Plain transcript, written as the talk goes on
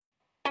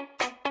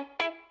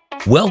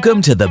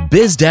Welcome to the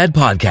Biz Dad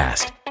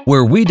Podcast,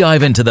 where we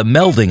dive into the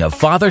melding of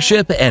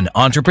fathership and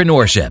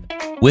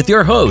entrepreneurship with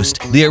your host,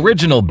 the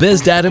original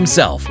Biz Dad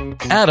himself,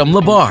 Adam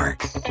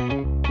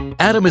Labar.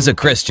 Adam is a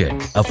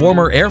Christian, a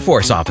former Air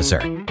Force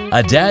officer,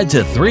 a dad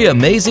to 3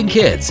 amazing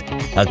kids,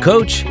 a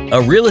coach, a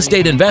real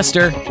estate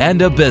investor,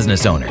 and a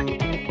business owner.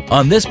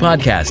 On this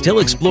podcast, he'll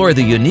explore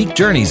the unique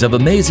journeys of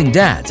amazing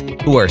dads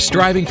who are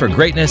striving for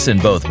greatness in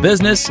both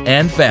business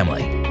and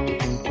family.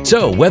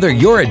 So whether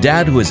you're a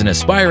dad who is an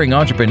aspiring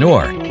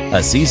entrepreneur,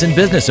 a seasoned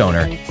business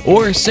owner,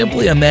 or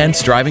simply a man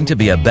striving to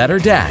be a better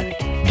dad,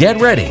 get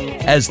ready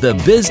as the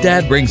Biz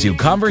Dad brings you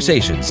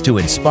conversations to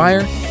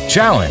inspire,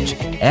 challenge,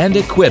 and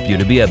equip you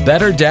to be a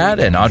better dad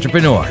and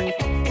entrepreneur.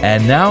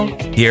 And now,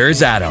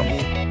 here's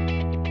Adam.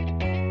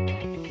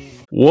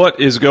 What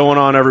is going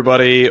on,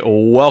 everybody?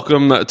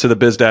 Welcome to the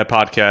Biz Dad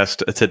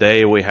Podcast.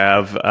 Today we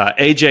have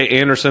AJ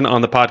Anderson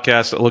on the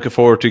podcast. Looking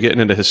forward to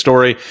getting into his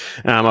story.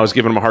 I was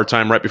giving him a hard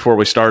time right before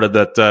we started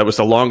that it was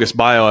the longest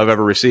bio I've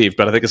ever received,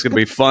 but I think it's going to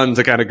be fun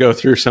to kind of go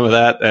through some of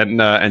that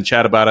and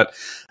chat about it.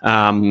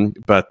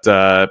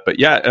 But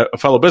yeah, a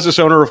fellow business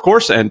owner, of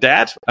course, and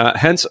dad.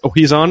 Hence,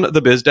 he's on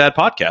the Biz Dad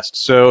Podcast.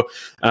 So,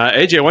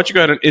 AJ, why don't you go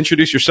ahead and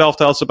introduce yourself?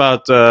 Tell us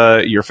about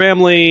your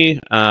family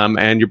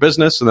and your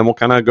business, and then we'll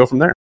kind of go from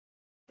there.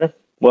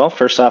 Well,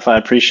 first off, I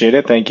appreciate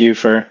it. Thank you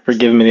for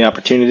giving me the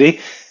opportunity.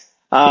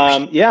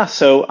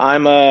 So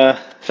I'm a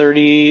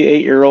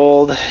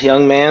 38-year-old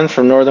young man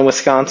from northern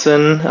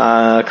Wisconsin,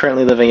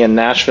 currently living in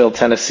Nashville,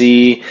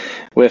 Tennessee,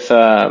 with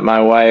my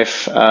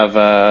wife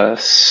of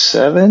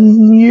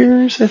 7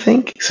 years, I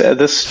think,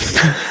 this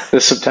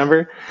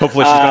September.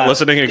 Hopefully she's not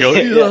listening and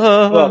going,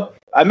 yeah. Well,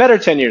 I met her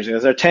 10 years ago. It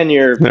was our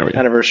 10-year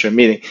anniversary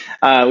meeting.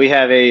 We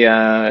have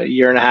a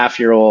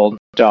year-and-a-half-year-old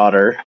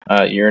daughter,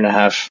 year and a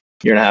half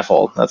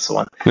old. That's the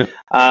one.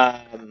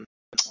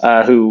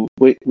 Who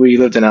we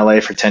lived in LA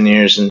for 10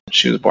 years, and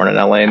she was born in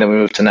LA, and then we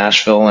moved to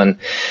Nashville, and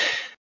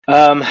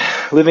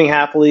living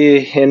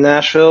happily in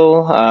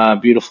Nashville,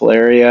 beautiful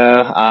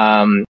area.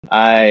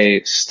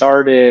 I've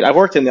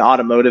worked in the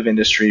automotive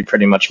industry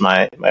pretty much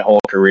my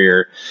whole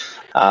career,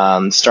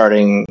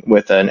 starting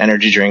with an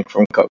energy drink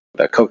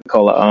that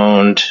Coca-Cola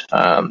owned,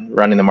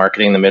 running the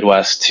marketing in the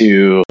Midwest,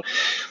 to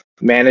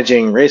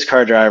managing race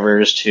car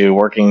drivers, to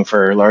working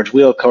for large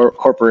wheel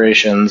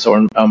corporations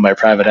owned by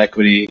private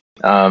equity.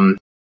 And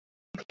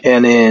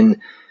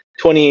in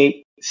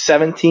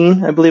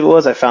 2017, I believe it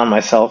was, I found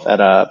myself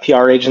at a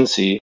PR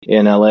agency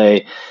in LA,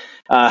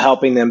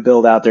 helping them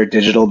build out their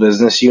digital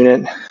business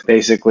unit.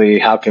 Basically,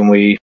 how can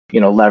we,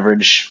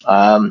 leverage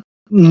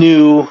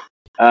new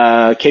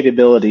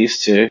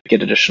capabilities to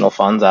get additional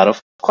funds out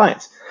of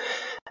clients,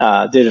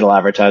 digital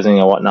advertising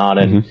and whatnot.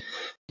 And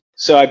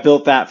so I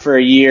built that for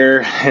a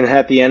year, and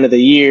at the end of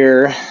the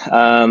year,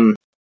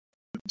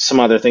 some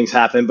other things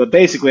happened. But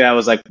basically, I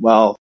was like,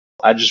 well,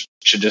 I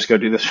should just go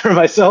do this for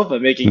myself.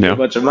 I'm making a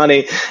bunch of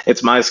money.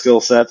 It's my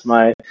skill sets,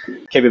 my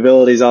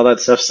capabilities, all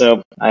that stuff.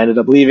 So I ended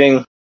up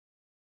leaving.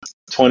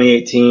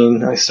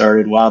 2018, I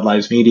started Wild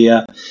Lives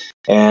Media.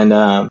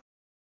 And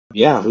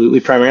we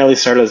primarily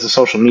started as a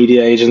social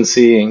media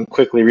agency, and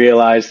quickly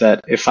realized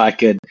that if I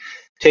could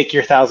take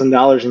your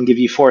 $1,000 and give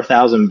you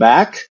 $4,000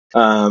 back,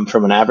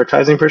 from an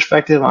advertising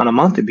perspective on a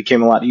month, it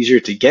became a lot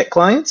easier to get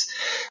clients,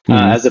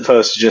 as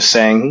opposed to just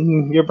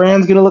saying, your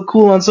brand's going to look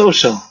cool on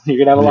social. You're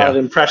going to have a lot of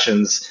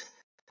impressions.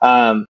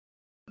 Right?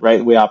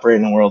 We operate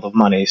in a world of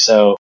money.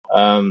 So,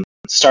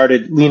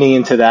 started leaning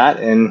into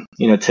that. And,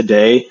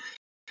 today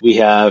we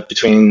have,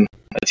 between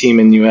a team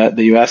in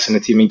the US and a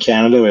team in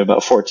Canada, we have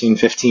about 14,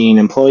 15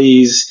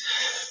 employees,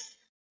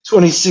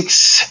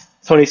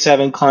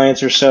 27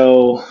 clients or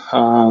so.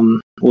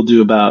 We'll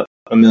do about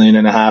 $1.5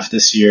 million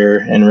this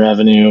year in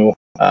revenue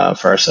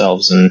for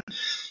ourselves, and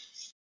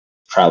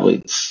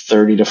probably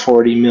 30 to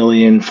 40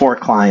 million for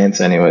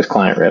clients, anyways,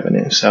 client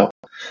revenue. So,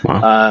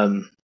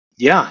 wow.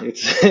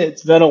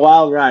 It's been a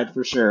wild ride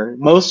for sure.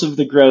 Most of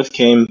the growth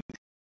came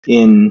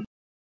in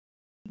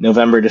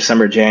November,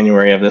 December,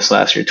 January of this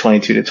last year,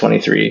 22 to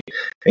 23.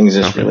 Things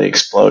just really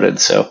exploded.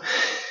 So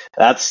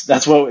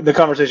that's what the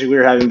conversation we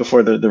were having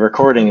before the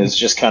recording is,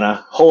 just kind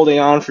of holding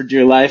on for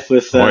dear life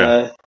with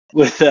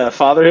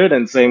fatherhood,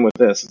 and same with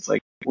this. It's like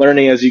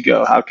learning as you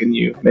go. How can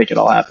you make it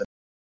all happen?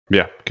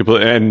 Yeah,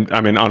 completely. And I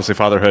mean, honestly,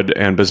 fatherhood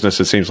and business,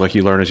 it seems like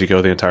you learn as you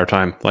go the entire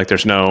time. Like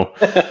there's no,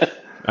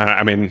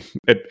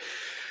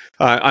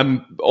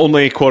 I'm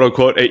only quote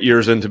unquote 8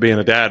 years into being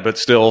a dad, but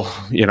still,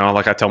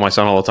 like I tell my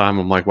son all the time,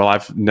 I'm like, well,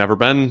 I've never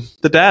been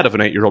the dad of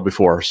an 8-year-old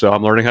before, so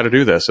I'm learning how to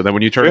do this. And then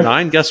when you turn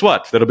 9, guess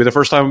what? That'll be the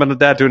first time I've been a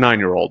dad to a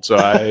 9-year-old. So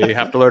I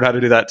have to learn how to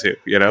do that too,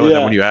 And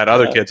then when you add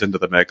other kids into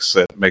the mix,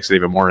 it makes it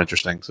even more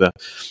interesting. So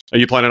are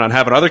you planning on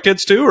having other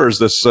kids too, or is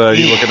this, you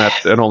looking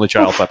at an only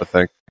child type of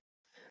thing?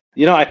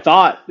 I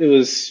thought it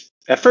was,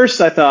 at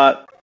first I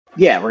thought,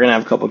 yeah, we're going to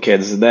have a couple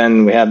kids. And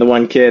then we had the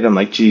one kid. I'm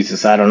like,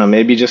 Jesus, I don't know,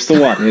 maybe just the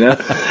one,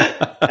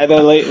 And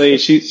then lately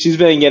she's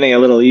been getting a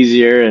little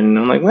easier, and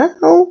I'm like,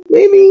 well,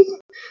 maybe.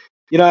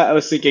 I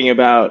was thinking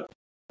about,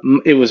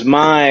 it was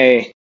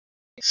my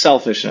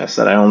selfishness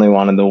that I only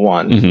wanted the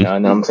one. Mm-hmm. You know?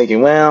 And then I'm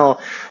thinking,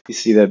 well, you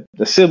see the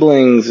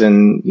siblings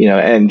and, you know,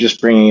 and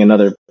just bringing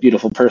another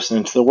beautiful person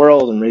into the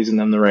world and raising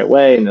them the right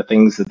way and the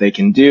things that they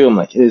can do. I'm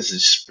like, this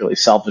is just really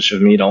selfish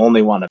of me to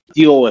only want to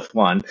deal with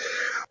one.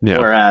 Yeah.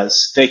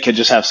 Whereas they could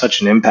just have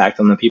such an impact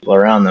on the people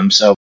around them.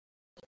 So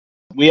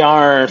we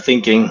are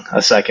thinking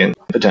a second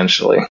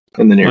potentially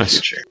in the near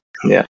future.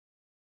 Yeah.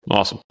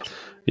 Awesome.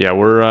 Yeah,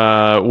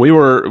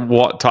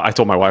 I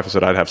told my wife, I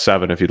said I'd have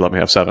 7 if you'd let me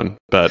have 7.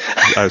 But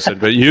I said,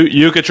 but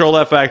you control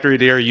that factory,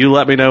 dear. You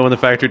let me know when the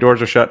factory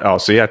doors are shut. Oh,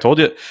 see, I told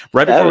you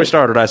right before we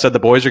started, I said the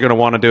boys are going to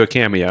want to do a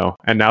cameo.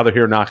 And now they're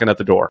here knocking at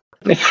the door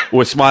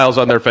with smiles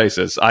on their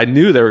faces. I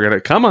knew they were going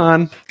to come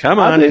in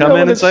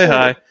and say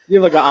hi.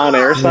 You have like an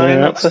on-air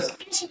sign?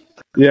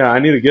 Yeah, I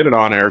need to get an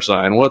on-air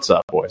sign. What's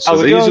up, boys?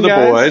 So these are the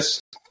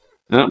boys.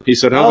 Oh, he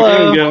said, how's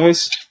it going,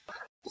 guys?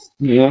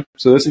 Yeah.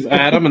 So this is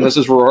Adam, and this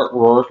is Rourke.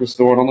 Rourke is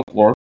the one on the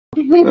floor.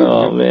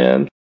 Oh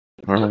man,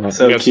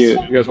 so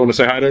cute. You guys want to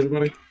say hi to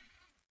everybody?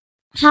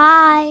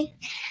 Hi.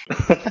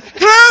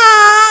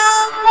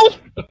 Hi.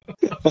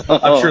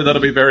 I'm sure that'll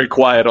be very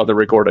quiet on the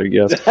recording.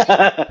 Yes.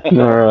 All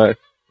right.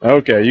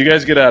 Okay, you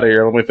guys get out of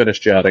here. Let me finish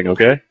chatting.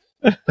 Okay.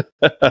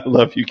 I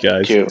love you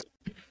guys. Cute.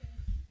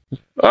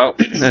 Oh,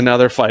 and now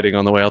they're fighting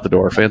on the way out the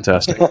door.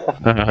 Fantastic.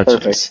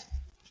 Perfect.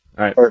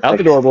 All right, out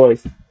the door,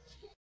 boys.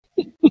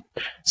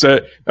 So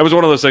that was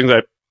one of those things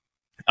that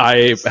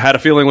I had a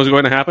feeling was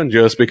going to happen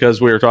just because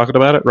we were talking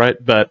about it, right?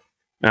 But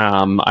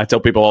I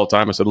tell people all the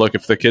time, I said, look,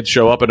 if the kids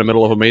show up in the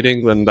middle of a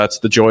meeting, then that's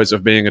the joys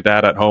of being a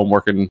dad at home,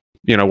 working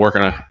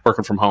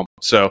from home.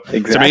 So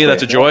to me,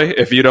 that's a joy.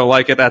 If you don't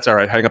like it, that's all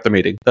right. Hang up the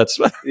meeting. That's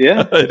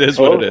it is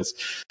what it is.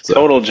 So.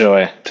 Total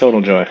joy.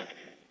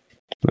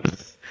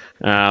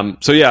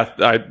 So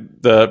yeah,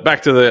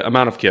 back to the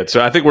amount of kids.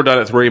 So I think we're done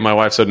at 3. My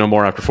wife said no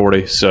more after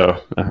 40.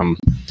 So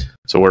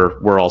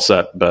we're all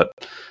set. But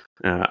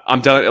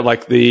I'm telling you,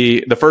 like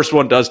the first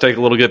one does take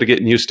a little bit to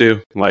getting used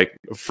to. Like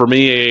for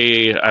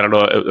me, I don't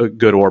know,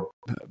 good or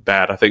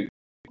bad. I think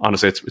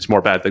honestly, it's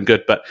more bad than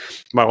good. But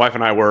my wife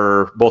and I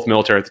were both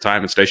military at the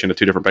time and stationed at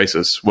 2 different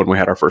bases when we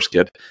had our first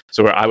kid.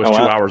 So I was 2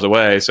 hours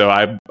away. So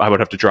I would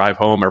have to drive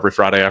home every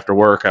Friday after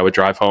work. I would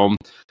drive home,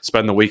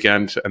 spend the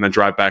weekend, and then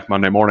drive back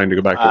Monday morning to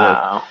go back to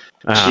work.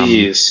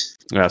 Jeez.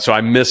 Yeah, so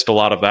I missed a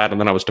lot of that. And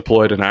then I was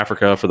deployed in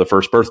Africa for the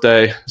first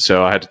birthday.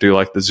 So I had to do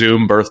like the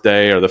Zoom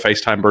birthday or the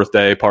FaceTime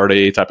birthday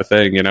party type of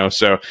thing, you know.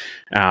 So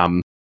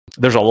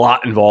there's a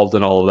lot involved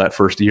in all of that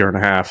first year and a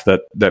half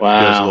that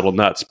goes a little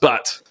nuts.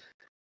 But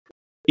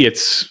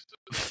it's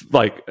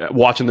like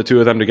watching the 2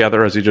 of them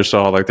together, as you just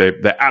saw, like they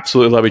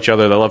absolutely love each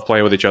other. They love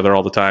playing with each other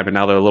all the time. And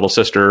now their little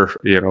sister,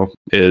 you know,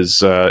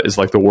 is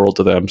like the world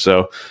to them.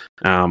 So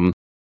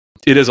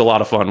it is a lot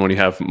of fun when you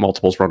have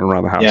multiples running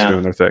around the house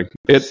doing their thing.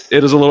 It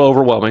is a little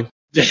overwhelming.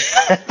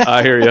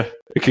 I hear you.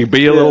 It can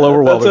be a little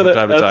overwhelming from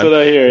time to time. That's what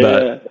I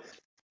hear.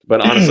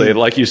 But honestly,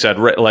 like you said,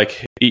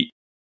 like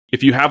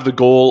if you have the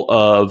goal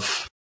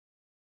of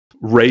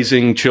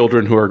raising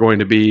children who are going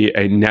to be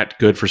a net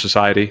good for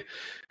society,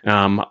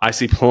 I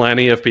see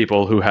plenty of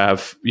people who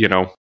have,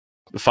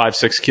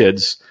 5-6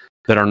 kids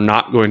that are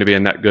not going to be a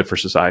net good for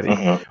society,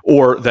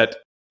 or that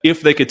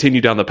if they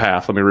continue down the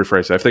path, let me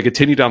rephrase that. If they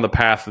continue down the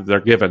path that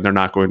they're given, they're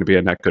not going to be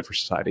a net good for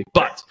society.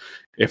 But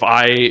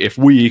if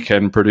we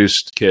can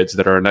produce kids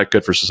that are a net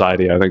good for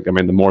society, I think, the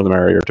more the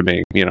merrier to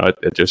me.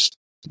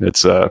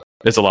 It's a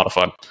lot of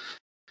fun.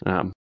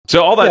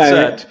 So all that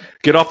said,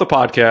 get off the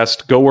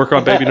podcast, go work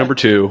on baby number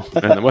 2.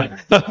 And then well,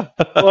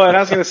 and I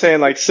was going to say,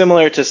 like,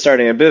 similar to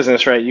starting a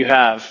business, right? You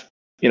have,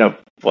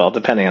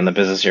 depending on the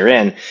business you're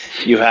in,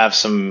 you have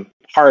some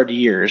hard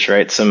years,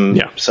 right? Some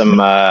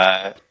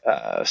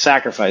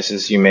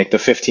sacrifices you make, the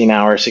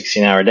 15-hour,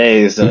 16-hour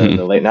days,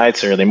 the late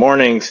nights, early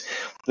mornings,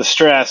 the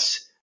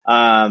stress.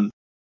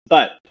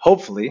 But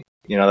hopefully,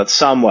 that's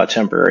somewhat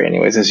temporary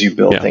anyways, as you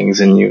build things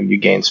and you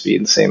gain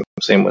speed.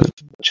 Same with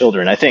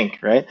children, I think,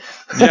 right?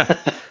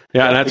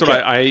 Yeah, and that's what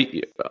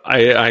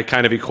I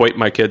kind of equate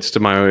my kids to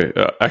my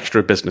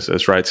extra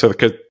businesses, right? So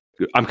because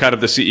I'm kind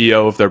of the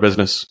CEO of their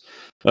business.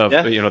 They're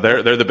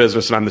the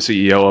business and I'm the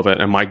CEO of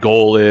it. And my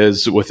goal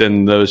is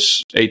within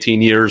those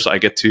 18 years, I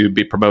get to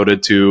be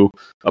promoted to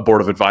a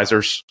board of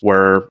advisors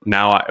where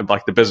now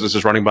the business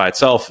is running by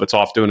itself. It's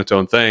off doing its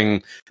own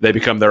thing. They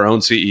become their own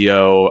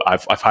CEO.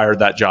 I've hired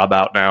that job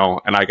out now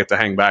and I get to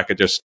hang back and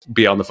just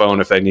be on the phone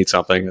if they need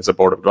something as a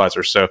board of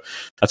advisors. So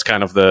that's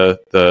kind of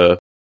the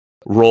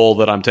role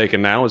that I'm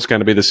taking now is going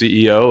to be the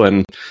CEO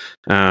and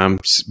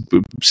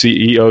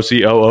CEO,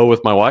 COO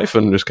with my wife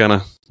and just kind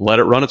of let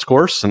it run its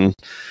course and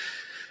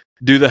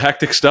do the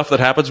hectic stuff that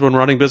happens when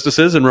running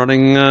businesses and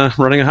running a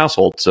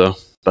household. So,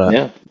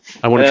 I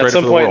want to trade at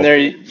some for the point world. There,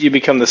 you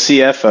become the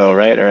CFO,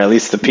 right, or at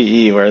least the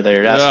PE, where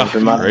they're asking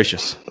for money.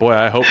 Gracious, boy,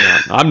 I hope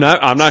not. I'm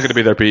not going to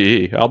be their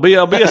PE. I'll be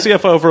a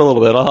CFO for a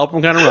little bit. I'll help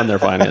them kind of run their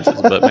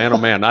finances. But man, oh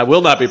man, I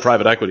will not be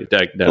private equity.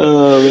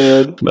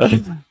 Oh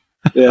man,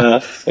 yeah.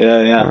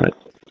 All right.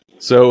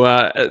 So,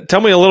 tell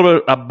me a little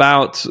bit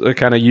about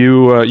kind of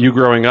you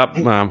growing up.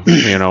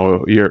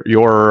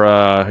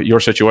 Your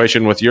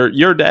situation with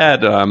your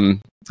dad.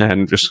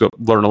 and just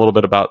learn a little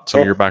bit about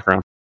some of your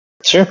background.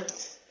 Sure.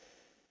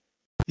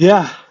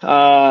 Yeah.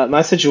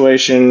 My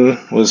situation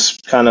was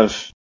kind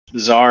of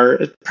bizarre.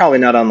 Probably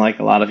not unlike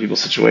a lot of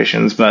people's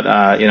situations, but,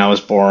 I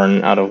was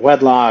born out of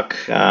wedlock.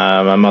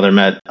 My mother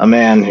met a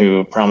man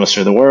who promised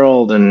her the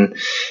world, and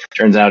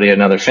turns out he had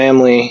another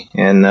family,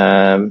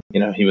 and,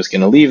 he was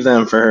going to leave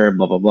them for her,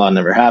 blah, blah, blah.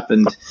 Never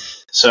happened.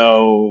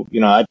 So,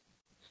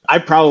 I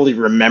probably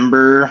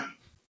remember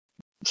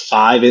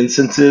 5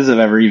 instances of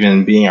ever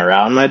even being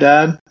around my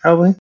dad,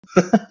 probably.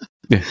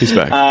 Yeah, he's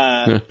back.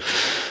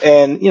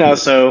 And,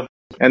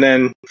 and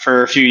then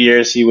for a few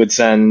years he would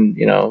send,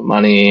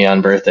 money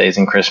on birthdays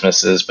and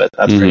Christmases, but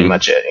that's pretty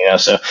much it,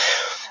 So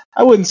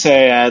I wouldn't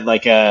say I had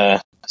like I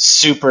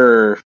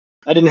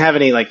didn't have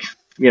any like,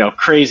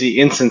 crazy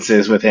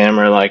instances with him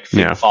or like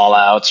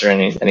fallouts or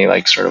any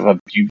like sort of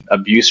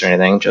abuse or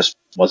anything. Just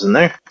wasn't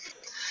there,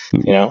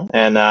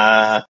 and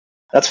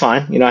that's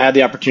fine. I had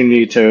the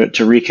opportunity to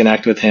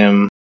reconnect with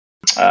him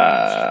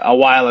a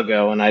while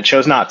ago, and I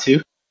chose not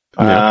to.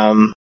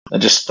 I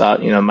just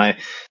thought,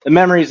 the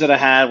memories that I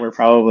had were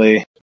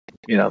probably,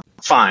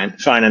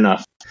 fine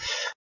enough.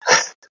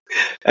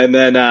 And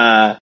then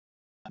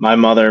my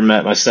mother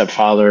met my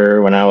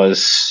stepfather when I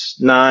was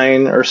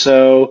 9 or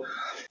so,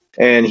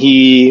 and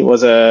he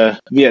was a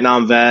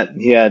Vietnam vet.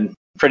 He had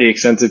pretty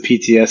extensive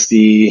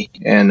PTSD,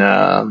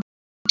 and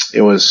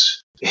it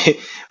was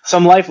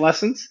some life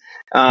lessons.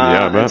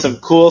 And some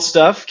cool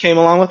stuff came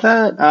along with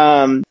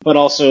that, but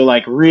also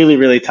like really,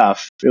 really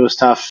tough. It was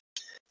tough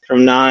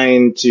from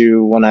 9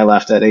 to when I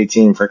left at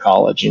 18 for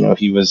college.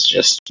 We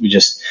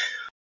just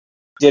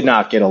did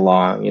not get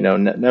along.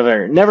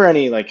 Never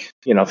any like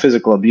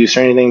physical abuse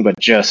or anything, but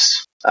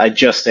I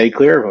just stayed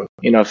clear of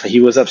him. If he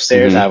was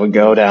upstairs, I would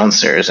go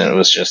downstairs, and it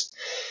was just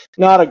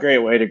not a great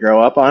way to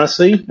grow up,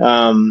 honestly.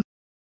 But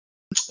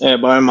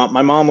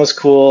my mom was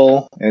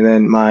cool, and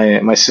then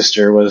my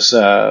sister was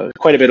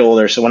quite a bit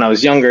older. So when I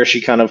was younger, she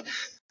kind of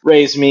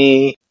raised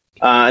me,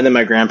 and then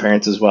my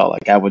grandparents as well.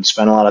 Like I would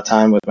spend a lot of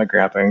time with my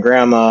grandpa and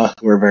grandma,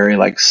 who were very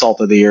like salt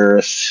of the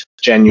earth,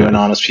 genuine,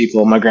 honest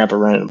people. My grandpa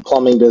ran a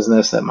plumbing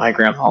business that my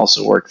grandpa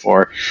also worked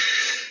for.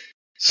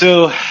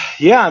 So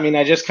yeah,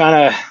 I just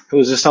it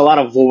was just a lot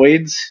of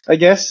voids, I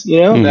guess,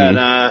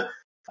 that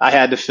I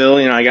had to fill.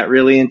 I got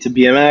really into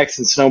BMX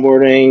and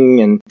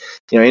snowboarding and,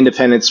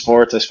 independent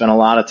sports. I spent a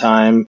lot of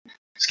time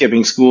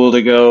skipping school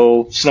to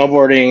go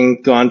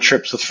snowboarding, go on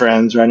trips with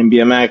friends, riding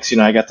BMX.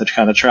 I got to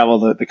kind of travel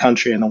the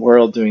country and the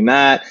world doing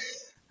that,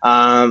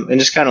 and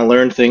just kind of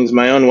learned things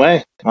my own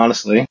way,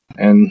 honestly.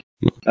 And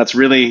that's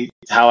really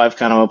how I've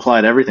kind of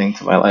applied everything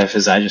to my life.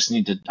 Is I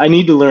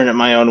need to learn it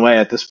my own way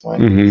at this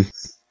point.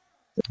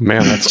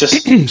 Man, that's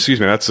just excuse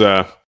me. That's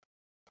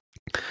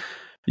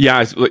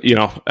yeah,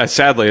 as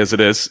sadly as it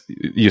is,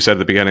 you said at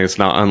the beginning, it's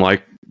not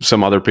unlike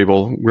some other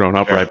people growing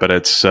up, right? But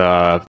it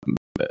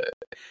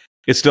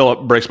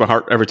still breaks my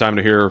heart every time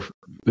to hear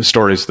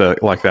stories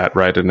like that,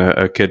 right? And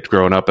a kid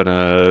growing up in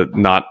a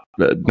not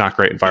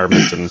great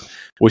environment, and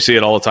we see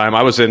it all the time.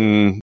 I was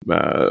in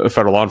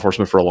federal law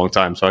enforcement for a long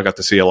time, so I got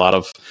to see a lot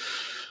of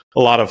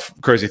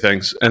crazy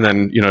things. And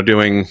then,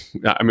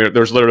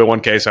 there's literally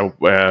one case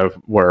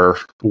where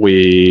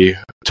we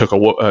took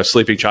a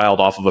sleeping child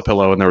off of a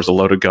pillow and there was a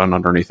loaded gun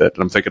underneath it.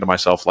 And I'm thinking to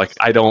myself, like,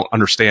 I don't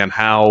understand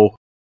how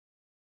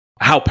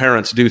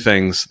parents do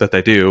things that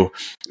they do.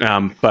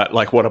 But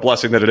like, what a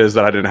blessing that it is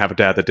that I didn't have a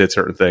dad that did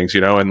certain things,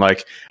 and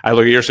like, I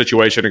look at your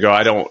situation and go,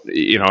 I don't,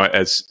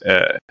 as,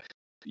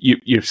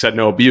 you said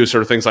no abuse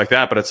or things like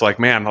that, but it's like,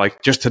 man,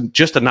 like just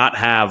to not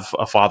have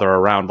a father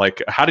around,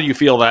 like, how do you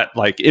feel that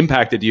like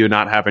impacted you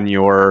not having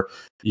your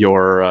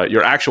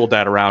actual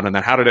dad around? And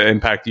then how did it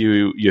impact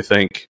you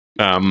think,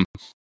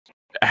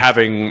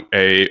 having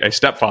a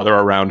stepfather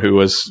around who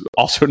was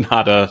also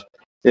not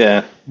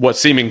what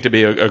seeming to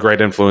be a great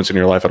influence in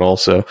your life at all?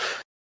 So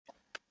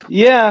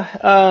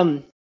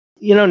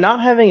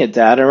not having a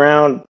dad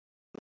around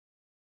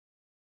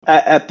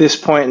at this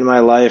point in my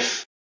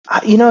life,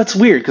 it's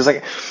weird because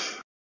like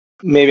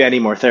maybe I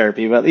need more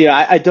therapy, but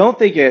I don't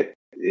think it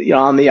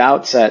on the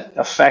outset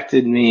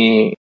affected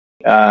me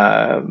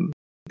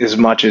as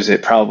much as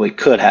it probably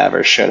could have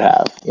or should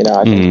have.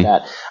 I think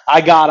that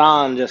I got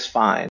on just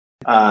fine.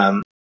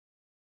 I'm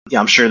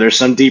sure there's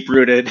some deep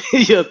rooted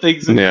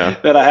things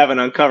that I haven't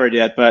uncovered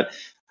yet, but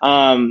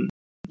I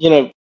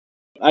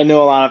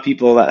know a lot of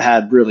people that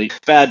had really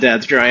bad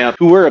dads growing up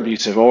who were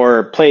abusive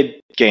or played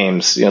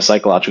games,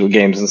 psychological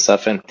games and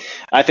stuff. And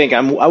I think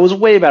I was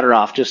way better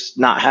off just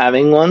not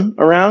having one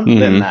around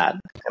than that,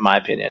 in my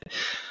opinion.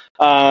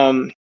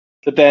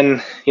 But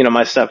then,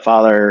 my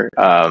stepfather,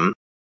 I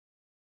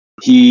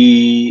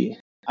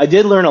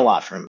did learn a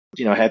lot from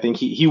him. I think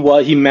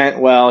he meant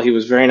well. He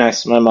was very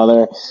nice to my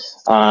mother.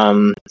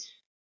 I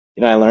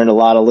learned a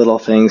lot of little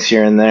things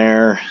here and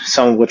there,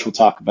 some of which we'll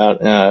talk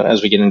about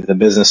as we get into the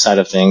business side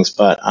of things.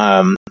 But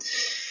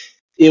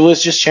it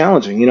was just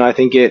challenging. I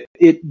think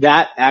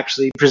that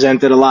actually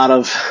presented a lot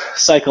of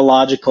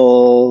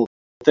psychological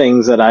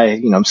things that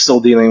I'm still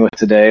dealing with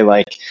today,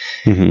 like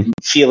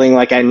feeling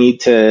like I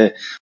need to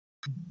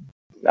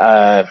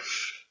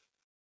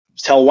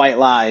tell white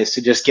lies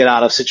to just get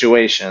out of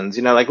situations,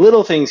 like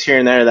little things here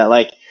and there that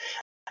like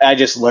I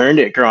just learned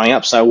it growing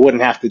up, so I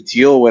wouldn't have to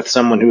deal with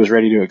someone who was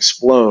ready to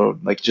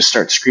explode, like just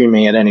start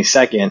screaming at any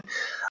second.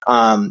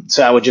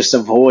 So I would just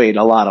avoid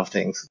a lot of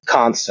things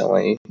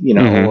constantly,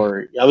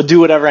 or I would do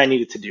whatever I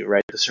needed to do,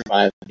 right, to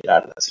survive and get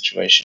out of that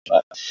situation.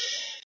 But,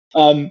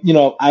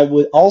 I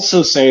would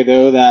also say,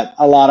 though, that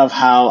a lot of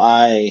how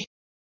I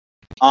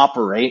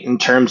operate in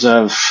terms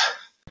of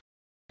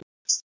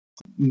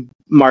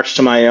march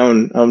to my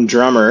own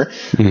drummer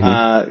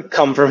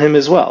come from him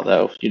as well,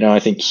 though. I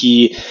think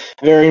he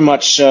very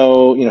much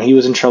so, he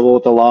was in trouble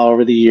with the law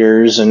over the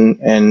years,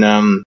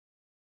 and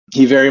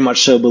he very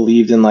much so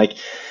believed in like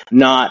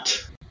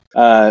not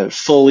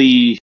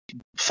fully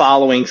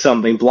following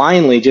something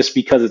blindly just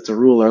because it's a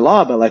rule or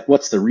law, but like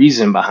what's the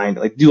reason behind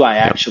it? Like, do I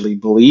actually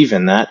believe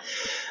in that?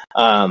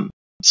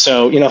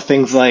 So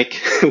things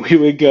like we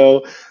would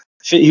go.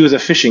 He was a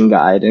fishing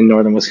guide in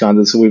northern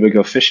Wisconsin, so we would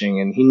go fishing,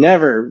 and he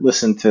never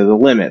listened to the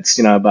limits,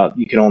 about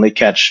you can only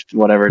catch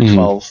whatever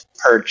 12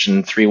 perch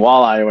and 3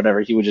 walleye or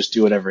whatever. He would just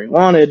do whatever he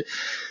wanted.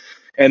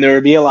 And there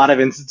would be a lot of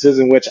instances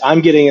in which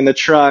I'm getting in the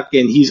truck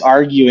and he's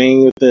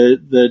arguing with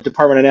the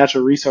Department of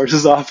Natural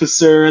Resources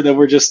officer that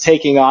we're just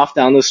taking off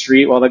down the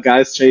street while the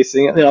guy's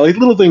chasing, like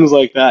little things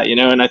like that,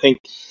 and I think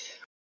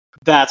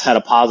that's had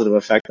a positive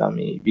effect on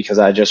me because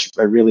I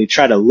really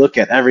try to look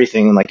at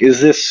everything and like,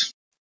 is this,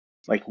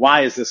 like,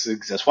 why does this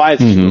exist? Why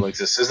does this rule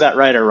exist? Is that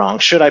right or wrong?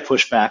 Should I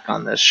push back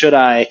on this? Should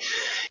I,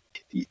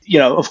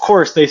 of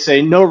course they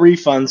say no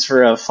refunds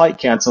for a flight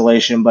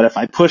cancellation, but if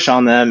I push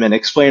on them and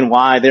explain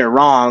why they're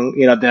wrong,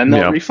 then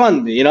they'll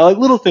refund me, like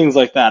little things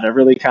like that are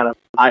really kind of,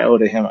 I owe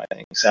to him, I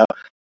think. So,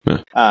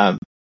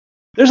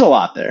 there's a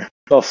lot there,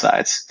 both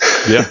sides.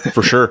 Yeah,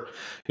 for sure.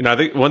 I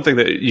think one thing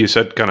that you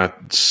said kind of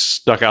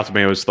stuck out to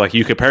me was like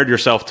you compared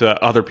yourself to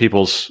other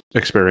people's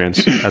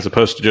experience as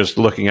opposed to just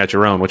looking at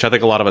your own, which I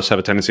think a lot of us have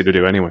a tendency to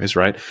do anyways,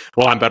 right?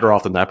 Well, I'm better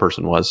off than that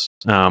person was.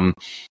 And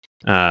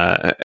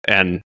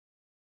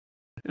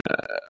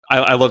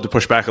I love to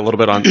push back a little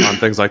bit on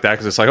things like that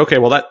because it's like, okay,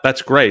 well,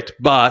 that's great,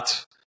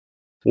 but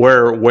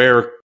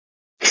where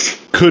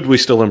could we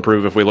still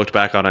improve if we looked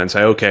back on it and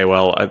say, okay,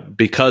 well,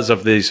 because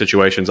of these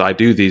situations, I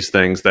do these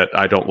things that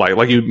I don't like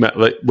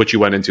which you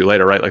went into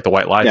later, right? Like the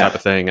white lie type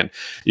of thing. And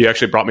you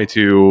actually brought me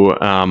to,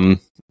 I'm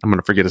going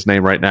to forget his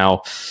name right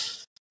now.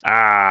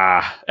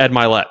 Ed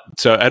Milet.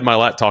 So Ed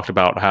Milet talked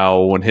about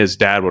how when his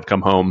dad would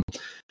come home,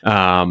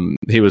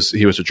 he was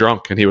a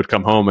drunk and he would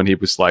come home and he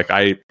was like,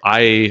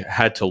 I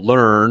had to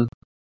learn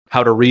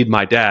how to read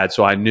my dad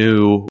so I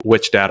knew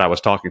which dad I was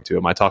talking to.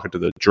 Am I talking to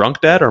the drunk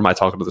dad or am I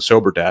talking to the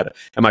sober dad?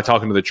 Am I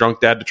talking to the drunk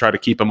dad to try to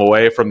keep him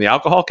away from the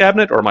alcohol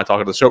cabinet or am I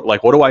talking to the sober?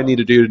 Like, what do I need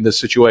to do in this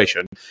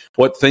situation?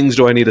 What things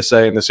do I need to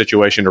say in this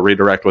situation to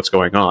redirect what's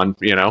going on?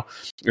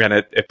 And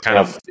it kind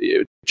of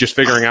just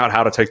figuring out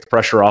how to take the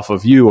pressure off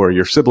of you or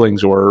your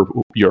siblings or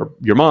your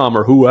mom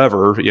or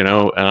whoever,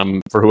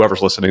 for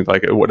whoever's listening,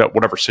 like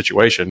whatever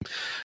situation.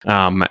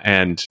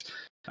 And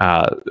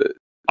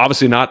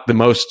obviously not the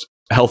most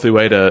healthy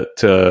way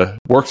to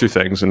work through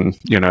things, and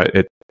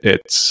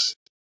it's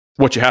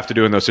what you have to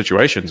do in those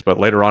situations. But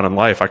later on in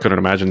life, I couldn't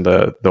imagine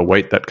the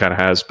weight that kind of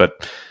has.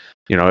 But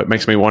it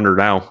makes me wonder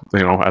now,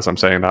 as I'm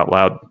saying it out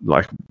loud,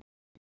 like,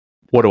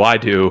 what do I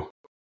do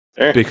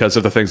because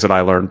of the things that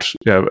I learned,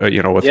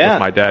 with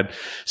my dad?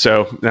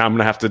 So now I'm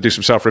gonna have to do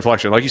some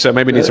self-reflection, like you said.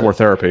 Maybe need some more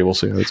therapy. We'll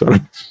see.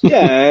 Yeah,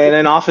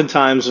 and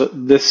oftentimes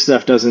this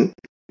stuff doesn't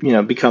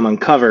become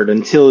uncovered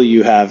until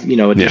you have,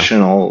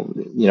 additional,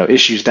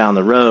 issues down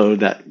the road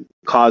that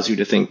cause you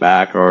to think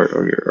back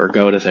or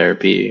go to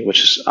therapy,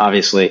 which is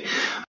obviously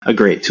a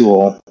great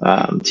tool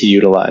to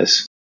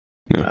utilize.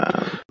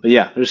 But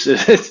yeah,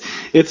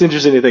 it's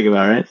interesting to think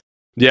about, right?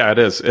 Yeah, it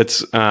is.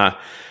 It's,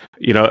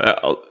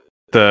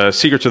 the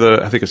Secret to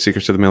the, I think it's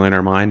Secrets to the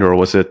Millionaire Mind, or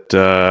was it,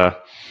 no,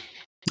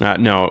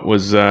 it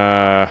was,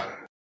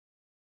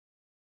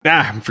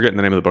 I'm forgetting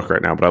the name of the book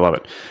right now, but I love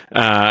it.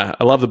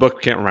 I love the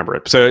book, can't remember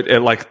it. So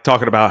it like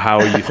talking about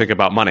how you think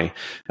about money,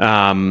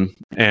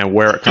 and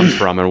where it comes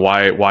from and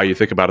why you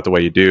think about it the way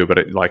you do.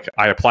 But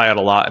I apply it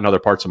a lot in other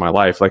parts of my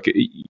life. Like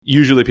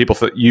usually people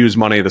use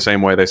money the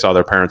same way they saw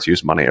their parents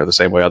use money or the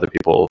same way other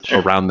people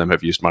around them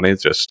have used money.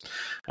 It's just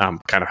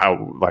kind of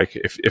how, like,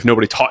 if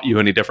nobody taught you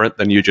any different,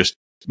 then you just,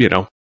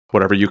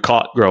 whatever you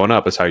caught growing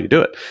up is how you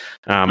do it.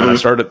 And I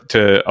started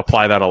to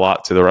apply that a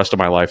lot to the rest of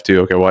my life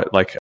too.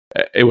 Okay,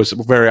 it was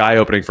very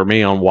eye-opening for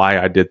me on why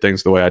I did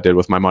things the way I did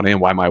with my money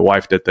and why my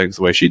wife did things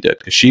the way she did.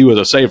 Because she was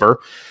a saver,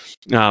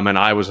 and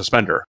I was a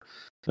spender.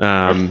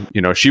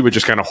 She would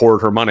just kind of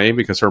hoard her money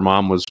because her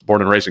mom was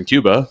born and raised in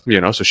Cuba,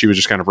 so she was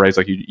just kind of raised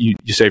like you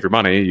save your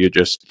money,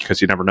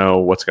 because you never know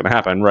what's going to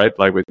happen, right?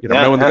 Like you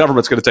don't know when the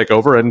government's going to take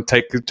over and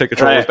take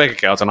control of those bank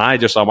accounts. And I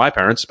just saw my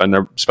parents spend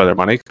their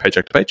money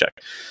paycheck to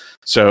paycheck.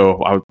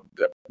 So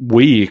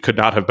we could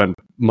not have been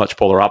much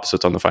polar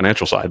opposites on the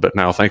financial side, but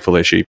now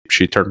thankfully she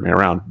turned me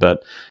around.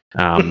 But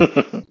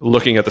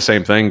looking at the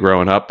same thing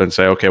growing up and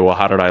say, okay, well,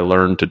 how did I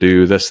learn to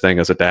do this thing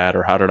as a dad,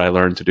 or how did I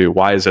learn to do?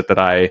 Why is it that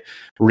I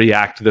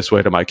react this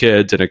way to my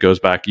kids? And it goes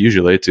back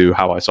usually to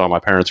how I saw my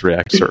parents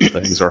react to certain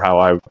things, or how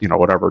I,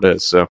 whatever it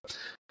is. So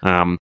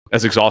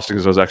as exhausting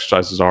as those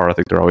exercises are, I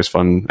think they're always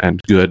fun and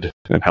good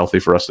and healthy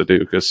for us to do.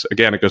 Because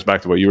again, it goes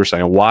back to what you were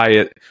saying.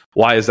 Why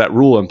is that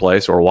rule in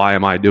place, or why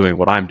am I doing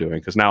what I'm doing?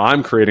 Because now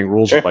I'm creating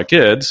rules with my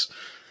kids.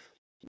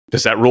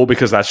 Is that rule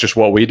because that's just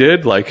what we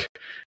did? Like,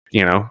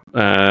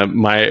 I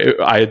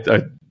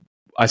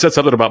said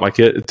something about my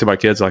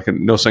kids, like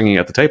no singing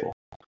at the table.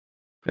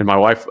 And my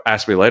wife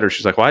asked me later,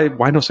 she's like, why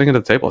no singing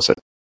at the table? I said,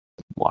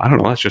 well, I don't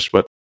know. That's just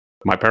what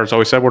my parents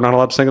always said. We're not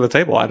allowed to sing at the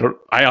table.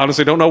 I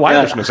honestly don't know why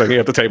there's no singing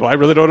at the table. I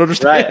really don't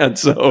understand. Right.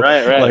 So I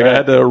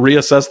had to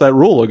reassess that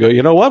rule and go,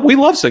 you know what? We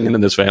love singing in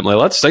this family.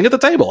 Let's sing at the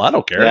table. I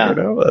don't care.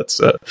 That's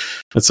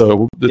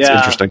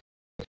interesting.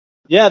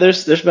 Yeah.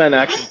 There's been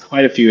actually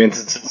quite a few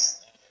instances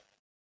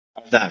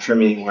of that for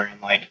me, where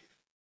I'm like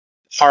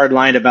hard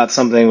lined about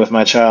something with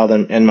my child,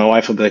 and my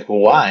wife will be like, well,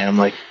 why? And I'm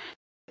like,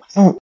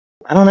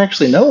 I don't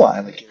actually know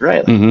why. Like, you're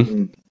right.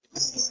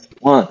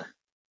 Like,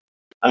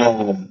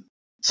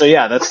 So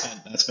yeah,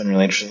 that's been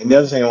really interesting. And the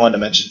other thing I wanted to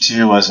mention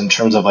too was in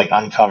terms of like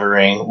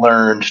uncovering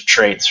learned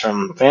traits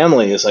from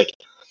family is like,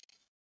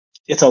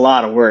 it's a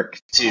lot of work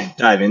to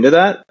dive into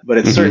that, but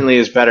it certainly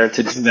is better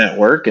to do that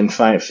work and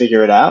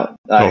figure it out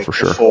for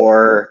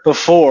sure.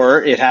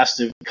 before it has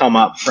to come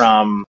up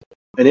from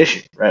an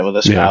issue, right, with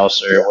a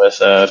spouse or with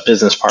a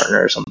business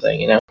partner or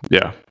something,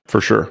 Yeah,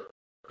 for sure.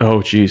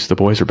 Oh, geez, the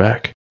boys are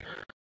back.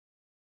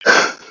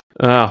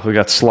 We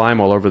got slime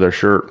all over their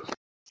shirt.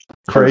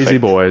 Crazy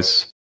Perfect.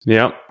 Boys.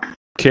 Yep.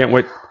 Can't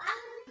wait.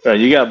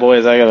 You got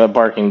boys, I got a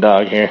barking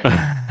dog here.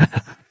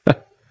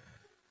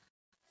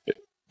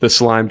 The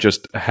slime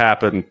just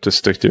happened to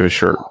stick to his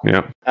shirt.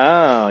 Yep.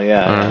 Oh,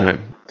 yeah. All right.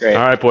 Great.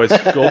 All right, boys.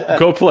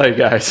 Go play,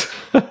 guys.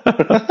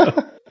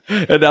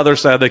 And now they're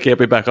sad they can't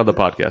be back on the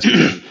podcast.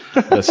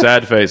 The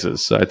sad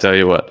faces, I tell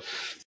you what.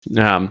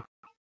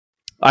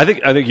 I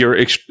think you're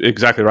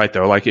exactly right,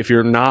 though. Like, if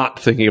you're not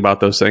thinking about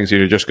those things,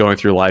 you're just going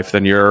through life,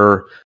 then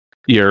you're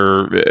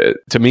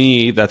to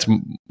me, that's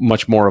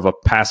much more of a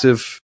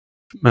passive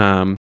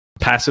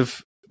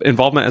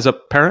involvement as a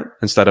parent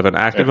instead of an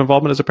active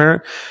involvement as a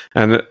parent.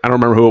 And I don't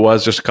remember who it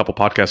was, just a couple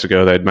podcasts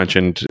ago, they had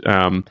mentioned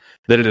that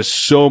it is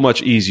so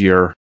much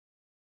easier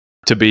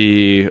to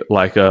be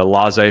like a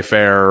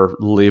laissez-faire,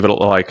 leave it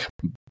like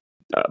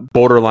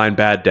borderline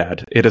bad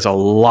dad. It is a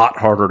lot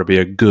harder to be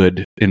a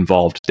good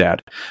involved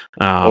dad.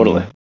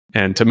 Totally.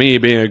 And to me,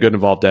 being a good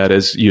involved dad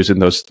is using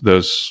those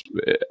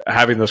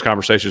having those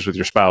conversations with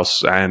your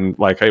spouse and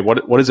like, hey,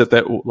 what is it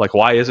that, like,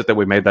 why is it that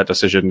we made that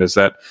decision? Is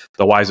that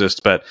the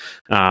wisest? But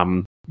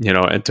and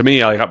to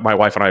me, my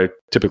wife and I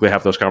typically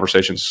have those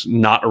conversations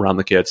not around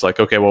the kids.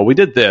 Like, okay, well, we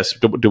did this.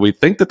 Do we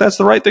think that that's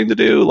the right thing to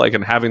do? Like,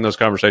 and having those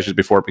conversations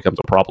before it becomes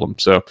a problem.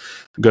 So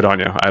good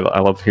on you. I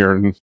love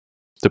hearing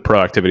the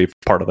proactivity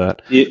part of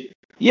that.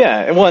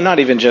 Yeah. Well, not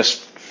even just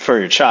for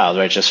your child,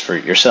 right? Just for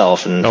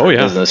yourself and for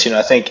business.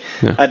 I think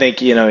in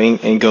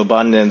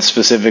GoBundance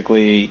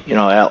specifically,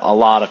 a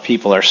lot of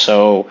people are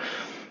so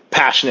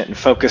passionate and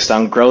focused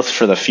on growth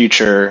for the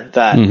future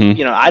that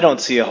I don't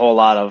see a whole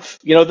lot of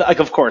like,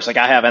 of course, like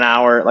I have an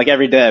hour, like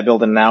every day I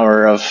build an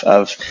hour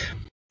of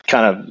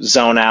kind of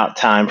zone out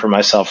time for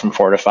myself from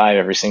 4 to 5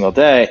 every single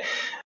day,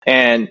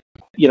 and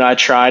I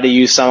try to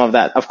use some of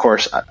that. Of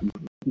course,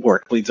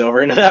 work bleeds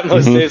over into that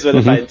most days, but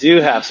if I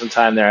do have some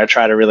time there, I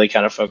try to really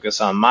kind of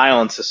focus on my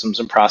own systems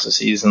and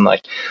processes and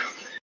like,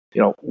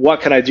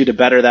 what can I do to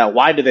better that?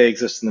 Why do they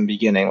exist in the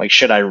beginning? Like,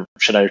 should I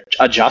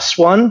adjust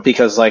one?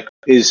 Because like,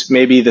 is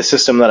maybe the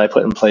system that I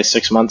put in place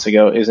 6 months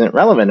ago isn't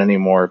relevant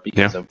anymore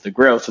because of the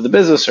growth of the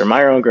business or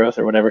my own growth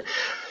or whatever.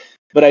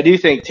 But I do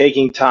think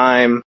taking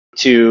time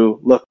to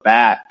look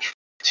back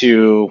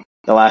to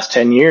the last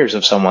 10 years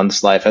of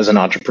someone's life as an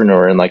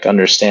entrepreneur and like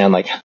understand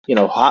like,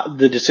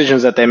 the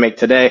decisions that they make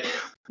today,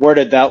 where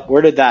did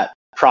that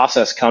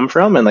process come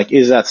from? And like,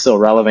 is that still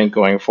relevant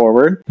going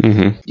forward?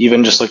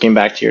 Even just looking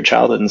back to your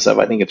childhood and stuff,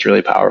 I think it's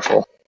really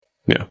powerful.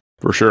 Yeah,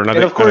 for sure. And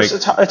of course,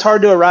 it's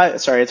hard to arrive.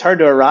 It's hard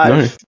to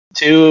arrive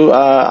to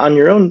on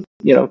your own,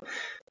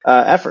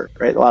 effort,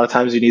 right? A lot of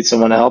times you need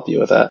someone to help you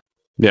with that.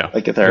 Yeah,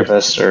 like a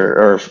therapist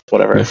or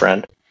whatever, a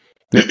friend.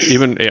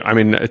 Even, I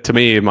mean, to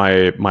me,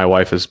 my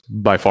wife is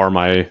by far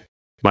my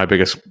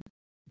biggest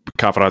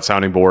confidant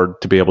sounding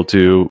board to be able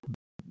to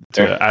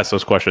ask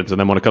those questions. And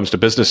then when it comes to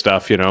business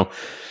stuff,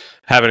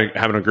 having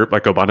a group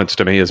like Abundance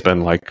to me has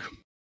been like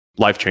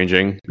life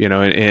changing,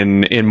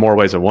 in more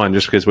ways than one,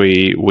 just because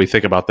we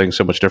think about things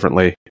so much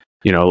differently.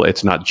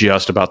 It's not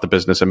just about the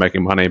business and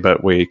making money,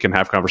 but we can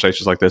have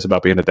conversations like this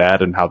about being a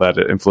dad and how that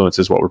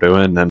influences what we're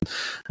doing and,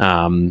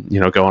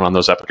 going on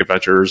those epic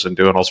adventures and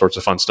doing all sorts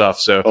of fun stuff.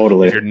 So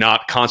if you're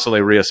not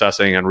constantly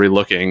reassessing and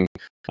relooking,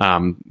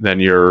 then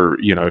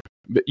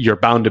you're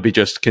bound to be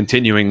just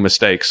continuing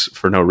mistakes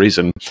for no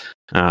reason.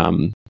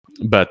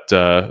 But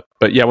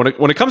yeah,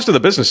 when it comes to the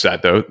business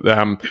side, though,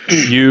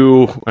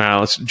 you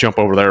let's jump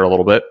over there a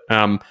little bit.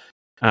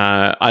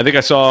 I think I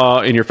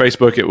saw in your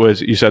Facebook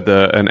you said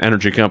an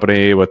energy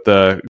company with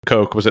the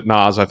Coke. Was it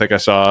NOS? I think I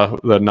saw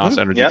the NOS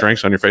energy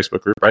drinks on your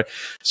Facebook group, right?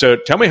 So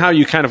tell me how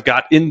you kind of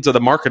got into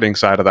the marketing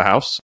side of the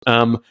house.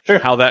 Sure.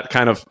 How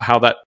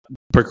that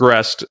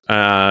progressed.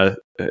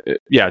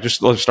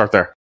 Just let's start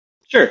there.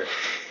 Sure.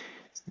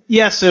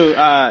 Yeah, so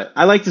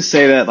I like to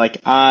say that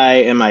like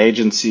I and my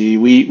agency,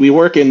 we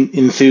work in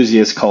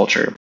enthusiast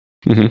culture.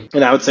 Mm-hmm.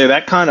 And I would say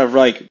that kind of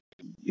like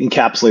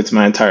encapsulates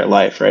my entire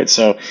life, right?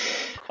 So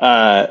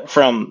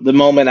from the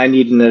moment I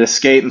needed an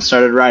escape and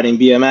started riding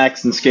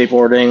BMX and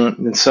skateboarding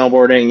and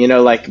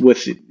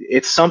snowboarding,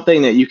 it's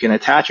something that you can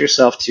attach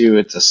yourself to.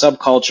 It's a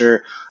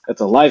subculture.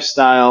 It's a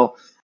lifestyle.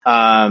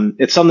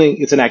 It's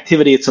an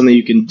activity. It's something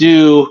you can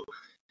do.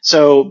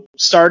 So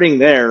starting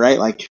there, right?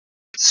 Like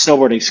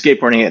snowboarding,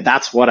 skateboarding,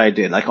 that's what I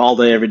did. Like all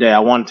day, every day, I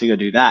wanted to go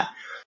do that.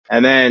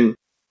 And then,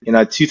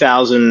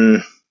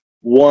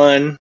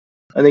 2001,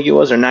 I think it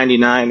was, or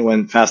 99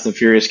 when Fast and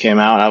Furious came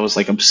out, I was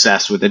like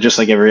obsessed with it, just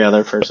like every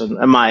other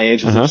person at my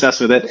age was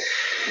obsessed with it.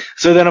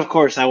 So then, of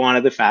course, I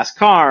wanted the fast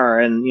car.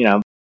 And,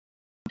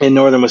 in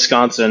northern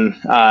Wisconsin,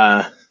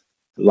 a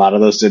lot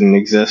of those didn't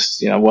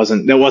exist. It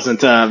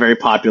wasn't very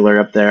popular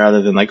up there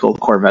other than like old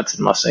Corvettes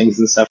and Mustangs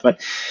and stuff.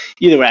 But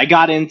either way, I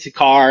got into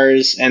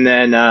cars and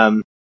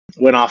then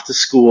went off to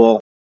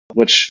school,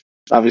 which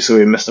obviously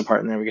we missed a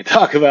part in there we could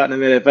talk about in a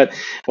minute, but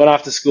went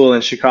off to school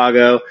in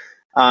Chicago.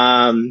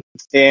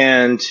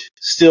 And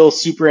still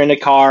super into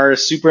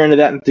cars, super into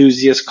that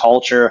enthusiast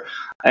culture.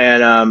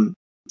 And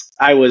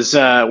I was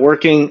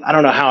working, I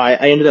don't know how,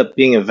 I ended up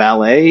being a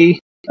valet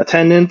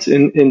attendant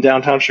in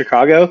downtown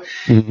Chicago.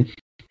 Mm-hmm.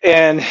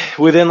 And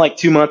within like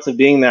 2 months of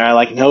being there, I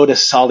like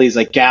noticed all these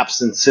like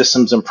gaps in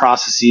systems and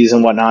processes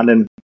and whatnot.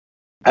 And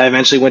I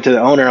eventually went to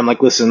the owner. I'm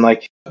like, listen,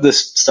 like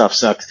this stuff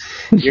sucks.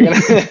 You're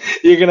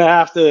gonna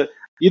have to,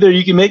 either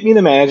you can make me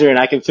the manager and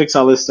I can fix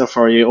all this stuff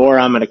for you, or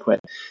I'm gonna quit.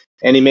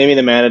 And he made me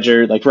the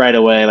manager like right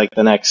away, like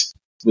the next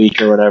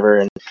week or whatever.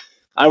 And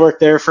I worked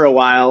there for a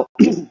while,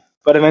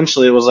 but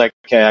eventually it was like,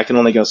 okay, I can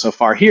only go so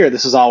far here.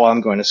 This is all while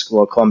I'm going to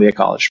school at Columbia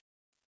College.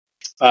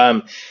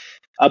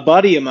 A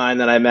buddy of mine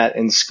that I met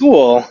in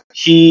school,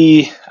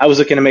 I was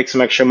looking to make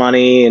some extra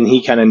money and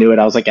he kind of knew it.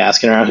 I was like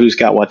asking around who's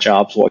got what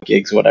jobs, what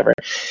gigs, whatever.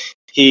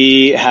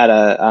 He had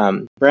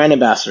a brand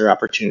ambassador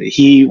opportunity.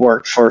 He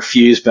worked for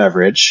Fuse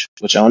Beverage,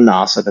 which owned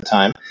NOS at the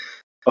time,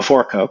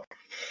 before Coke.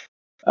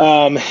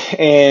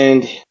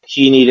 And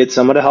he needed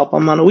someone to help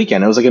him on a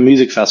weekend. It was like a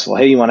music festival.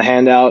 Hey, you want to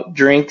hand out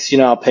drinks?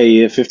 I'll pay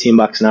you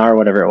 $15 an hour,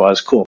 whatever it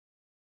was. Cool.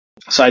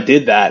 So I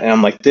did that, and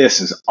I'm like,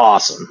 this is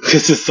awesome.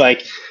 Because it's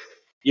like,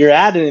 you're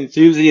at an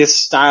enthusiast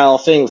style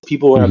thing with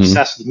people who are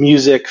obsessed with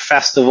music,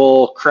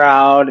 festival,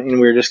 crowd, and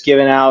we were just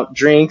giving out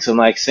drinks and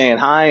like saying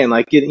hi and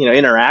like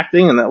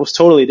interacting, and that was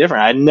totally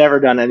different. I'd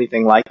never done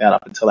anything like that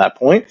up until that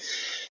point.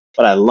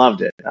 But I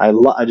loved it.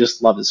 I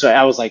just loved it. So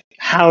I was like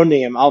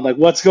hounding him. I was like,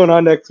 what's going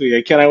on next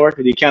week? Can I work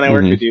with you? Can I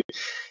work with you?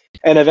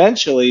 And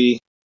eventually,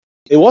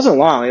 it wasn't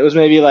long. It was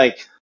maybe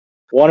like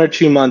 1 or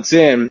 2 months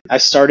in, I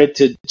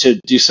started to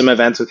do some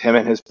events with him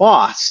and his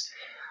boss.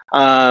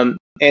 And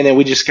then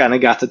we just kind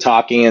of got to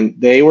talking, and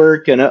they were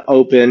going to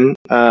open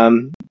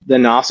the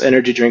NOS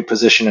energy drink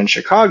position in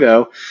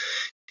Chicago.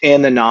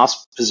 And the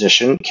NOS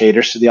position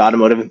caters to the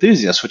automotive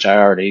enthusiast, which I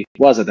already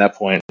was at that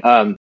point.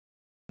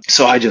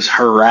 So I just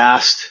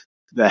harassed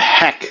the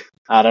heck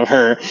out of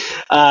her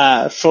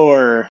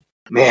for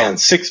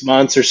 6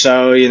 months or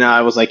so.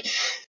 I was like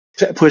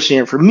pushing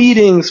her for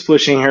meetings,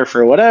 pushing her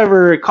for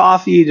whatever,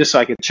 coffee, just so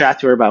I could chat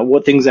to her about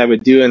what things I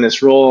would do in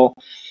this role.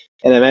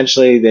 And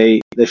eventually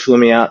they flew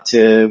me out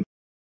to,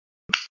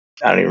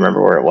 I don't even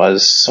remember where it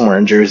was, somewhere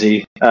in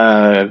Jersey,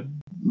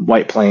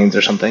 White Plains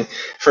or something,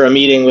 for a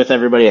meeting with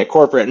everybody at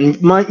corporate.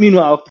 And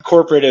meanwhile,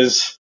 corporate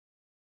is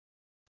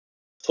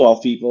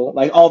 12 people,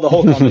 like the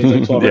whole company is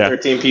like 12 or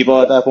 13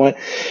 people at that point.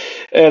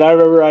 And I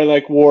remember I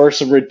like wore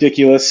some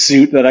ridiculous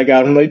suit that I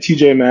got from like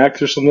TJ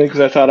Maxx or something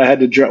because I thought I had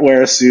to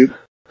wear a suit.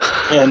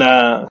 And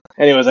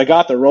anyways, I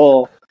got the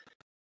role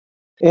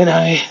and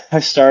I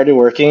started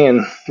working,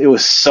 and it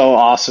was so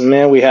awesome,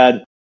 man.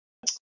 I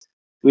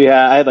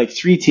had like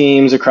 3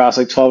 teams across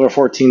like 12 or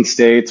 14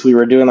 states. We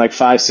were doing like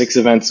 5-6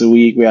 events a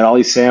week. We had all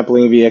these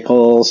sampling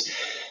vehicles.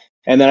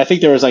 And then I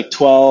think there was like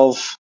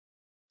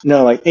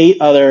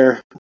 8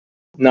 other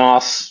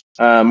NOS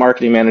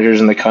marketing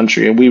managers in the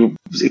country, and we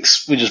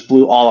just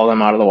blew all of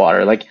them out of the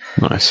water. Like,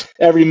 nice.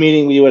 Every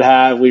meeting we would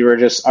have,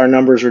 our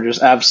numbers were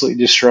just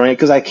absolutely destroying it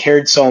because I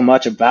cared so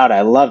much about it.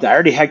 I loved it. I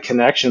already had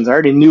connections. I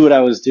already knew what I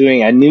was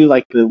doing. I knew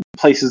like the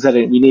places that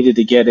we needed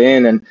to get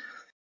in, and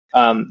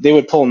they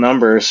would pull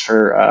numbers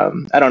for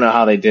I don't know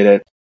how they did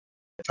it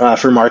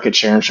for market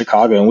share in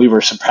Chicago, and we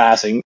were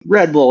surpassing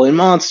Red Bull and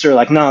Monster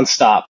like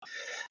nonstop.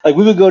 Like,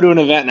 we would go to an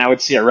event and I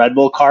would see a Red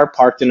Bull car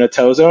parked in a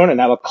tow zone,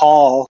 and I would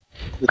call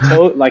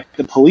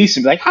the police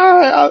and be like,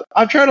 hi,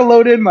 I'm trying to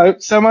load in my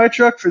semi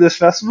truck for this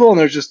festival, and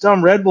there's this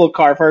dumb Red Bull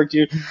car parked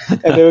here.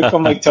 And they would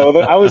come like tow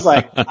them. I was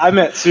like, I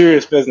meant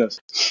serious business.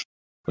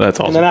 That's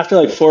awesome. And then after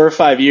like 4 or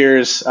 5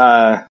 years,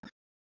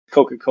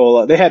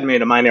 Coca-Cola, they had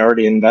made a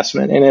minority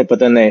investment in it, but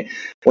then they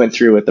went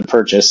through with the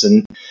purchase,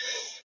 and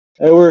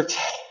I worked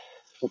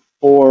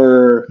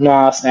for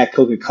NOS at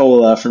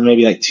Coca-Cola for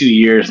maybe like 2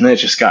 years, and then it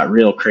just got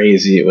real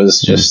crazy. It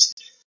was just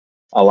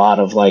a lot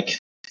of like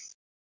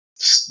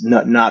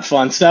not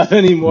fun stuff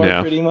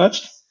anymore, pretty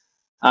much.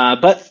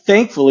 But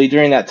thankfully,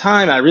 during that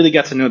time, I really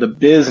got to know the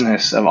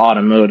business of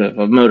automotive,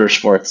 of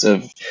motorsports,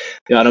 of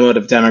the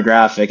automotive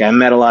demographic. I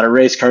met a lot of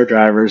race car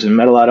drivers and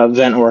met a lot of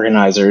event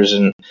organizers,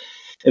 and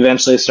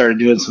eventually started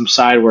doing some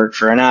side work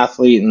for an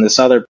athlete and this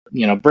other,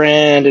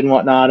 brand and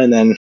whatnot. And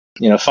then,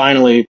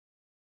 finally,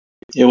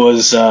 it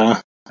was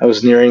I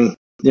was nearing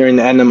the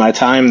end of my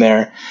time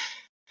there,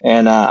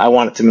 and I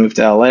wanted to move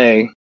to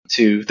LA.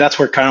 That's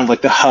where kind of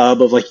like the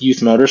hub of like youth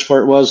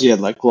motorsport was. You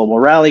had like Global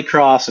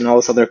Rallycross and all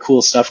this other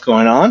cool stuff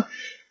going on.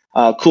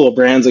 Cool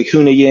brands like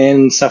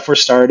Hoonigan stuff were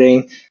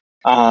starting.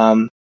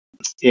 And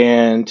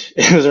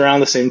it was around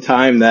the same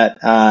time that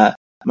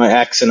my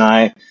ex and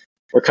I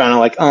were kind of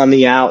like on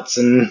the outs,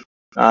 and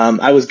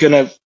I was going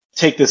to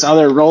take this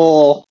other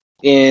role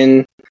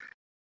in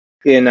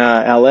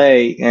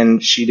LA,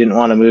 and she didn't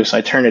want to move, so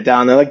I turned it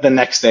down. Then like the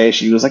next day,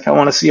 she was like, "I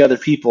want to see other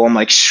people." I'm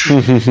like,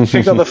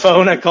 picked up the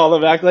phone, I called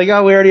her back, like,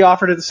 "Oh, we already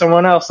offered it to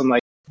someone else." I'm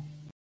like,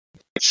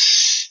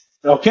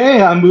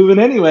 "Okay, I'm moving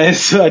anyway."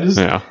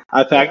 So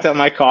I packed up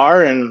my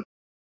car, and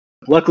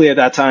luckily at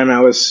that time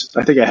I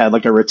think I had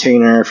like a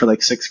retainer for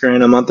like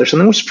 $6,000 a month or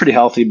something, which was pretty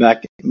healthy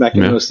back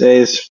in those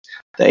days,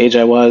 the age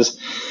I was.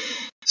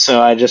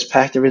 So I just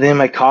packed everything in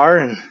my car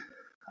and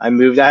I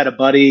moved. I had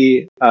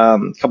a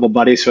couple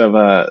buddies who have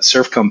a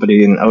surf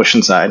company in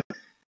Oceanside,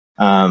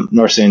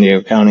 North San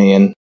Diego County,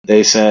 and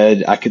they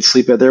said I could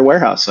sleep at their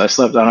warehouse. So I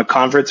slept on a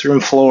conference room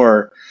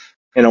floor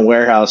in a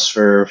warehouse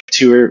for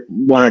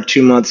 1 or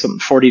 2 months,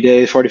 40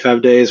 days,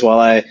 45 days, while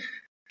I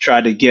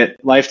tried to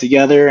get life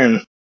together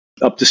and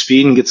up to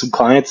speed and get some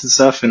clients and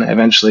stuff. And I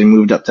eventually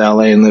moved up to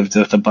LA and lived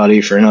with a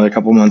buddy for another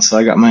couple months. So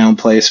I got my own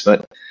place,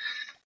 but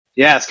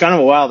yeah, it's kind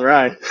of a wild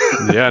ride.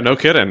 Yeah, no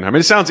kidding. I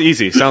mean, it sounds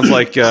easy. Sounds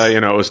like,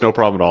 it was no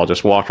problem at all.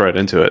 Just walked right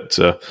into it.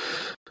 So,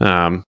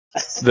 the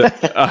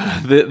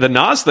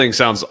NOS thing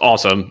sounds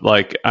awesome.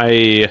 Like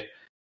it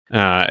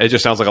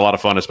just sounds like a lot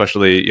of fun,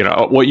 especially,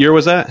 what year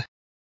was that?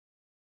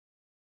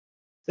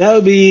 That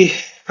would be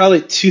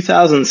probably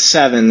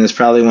 2007 is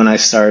probably when I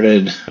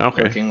started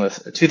working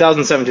with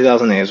 2007,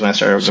 2008 is when I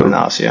started working with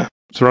NOS. Yeah.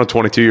 It's around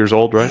 22 years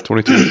old, right?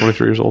 22,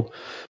 23 years old.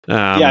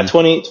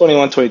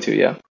 21, 22,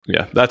 yeah.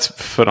 Yeah, that's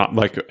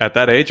phenomenal. Like, at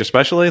that age,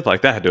 especially,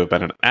 like, that had to have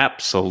been an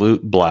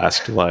absolute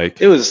blast.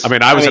 Like, it was.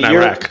 I was in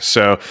Iraq,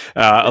 so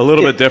a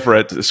little bit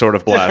different sort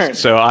of blast. Different.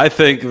 So I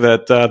think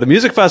that the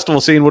music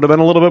festival scene would have been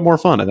a little bit more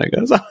fun, I think.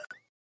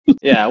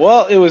 Yeah,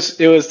 well, it was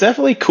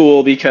definitely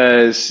cool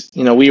because,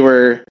 we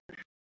were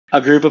a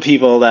group of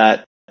people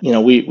that,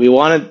 we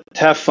wanted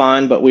to have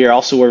fun, but we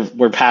also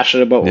were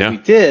passionate about what we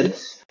did.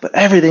 But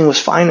everything was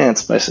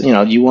financed by,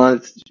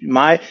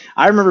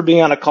 I remember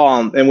being on a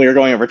call and we were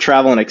going over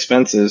travel and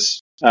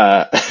expenses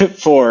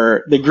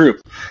for the group.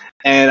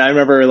 And I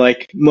remember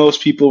like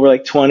most people were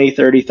like 20,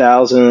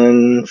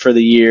 30,000 for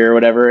the year or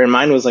whatever. And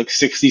mine was like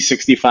 60,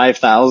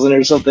 65,000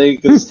 or something.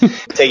 Because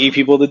taking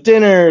people to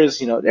dinners,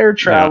 air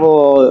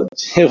travel,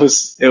 it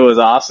was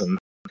awesome.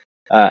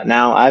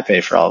 Now I pay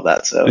for all of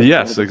that. So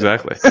yes,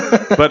 exactly.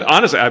 But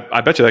honestly,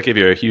 I bet you that gave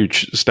you a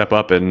huge step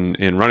up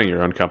in running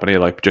your own company,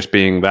 like just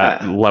being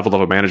that level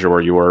of a manager where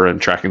you were and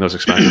tracking those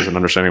expenses and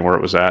understanding where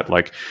it was at.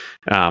 Like,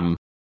 so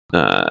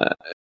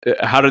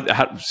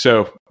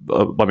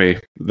let me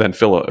then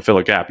fill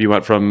a gap. You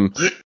went from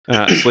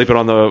sleeping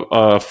on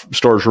the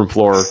storage room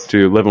floor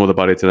to living with a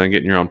buddy to then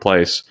getting your own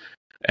place.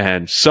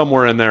 And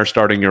somewhere in there,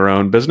 starting your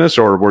own business,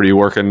 or were you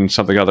working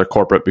something other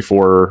corporate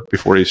before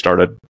you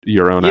started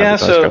your own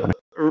advertising company?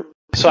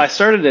 So I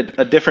started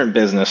a different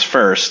business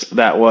first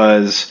that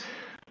was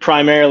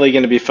primarily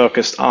going to be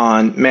focused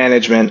on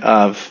management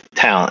of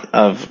talent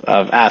of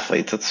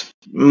athletes. It's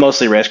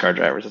mostly race car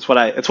drivers. It's what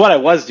I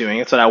was doing.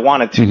 It's what I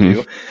wanted to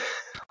do.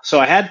 So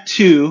I had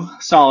 2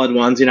 solid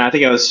ones. I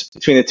think I was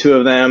between the 2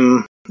 of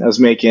them. I was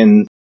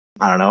making,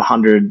 I don't know,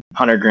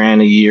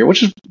 $100,000 a year,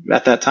 which is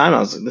at that time I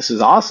was like, this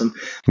is awesome.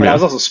 But I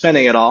was also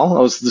spending it all.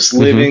 I was just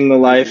living the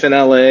life in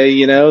LA,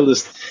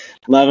 just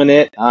loving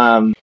it.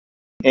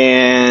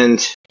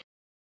 And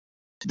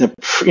the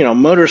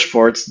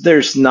motorsports,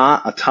 there's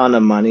not a ton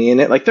of money in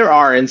it. Like there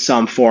are in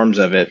some forms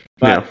of it,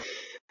 but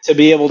to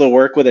be able to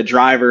work with a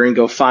driver and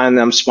go find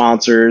them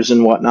sponsors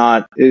and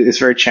whatnot, it's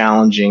very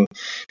challenging.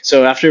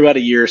 So after about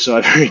a year or so,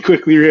 I very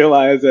quickly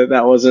realized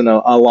that wasn't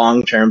a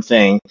long-term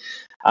thing.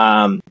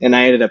 And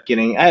I ended up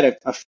I had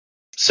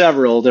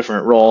several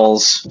different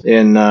roles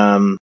in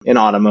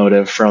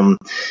automotive, from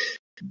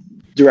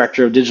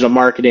director of digital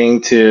marketing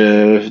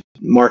to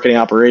marketing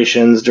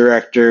operations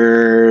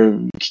director,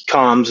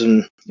 comms,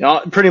 and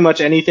pretty much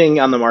anything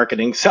on the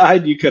marketing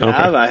side you could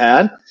have, I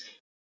had.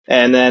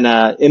 And then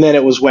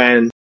it was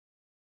when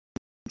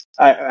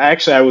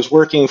I was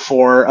working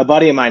for a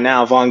buddy of mine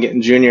now, Vaughn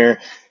Gittin Jr.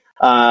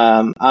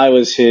 I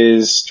was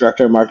his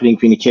director of marketing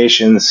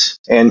communications,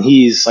 and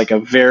he's a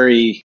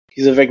very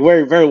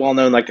very well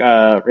known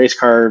race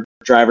car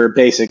driver,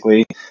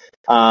 basically,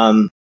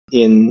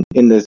 in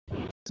the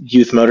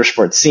youth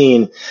motorsport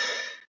scene.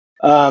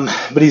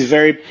 But he's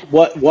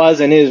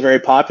is very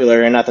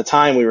popular, and at the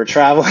time we were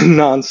traveling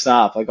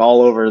nonstop,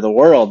 all over the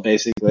world,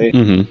 basically.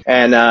 Mm-hmm.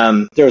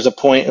 And there was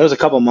a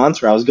couple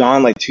months where I was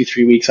gone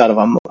 2-3 weeks out of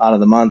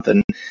the month,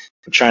 and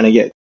we're trying to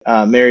get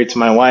married to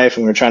my wife,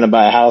 and we were trying to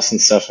buy a house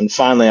and stuff. And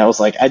finally, I was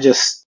like, I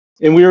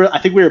think we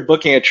were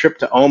booking a trip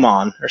to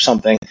Oman or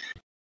something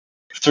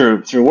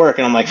through work,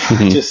 and I'm like,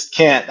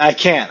 Mm-hmm. I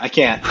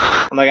can't.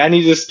 I'm like, I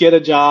need to just get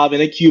a job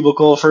in a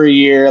cubicle for a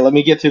year. Let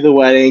me get through the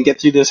wedding, get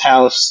through this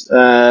house,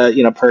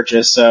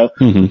 purchase. So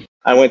Mm-hmm.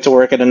 I went to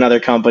work at another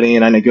company,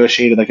 and I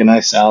negotiated a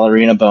nice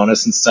salary and a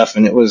bonus and stuff.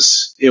 And it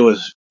was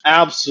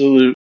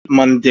absolute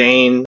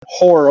mundane,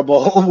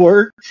 horrible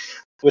work,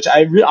 which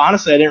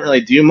honestly I didn't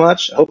really do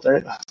much. I hope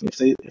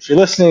if you're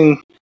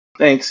listening,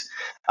 thanks.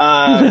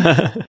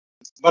 But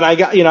I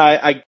got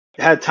I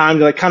had time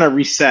to kind of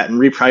reset and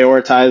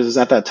reprioritize. It was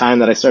at that time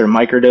that I started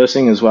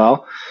microdosing as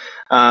well,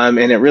 and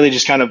it really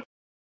just kind of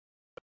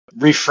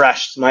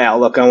refreshed my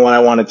outlook on what I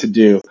wanted to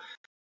do.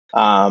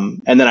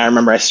 And then I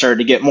remember I started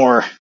to get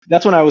more.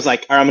 That's when I was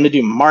like, all right, I'm going to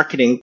do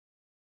marketing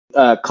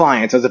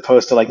clients as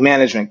opposed to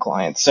management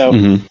clients. So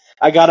Mm-hmm.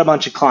 I got a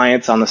bunch of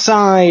clients on the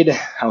side.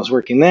 I was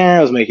working there.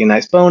 I was making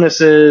nice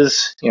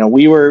bonuses.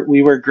 We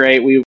were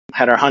great. We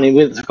had our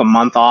honeymoon. We took a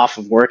month off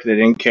of work. They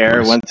didn't care.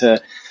 Nice. Went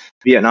to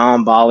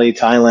Vietnam, Bali,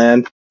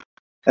 Thailand.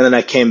 And then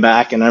I came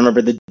back, and I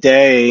remember the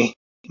day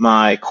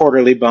my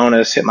quarterly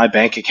bonus hit my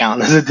bank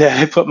account is the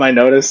day I put my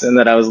notice in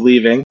that I was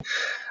leaving.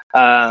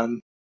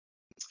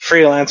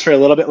 Freelance for a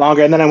little bit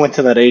longer, and then I went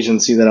to that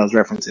agency that I was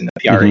referencing, the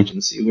PR Mm-hmm.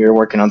 agency. We were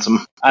working on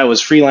I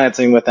was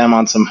freelancing with them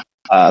on some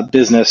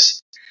business,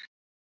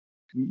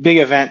 big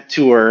event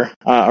tour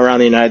around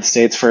the United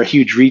States for a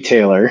huge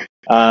retailer.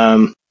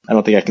 I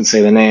don't think I can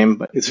say the name,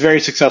 but it's very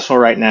successful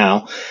right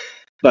now.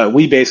 But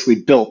we basically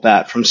built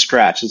that from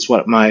scratch. It's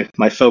what my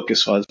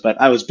focus was.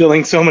 But I was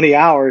billing so many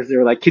hours. They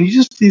were like, can you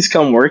just please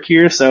come work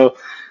here? So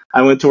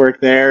I went to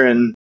work there,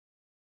 and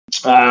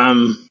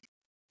a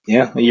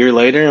year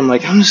later, I'm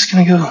like, I'm just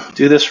going to go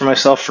do this for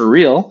myself for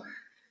real.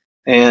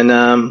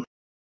 And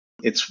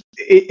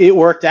it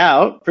worked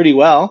out pretty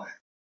well.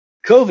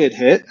 COVID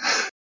hit.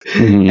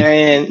 Mm-hmm.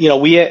 And,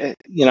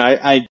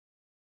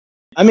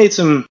 I made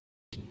some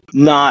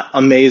not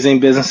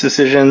amazing business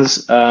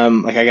decisions. I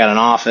got an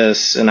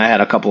office, and I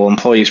had a couple of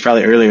employees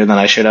probably earlier than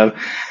I should have,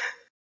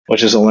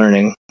 which is a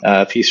learning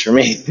piece for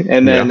me.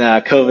 And then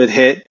COVID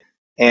hit,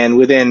 and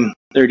within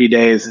 30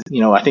 days,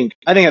 I think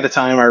at the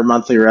time our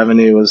monthly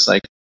revenue was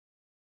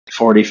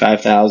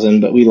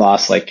 45,000, but we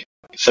lost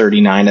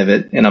 39 of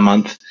it in a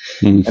month.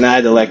 Mm-hmm. And I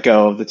had to let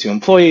go of the 2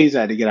 employees.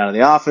 I had to get out of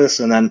the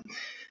office, and then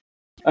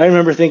I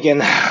remember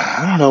thinking,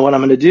 I don't know what I'm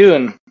going to do.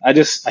 And I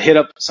hit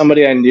up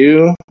somebody I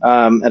knew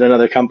at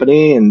another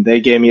company, and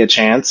they gave me a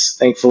chance,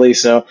 thankfully.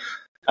 So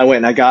I went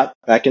and I got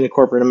back into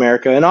corporate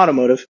America in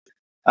automotive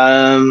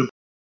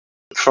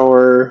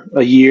for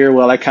a year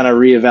while I kind of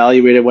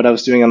reevaluated what I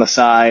was doing on the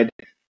side.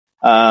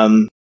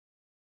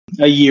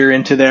 A year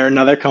into there,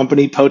 another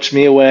company poached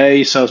me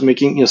away. So I was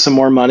making some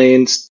more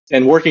money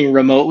and working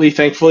remotely,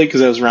 thankfully,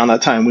 because it was around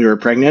that time we were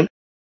pregnant.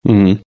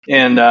 Mm-hmm.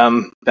 And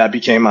that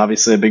became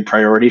obviously a big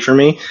priority for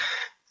me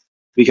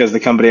because the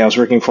company I was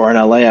working for in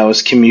LA, I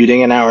was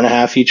commuting an hour and a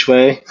half each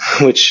way,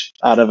 which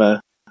out of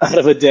a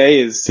day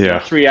is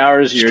 3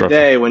 hours of your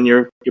day when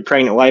your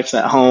pregnant wife's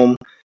at home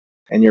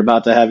and you're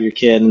about to have your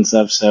kid and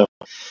stuff. So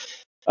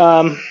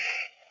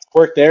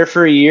worked there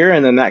for a year,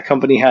 and then that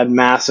company had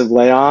massive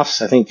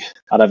layoffs. I think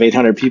out of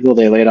 800 people,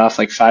 they laid off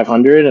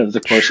 500 over the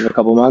course of a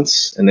couple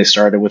months, and they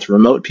started with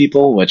remote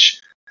people,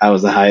 which I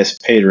was the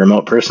highest paid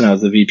remote person. I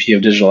was the VP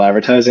of digital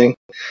advertising.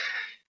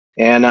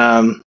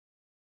 And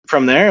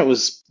from there, it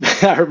was,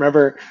 I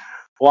remember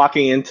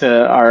walking into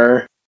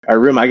our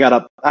room. I get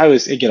up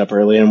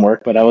early and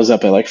work, but I was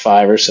up at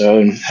 5 or so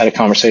and had a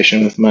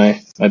conversation with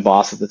my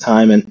boss at the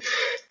time, and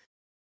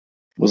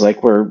was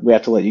like, we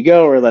have to let you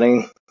go. We're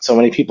letting so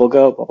many people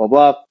go, blah, blah,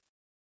 blah.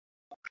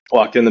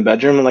 Walked in the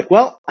bedroom and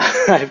well,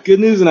 I have good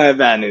news and I have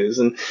bad news.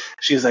 And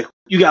she's like,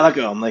 you got let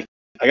go. I'm like,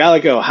 I got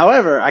let go.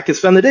 However, I could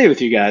spend the day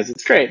with you guys.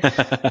 It's great.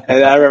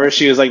 And I remember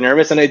she was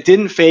nervous, and it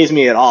didn't faze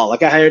me at all. I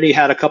already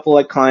had a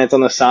couple clients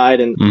on the side,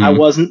 and Mm-hmm. I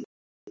wasn't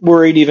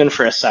worried even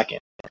for a second.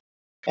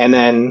 And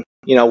then,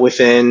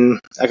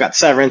 I got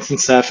severance and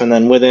stuff. And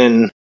then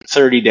within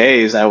 30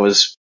 days, I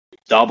was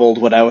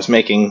doubled what I was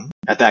making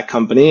at that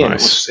company.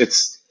 Nice. And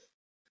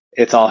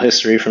it's all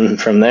history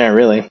from there,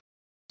 really.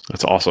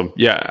 That's awesome.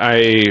 Yeah,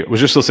 I was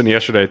just listening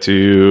yesterday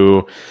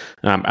to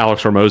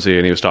Alex Hormozy,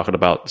 and he was talking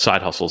about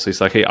side hustles. He's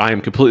like, hey, I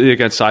am completely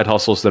against side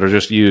hustles that are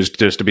just used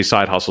just to be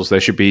side hustles. They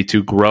should be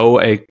to grow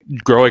a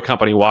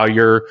company while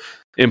you're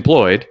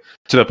employed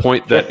to the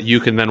point that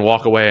you can then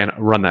walk away and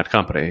run that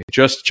company.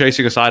 Just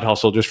chasing a side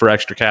hustle just for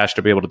extra cash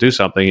to be able to do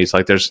something. He's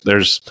like, there's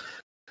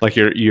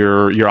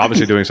you're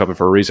obviously doing something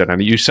for a reason,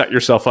 and you set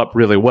yourself up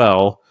really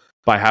well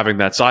by having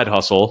that side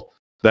hustle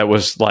that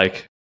was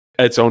like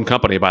its own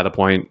company by the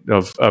point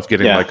of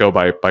getting let go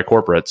by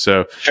corporate.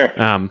 So,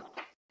 sure.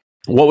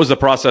 What was the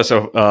process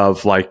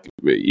of like,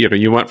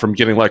 you went from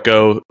getting let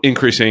go,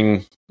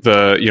 increasing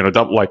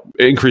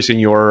increasing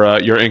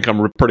your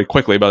income pretty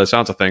quickly by the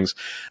sounds of things.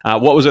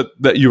 What was it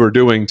that you were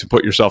doing to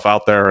put yourself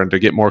out there and to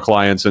get more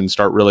clients and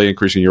start really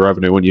increasing your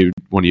revenue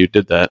when you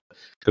did that?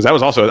 Because that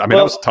was also, that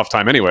was a tough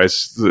time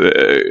anyways,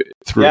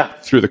 through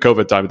the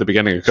COVID time at the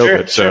beginning of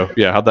COVID. Sure.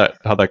 So how'd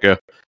that go?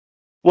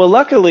 Well,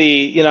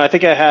 luckily, I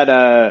think I had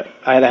a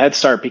head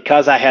start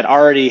because I had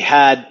already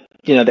had,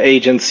 the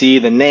agency,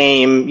 the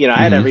name, I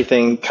had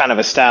everything kind of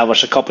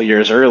established a couple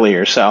years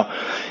earlier. So,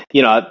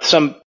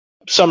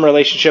 some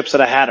relationships that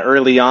I had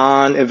early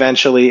on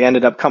eventually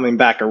ended up coming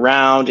back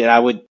around, and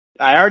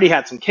I already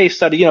had some case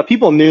study.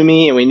 People knew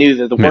me, and we knew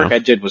that the work I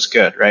did was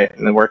good, right?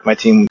 And the work my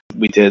team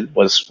we did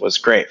was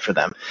great for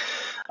them.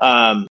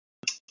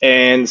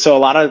 And so a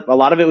lot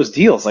of it was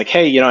deals like,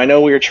 hey, I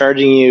know we were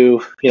charging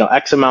you,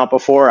 X amount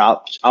before.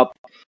 I'll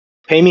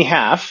pay me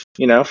half,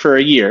 for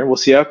a year. We'll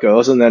see how it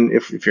goes, and then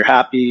if you're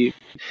happy,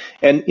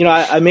 and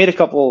I made a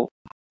couple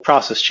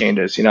process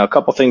changes. A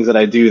couple things that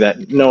I do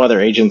that no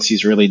other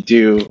agencies really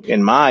do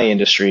in my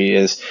industry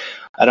is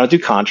I don't do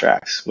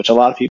contracts, which a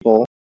lot of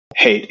people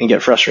hate and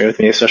get frustrated with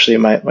me, especially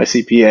my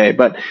CPA.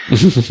 But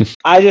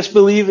I just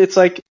believe it's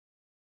like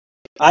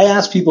I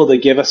ask people to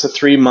give us a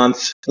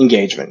 3-month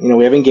engagement.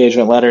 We have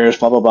engagement letters,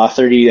 blah blah blah,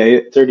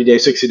 30 day,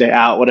 60 day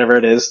out, whatever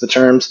it is, the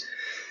terms.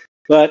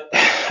 But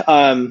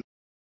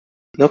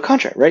no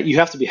contract, right? You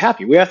have to be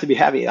happy. We have to be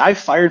happy. I've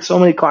fired so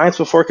many clients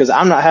before because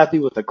I'm not happy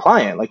with the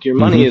client. Like, your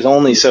money is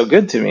only so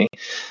good to me.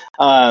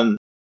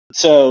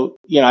 So,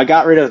 I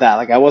got rid of that.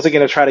 Like, I wasn't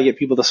going to try to get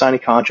people to sign a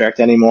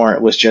contract anymore.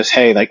 It was just,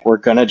 hey, like, we're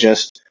going to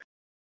just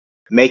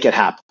make it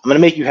happen. I'm going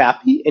to make you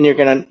happy, and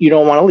you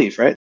don't want to leave,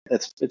 right?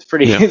 It's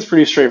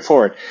pretty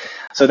straightforward.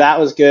 So that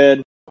was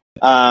good.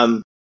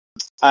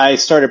 I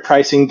started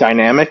pricing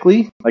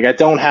dynamically. Like, I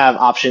don't have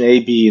option A,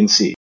 B, and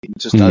C.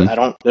 Just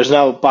there's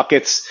no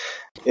buckets.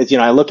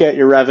 I look at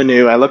your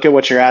revenue. I look at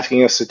what you're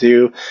asking us to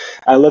do.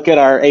 I look at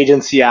our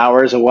agency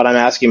hours and what I'm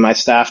asking my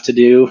staff to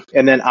do.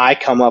 And then I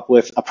come up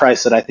with a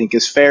price that I think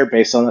is fair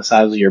based on the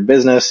size of your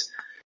business.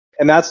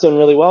 And that's done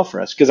really well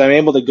for us because I'm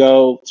able to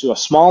go to a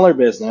smaller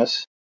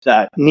business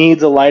that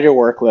needs a lighter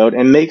workload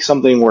and make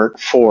something work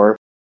for,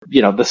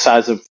 the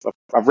size of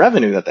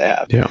revenue that they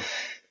have. Yeah.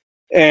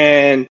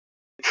 And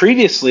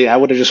previously I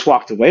would have just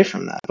walked away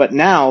from that. But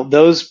now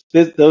those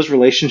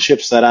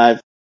relationships that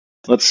I've,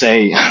 let's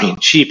say,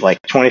 cheap, like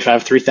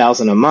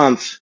 $3,000 a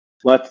month,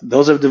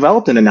 those have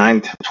developed into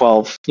 9,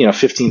 12,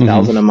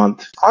 15,000 a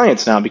month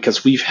clients now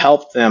because we've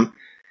helped them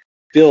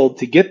build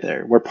to get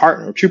there. We're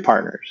true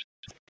partners.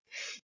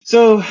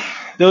 So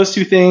those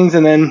two things,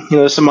 and then,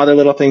 there's some other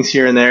little things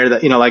here and there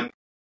that, like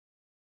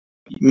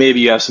maybe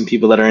you have some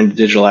people that are into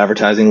digital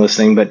advertising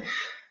listening, but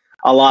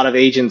a lot of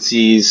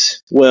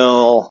agencies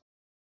will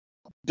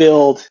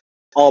build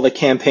all the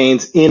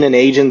campaigns in an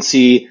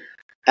agency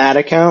ad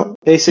account,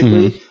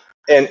 basically,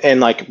 and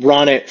like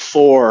run it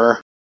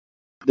for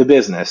the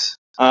business.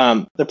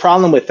 The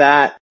problem with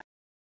that,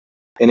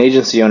 and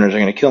agency owners are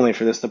going to kill me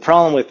for this. The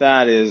problem with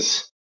that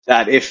is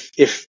that if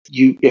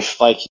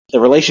like the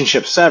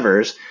relationship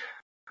severs,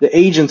 the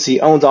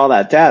agency owns all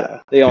that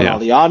data. They own all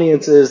the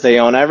audiences. They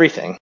own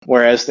everything.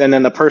 Whereas, and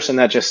then the person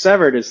that just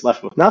severed is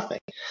left with nothing.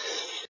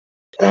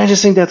 And I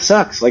just think that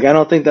sucks. Like, I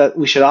don't think that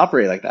we should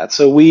operate like that.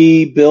 So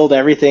we build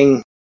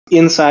everything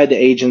inside the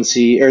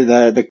agency or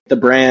the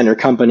brand or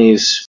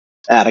company's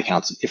ad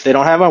accounts. If they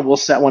don't have one, we'll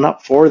set one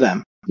up for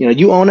them.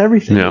 You own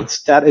everything. Yeah.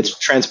 It's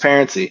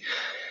transparency.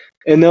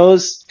 And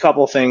those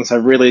couple things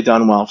have really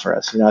done well for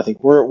us. I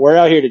think we're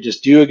out here to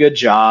just do a good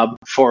job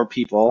for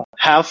people,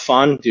 have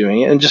fun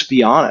doing it, and just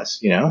be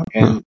honest,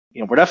 And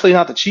we're definitely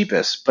not the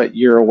cheapest, but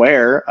you're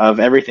aware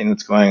of everything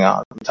that's going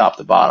on from top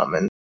to bottom,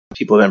 and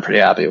people have been pretty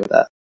happy with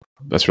that.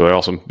 That's really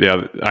awesome.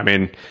 Yeah, I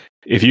mean,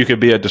 if you could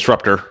be a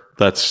disruptor,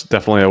 that's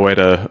definitely a way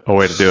to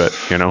do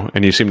it,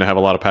 And you seem to have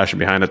a lot of passion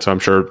behind it, so I'm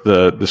sure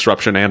the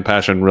disruption and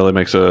passion really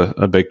makes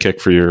a big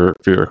kick for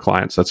your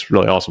clients. That's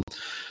really awesome.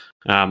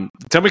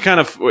 Tell me kind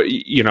of,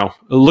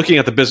 looking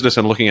at the business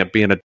and looking at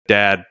being a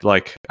dad,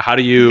 like, how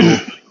do you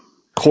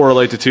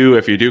correlate the two?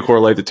 If you do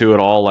correlate the two at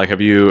all, like,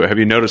 have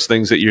you noticed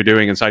things that you're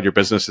doing inside your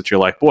business that you're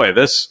like, boy,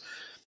 this,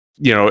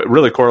 it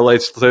really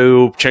correlates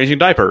to changing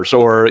diapers,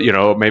 or,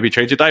 maybe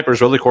changing diapers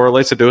really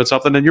correlates to doing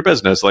something in your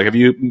business. Like, have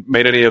you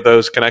made any of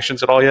those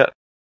connections at all yet?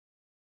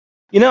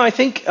 I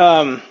think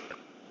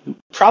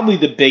probably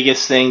the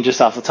biggest thing just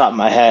off the top of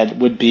my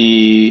head would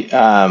be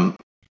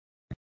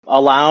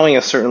allowing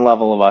a certain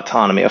level of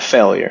autonomy, of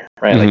failure,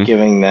 right? Like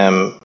giving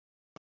them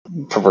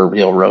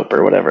proverbial rope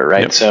or whatever,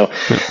 right? Yep. So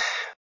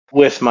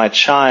with my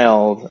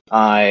child,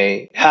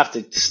 I have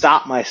to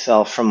stop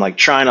myself from like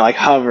trying to like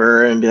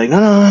hover and be like,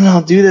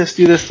 no, do this.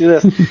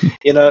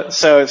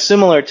 So it's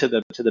similar to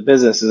the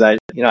business. Is I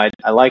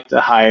like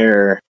to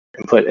hire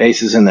and put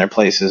aces in their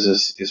places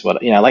is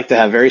what, I like to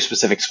have very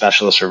specific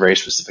specialists for very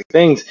specific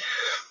things.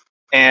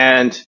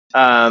 And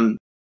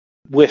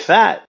with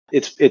that,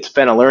 it's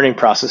been a learning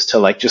process to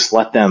like just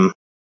let them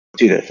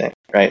do their thing,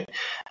 right?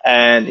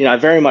 And I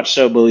very much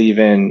so believe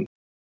in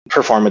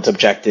performance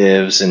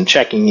objectives and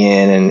checking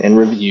in and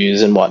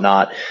reviews and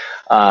whatnot,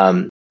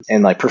 and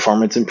like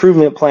performance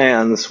improvement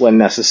plans when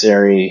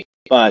necessary.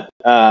 But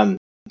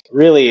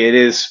really, it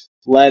is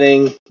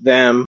letting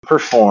them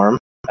perform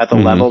at the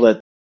level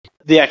that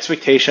the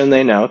expectation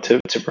they know to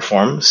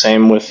perform.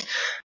 Same with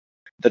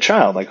the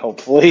child. Like,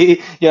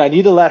 hopefully, I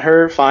need to let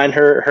her find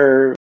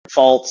her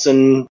faults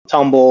and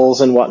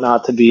tumbles and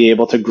whatnot to be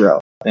able to grow.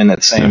 And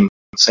it's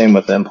same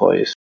with the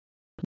employees.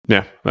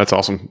 Yeah, that's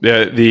awesome.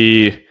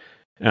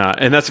 Yeah,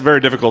 and that's very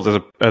difficult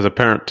as a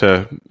parent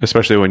to,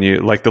 especially when you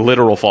like the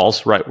literal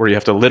falls, right, where you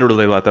have to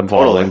literally let them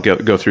fall and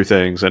go through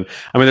things. And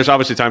I mean, there's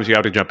obviously times you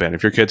have to jump in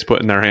if your kid's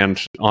putting their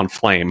hand on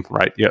flame,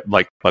 right? Yeah,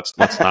 like let's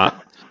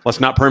not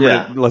let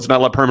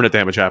permanent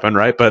damage happen,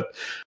 right? But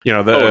you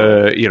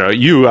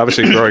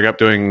obviously growing up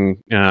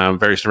doing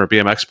various different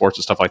BMX sports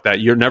and stuff like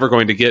that, you're never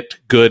going to get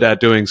good at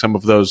doing some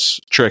of those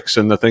tricks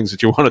and the things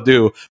that you want to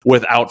do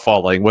without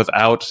falling,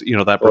 without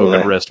that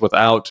broken wrist,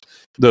 without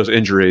those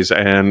injuries.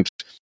 And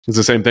it's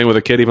the same thing with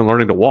a kid even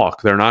learning to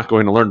walk. They're not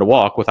going to learn to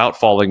walk without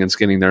falling and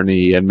skinning their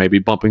knee and maybe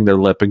bumping their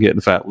lip and getting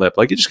fat lip.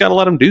 Like, you just got to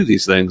let them do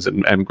these things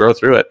and grow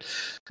through it.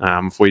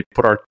 If we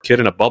put our kid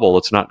in a bubble,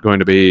 it's not going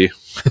to be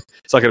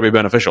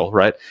beneficial,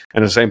 right?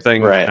 And the same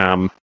thing,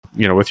 right.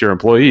 With your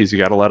employees, you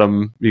got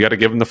to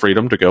give them the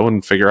freedom to go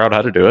and figure out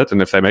how to do it.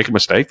 And if they make a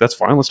mistake, that's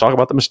fine. Let's talk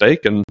about the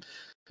mistake. And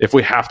if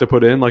we have to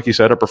put in, like you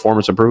said, a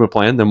performance improvement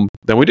plan, then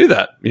we do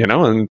that,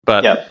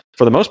 But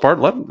for the most part,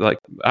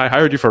 I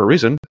hired you for a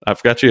reason.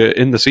 I've got you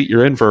in the seat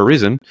you're in for a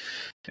reason.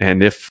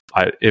 And if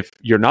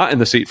you're not in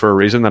the seat for a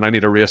reason, then I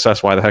need to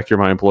reassess why the heck you're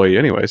my employee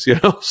anyways,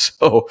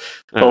 So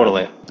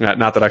totally.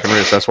 Not that I can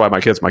reassess why my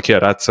kid's my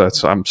kid. That's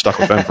I'm stuck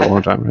with them for a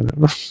long time right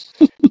now.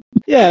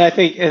 Yeah, and I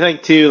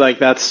think too, like,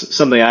 that's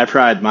something I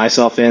pride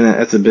myself in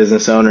as a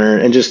business owner,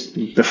 and just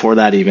before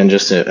that, even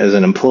just as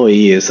an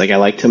employee, is like I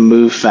like to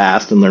move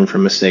fast and learn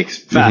from mistakes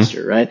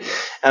faster, right?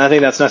 And I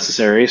think that's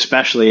necessary,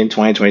 especially in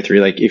 2023.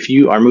 Like, if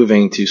you are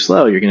moving too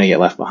slow, you're going to get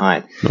left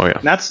behind. Oh yeah,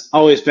 and that's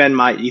always been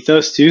my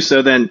ethos too.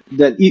 So then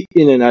that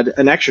in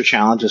an extra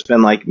challenge has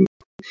been like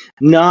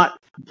not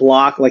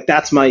block. Like,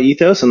 that's my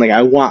ethos, and like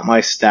I want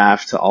my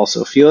staff to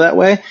also feel that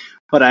way.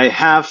 But I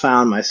have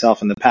found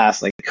myself in the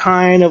past, like,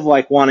 kind of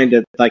like wanting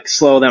to like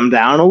slow them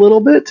down a little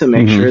bit to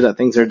make sure that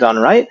things are done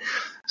right.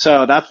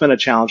 So that's been a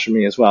challenge for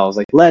me as well, is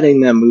like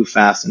letting them move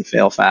fast and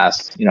fail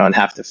fast, and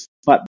have to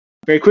but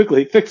very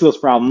quickly fix those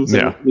problems.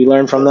 And we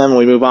learn from them and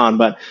we move on.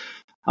 But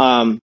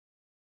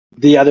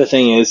the other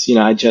thing is,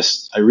 I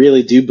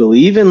really do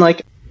believe in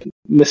like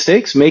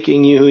mistakes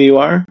making you who you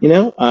are.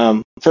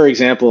 For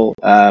example,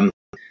 a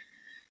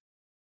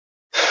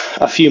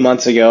few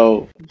months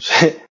ago,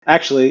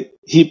 actually,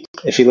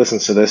 if he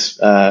listens to this,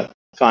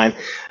 fine.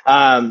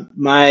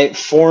 My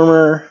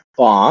former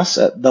boss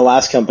at the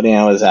last company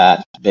I was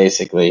at,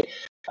 basically,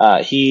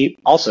 he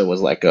also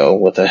was let go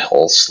with a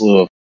whole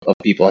slew of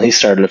people, and he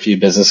started a few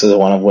businesses,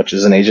 one of which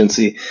is an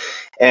agency,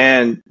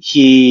 and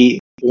he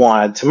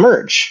wanted to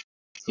merge.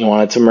 He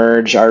wanted to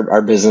merge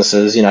our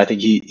businesses. I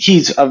think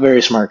he's a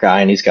very smart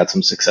guy, and he's got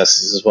some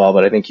successes as well,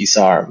 but I think he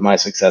saw my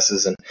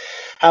successes and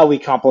how we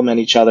complement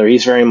each other.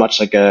 He's very much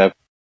like a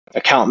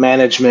account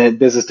management,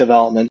 business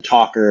development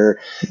talker,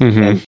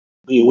 and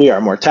we are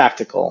more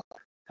tactical.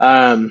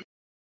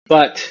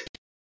 But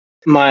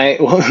my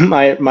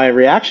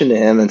reaction to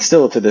him, and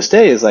still to this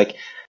day, is like,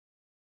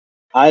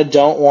 I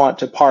don't want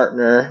to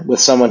partner with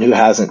someone who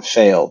hasn't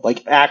failed,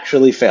 like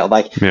actually failed.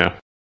 Like,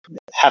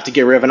 have to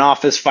get rid of an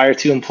office, fire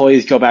 2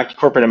 employees, go back to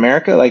corporate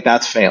America. Like,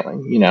 that's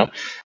failing,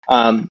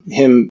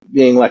 him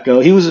being let go.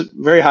 He was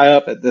very high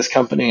up at this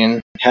company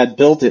and had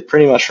built it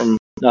pretty much from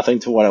nothing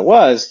to what it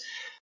was.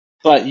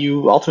 But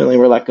you ultimately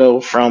were let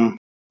go from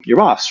your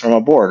boss, from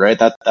a board, right?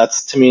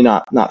 That's to me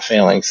not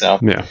failing. So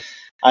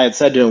I had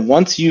said to him,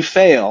 once you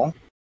fail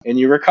and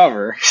you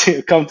recover,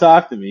 come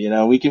talk to me.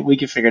 We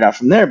can figure it out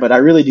from there. But I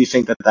really do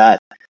think that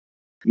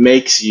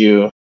makes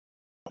you,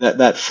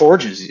 that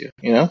forges you.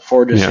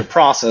 Forges your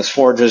process,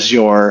 forges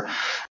your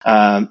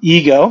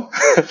ego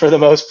for the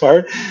most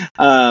part,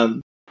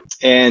 and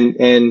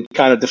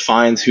kind of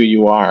defines who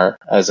you are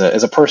as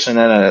a person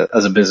and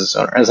as a business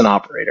owner, as an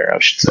operator, I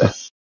should say.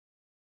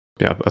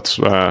 Yeah, that's.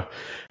 I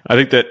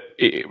think that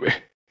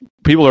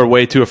people are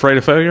way too afraid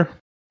of failure.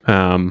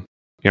 I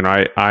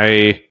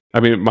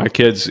mean, my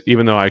kids,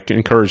 even though I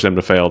encourage them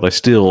to fail, they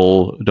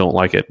still don't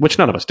like it. Which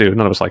none of us do.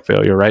 None of us like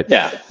failure, right?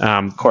 Yeah.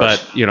 Of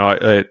course.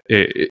 But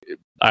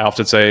I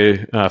often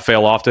say,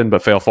 fail often,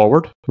 but fail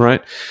forward,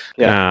 right?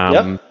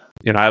 Yeah.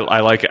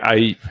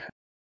 I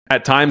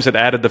at times it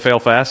added the fail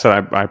fast,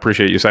 and I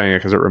appreciate you saying it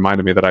because it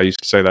reminded me that I used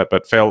to say that.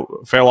 But fail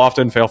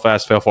often, fail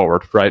fast, fail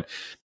forward, right?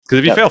 Because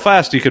if you fail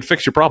fast, you could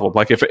fix your problem.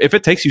 Like if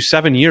it takes you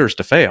 7 years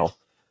to fail,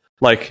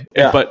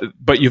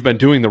 but you've been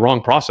doing the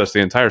wrong process the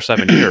entire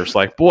 7 years,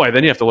 like, boy,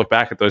 then you have to look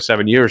back at those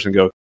 7 years and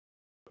go,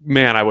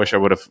 man, I wish I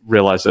would have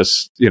realized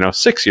this,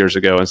 6 years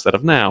ago instead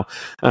of now.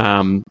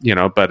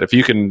 But if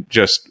you can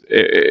just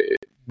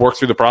work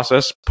through the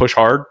process, push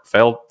hard,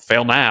 fail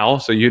now,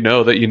 so you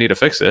know that you need to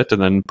fix it,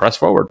 and then press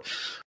forward.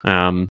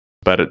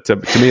 But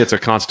to me, it's a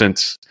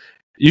constant.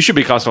 You should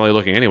be constantly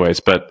looking, anyways.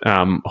 But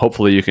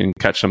hopefully, you can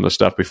catch some of the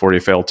stuff before you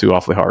fail too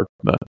awfully hard.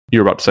 But you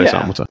were about to say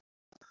something. What's that?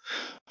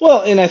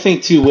 Well, and I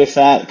think too, with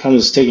that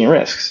comes taking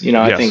risks.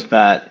 I think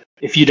that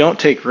if you don't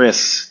take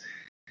risks,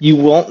 you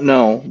won't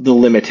know the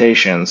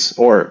limitations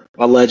or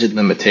alleged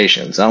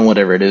limitations on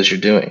whatever it is you're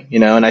doing.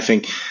 And I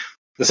think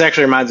this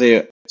actually reminds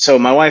me. So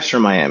my wife's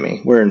from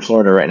Miami. We're in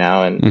Florida right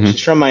now, and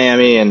she's from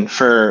Miami. And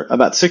for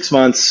about 6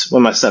 months,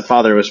 when my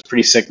stepfather was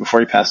pretty sick before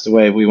he passed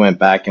away, we went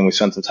back and we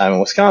spent some time in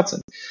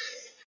Wisconsin.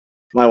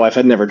 My wife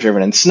had never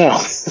driven in snow.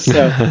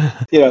 So,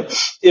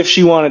 if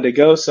she wanted to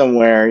go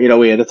somewhere,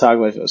 we had to talk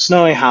about if it was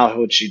snowing, how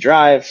would she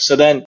drive? So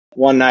then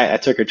one night I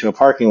took her to a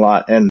parking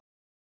lot, and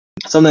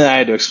something that I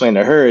had to explain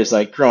to her is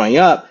like growing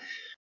up,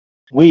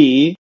 at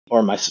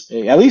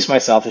least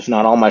myself, if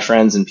not all my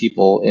friends and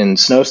people in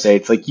snow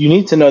states, like you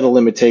need to know the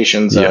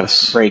limitations of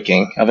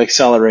braking, of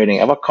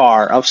accelerating, of a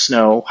car, of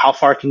snow. How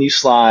far can you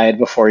slide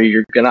before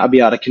you're going to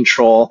be out of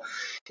control?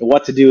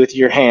 What to do with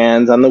your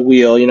hands on the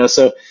wheel,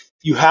 so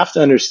you have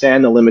to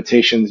understand the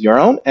limitations, your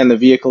own and the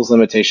vehicle's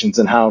limitations,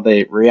 and how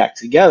they react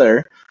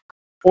together,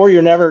 or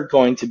you're never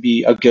going to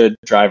be a good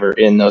driver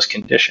in those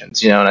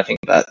conditions, and I think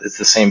that it's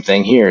the same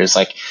thing here. Is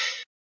like,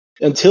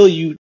 until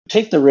you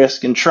take the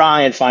risk and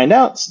try and find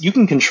out, you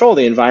can control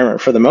the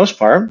environment for the most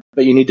part,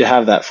 but you need to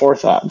have that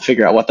forethought and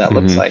figure out what that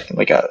looks like an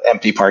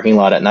empty parking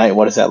lot at night.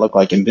 What does that look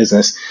like in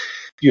business?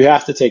 You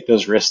have to take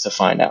those risks to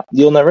find out.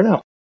 You'll never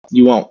know.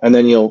 You won't. And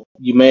then you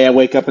may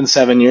wake up in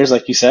 7 years,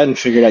 like you said, and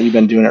figured out you've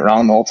been doing it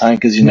wrong the whole time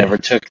because you never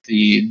took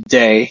the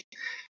day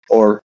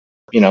or,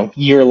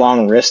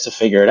 year-long risk to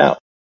figure it out.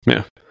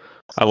 Yeah.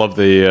 I love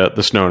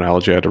the snow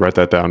analogy. I had to write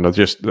that down.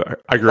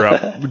 I grew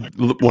up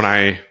when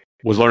I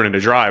was learning to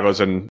drive. I was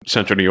in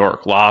central New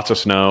York, lots of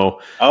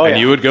snow.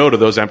 You would go to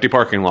those empty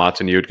parking lots,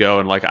 and you would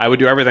go and I would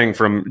do everything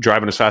from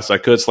driving as fast as I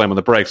could, slam on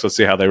the brakes, let's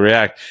see how they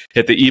react,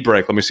 hit the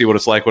e-brake, let me see what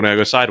it's like when I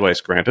go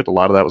sideways. Granted, a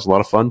lot of that was a lot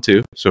of fun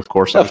too. So of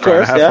course I was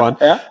trying to have fun.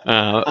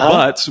 Yeah.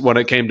 But when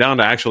it came down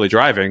to actually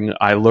driving,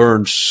 I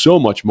learned so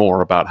much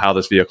more about how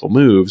this vehicle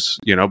moves,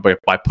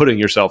 by putting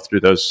yourself through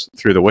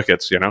the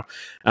wickets,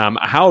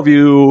 how have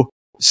you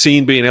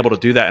seen being able to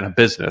do that in a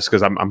business?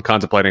 Because I'm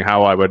contemplating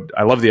how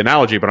I love the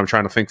analogy, but I'm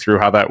trying to think through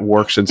how that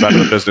works inside of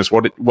the business.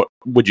 What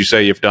would you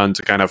say you've done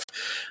to kind of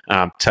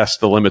test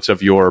the limits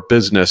of your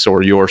business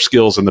or your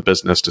skills in the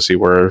business to see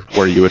where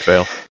you would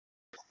fail?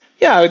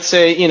 Yeah, I would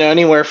say,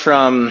 anywhere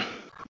from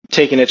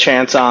taking a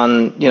chance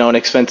on, an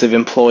expensive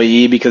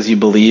employee because you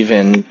believe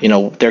in,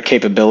 their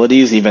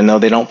capabilities, even though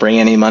they don't bring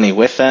any money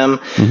with them.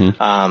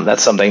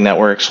 That's something that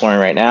we're exploring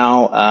right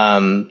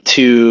now.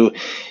 To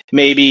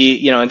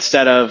maybe,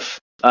 instead of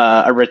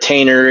a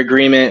retainer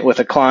agreement with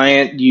a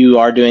client, you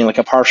are doing like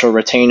a partial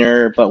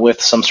retainer, but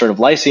with some sort of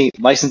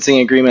licensing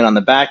agreement on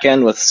the back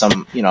end with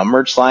some,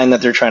 merch line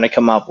that they're trying to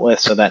come up with,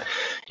 so that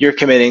you're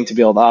committing to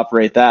be able to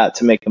operate that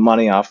to make the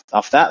money off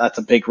that. That's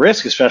a big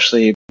risk,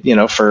 especially,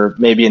 for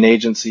maybe an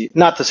agency.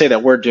 Not to say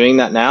that we're doing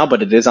that now,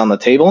 but it is on the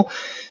table.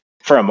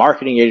 For a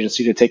marketing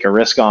agency to take a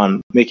risk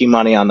on making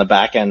money on the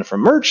back end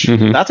from merch,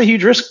 that's a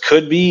huge risk.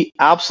 Could be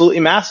absolutely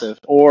massive,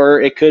 or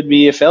it could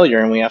be a failure,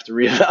 and we have to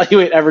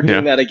reevaluate ever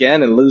doing that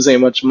again and losing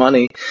much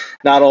money,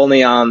 not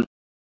only on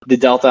the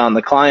delta on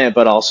the client,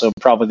 but also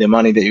probably the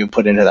money that you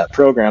put into that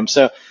program.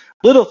 So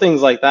little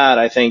things like that,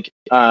 I think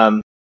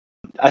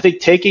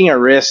taking a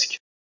risk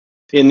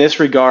in this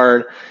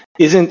regard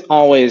isn't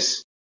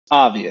always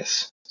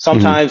obvious.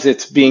 Sometimes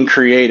it's being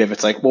creative.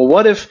 It's like, well,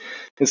 what if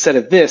instead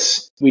of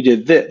this, we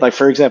did this? Like,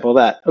 for example,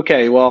 that.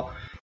 Okay, well,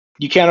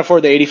 you can't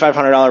afford the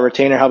 $8,500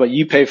 retainer. How about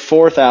you pay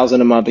 $4,000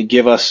 a month and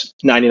give us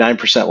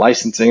 99%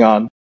 licensing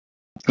on,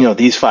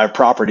 these 5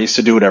 properties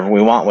to do whatever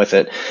we want with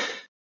it.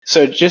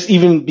 So just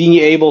even being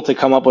able to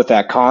come up with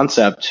that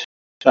concept,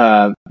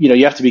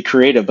 you have to be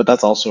creative, but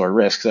that's also a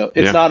risk. So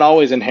it's not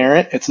always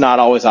inherent. It's not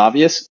always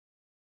obvious.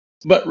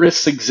 But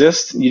risks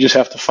exist. You just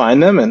have to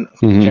find them, and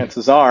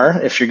chances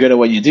are, if you're good at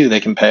what you do, they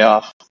can pay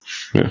off.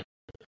 Yeah.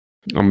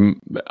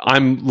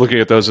 I'm looking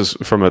at those as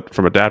from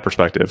a dad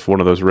perspective. One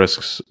of those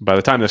risks. By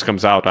the time this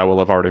comes out, I will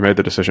have already made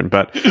the decision.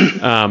 But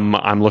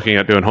I'm looking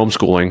at doing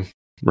homeschooling,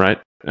 right?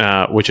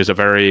 Which is a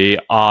very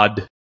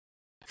odd.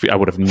 I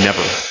would have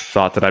never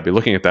thought that I'd be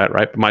looking at that,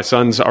 right? But my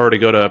sons already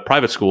go to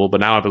private school, but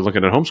now I've been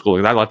looking at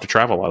homeschooling. I love to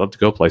travel. I love to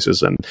go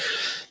places, and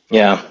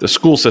the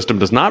school system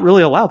does not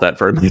really allow that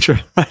very much.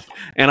 Right?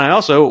 And I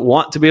also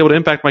want to be able to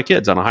impact my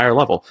kids on a higher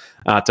level.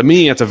 To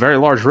me, it's a very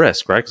large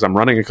risk, right? Because I'm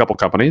running a couple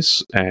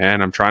companies,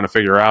 and I'm trying to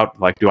figure out,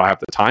 like, do I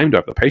have the time? Do I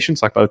have the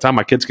patience? Like, by the time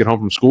my kids get home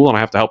from school and I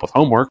have to help with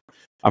homework,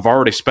 I've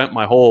already spent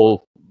my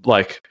whole,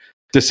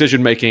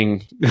 decision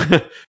making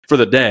for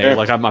the day. Sure.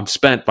 Like I'm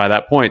spent by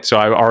that point, so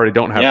I already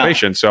don't have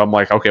patience. So I'm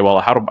like, okay,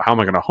 well, how am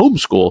I going to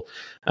homeschool?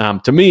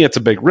 To me, it's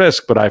a big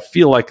risk, but I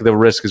feel like the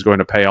risk is going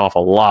to pay off a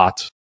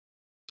lot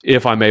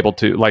if I'm able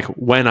to,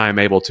 when I'm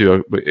able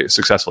to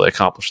successfully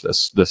accomplish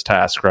this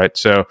task, right?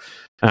 So,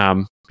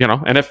 and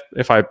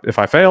if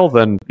I fail,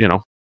 then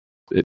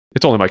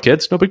it's only my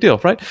kids, no big deal,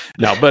 right?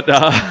 No, but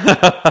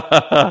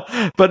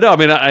but no, I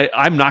mean,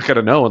 I'm not going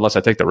to know unless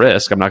I take the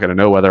risk. I'm not going to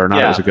know whether or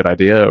not it was a good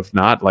idea. If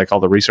not, like all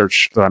the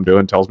research that I'm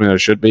doing tells me that it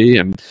should be,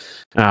 and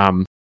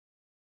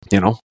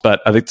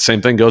but I think the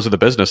same thing goes with the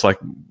business. Like,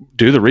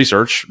 do the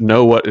research,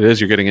 know what it is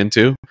you're getting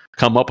into,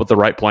 come up with the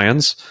right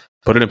plans,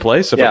 put it in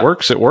place. If it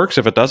works, it works.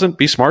 If it doesn't,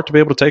 be smart to be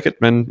able to take it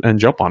and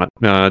jump on it,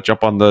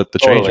 jump on the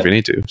change if you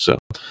need to. So,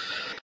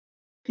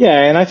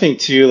 yeah, and I think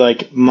too,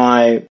 like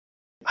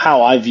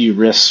how I view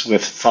risks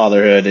with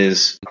fatherhood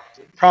is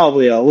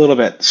probably a little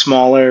bit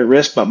smaller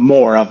risk, but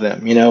more of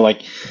them.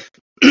 Like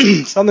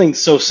something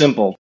so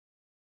simple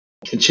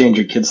can change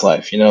your kid's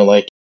life.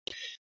 Like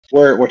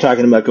we're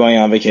talking about going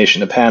on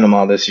vacation to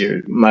Panama this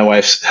year. My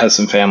wife has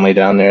some family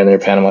down there, and they're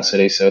in Panama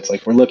City, so it's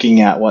like we're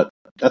looking at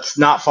that's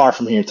not far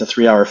from here. It's a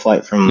 3-hour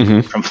flight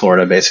from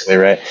Florida, basically,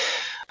 right?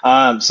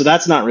 So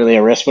that's not really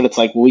a risk, but it's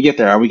like when we get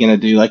there, are we going to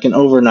do like an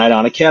overnight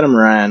on a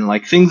catamaran?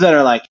 Like things that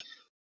are like,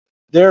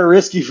 they're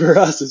risky for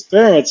us as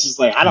parents. It's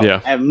like, I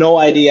have no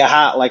idea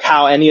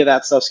how any of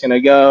that stuff's going to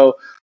go,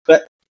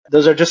 but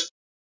those are just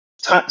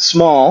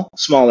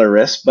smaller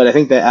risks, but I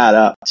think they add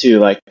up to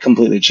like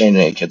completely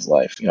changing a kid's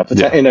life, for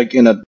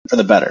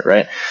the better.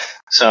 Right.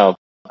 So,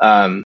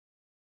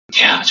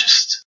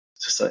 just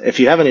if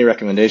you have any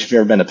recommendations, if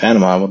you've ever been to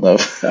Panama, I would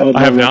love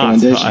I have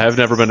not. I have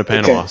never been to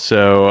Panama. Okay.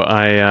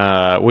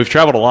 So we've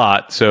traveled a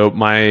lot. So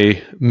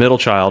my middle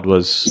child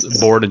was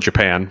born in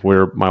Japan,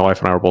 where my wife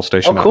and I were both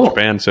stationed in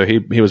Japan. So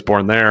he was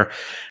born there.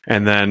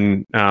 And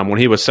then when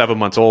he was 7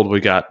 months old,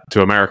 we got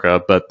to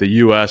America, but the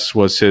U.S.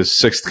 was his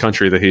 6th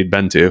country that he'd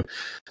been to.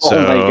 So,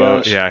 oh my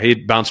gosh. Yeah,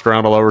 he'd bounced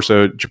around all over.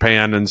 So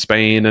Japan and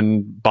Spain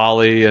and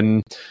Bali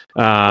and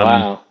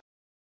wow.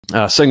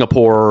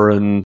 Singapore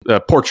and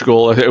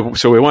Portugal.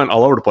 So we went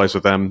all over the place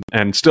with them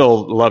and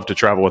still love to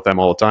travel with them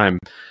all the time.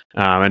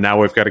 And now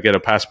we've got to get a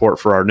passport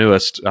for our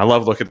newest. I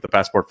love looking at the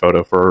passport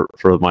photo for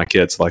my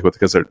kids,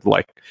 because they're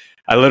like,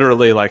 I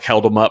literally like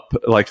held them up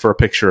like for a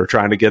picture,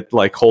 trying to get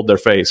hold their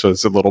face. So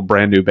it's a little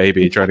brand new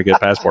baby trying to get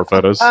passport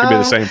photos. It's gonna be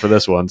the same for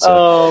this one. So.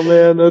 Oh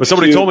man! But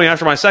somebody told me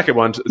after my second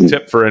one,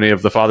 tip for any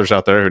of the fathers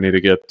out there who need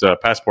to get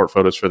passport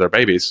photos for their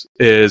babies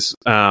is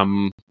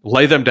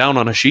lay them down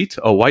on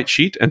a white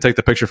sheet, and take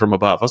the picture from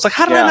above. I was like,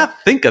 how did I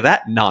not think of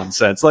that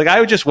nonsense? Like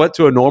I just went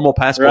to a normal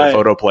passport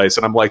photo place,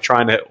 and I'm like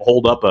trying to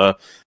hold up a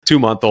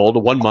 2-month-old, a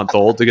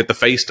 1-month-old to get the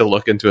face to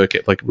look into a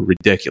kid. Like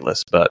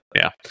ridiculous, but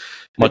yeah.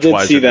 Much I did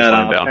wiser see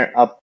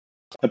that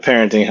a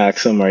parenting hack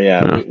somewhere.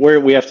 Yeah.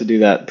 We have to do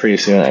that pretty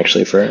soon,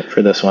 actually,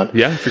 for this one.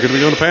 Yeah, if you're going to be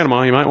going to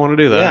Panama, you might want to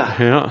do that.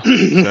 Yeah.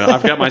 So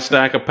I've got my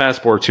stack of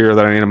passports here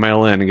that I need to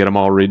mail in and get them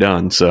all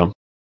redone. So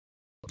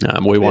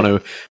we want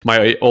to.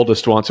 My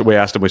oldest wants. We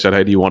asked him. We said,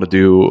 "Hey, do you want to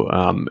do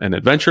an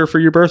adventure for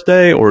your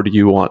birthday, or do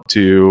you want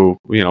to,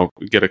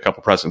 get a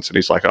couple presents?" And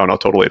he's like, "Oh no,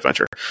 totally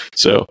adventure."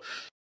 So.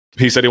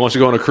 He said he wants to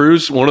go on a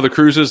cruise. One of the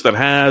cruises that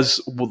has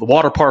the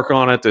water park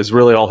on it is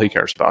really all he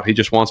cares about. He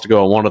just wants to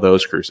go on one of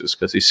those cruises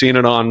because he's seen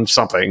it on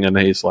something, and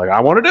he's like,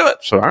 "I want to do it."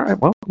 So, all right,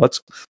 well, let's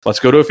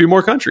go to a few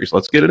more countries.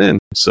 Let's get it in.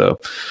 So,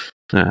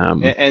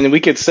 and we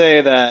could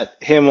say that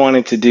him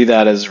wanting to do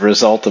that is a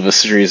result of a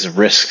series of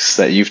risks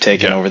that you've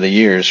taken over the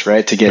years,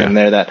 right? To get in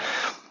there, that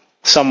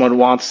someone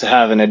wants to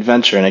have an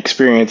adventure, an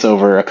experience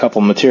over a couple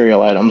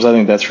material items. I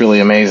think that's really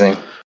amazing.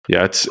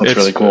 Yeah, it's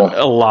really cool.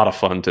 A lot of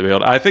fun to be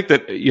able to, I think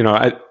that,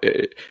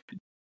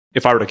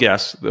 if I were to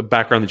guess, the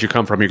background that you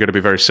come from, you're going to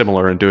be very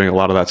similar in doing a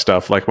lot of that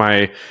stuff. Like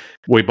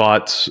we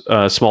bought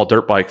a small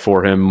dirt bike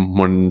for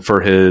him for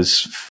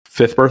his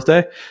 5th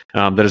birthday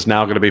that is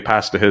now going to be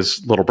passed to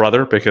his little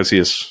brother because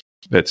it's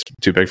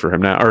too big for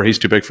him now, or he's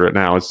too big for it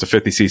now. It's the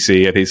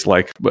 50cc, and he's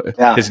like,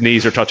 his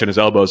knees are touching his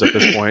elbows at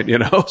this point,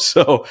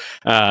 So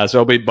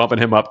I'll be bumping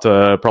him up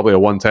to probably a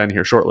 110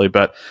 here shortly,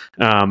 but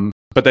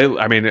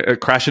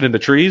crashing into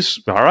trees.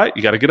 All right,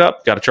 you got to get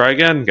up, got to try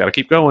again, got to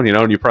keep going,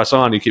 and you press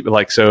on. You keep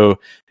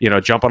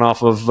it jumping off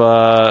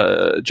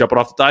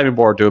the diving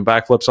board, doing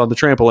backflips on the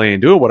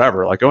trampoline, doing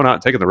whatever, like going out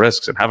and taking the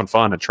risks and having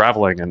fun and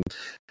traveling. And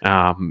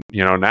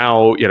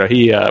now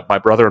my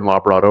brother-in-law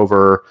brought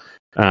over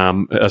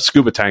a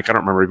scuba tank. I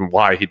don't remember even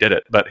why he did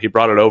it, but he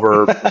brought it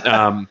over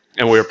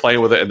and we were playing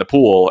with it in the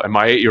pool, and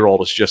my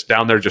 8-year-old is just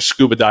down there just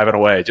scuba diving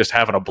away, just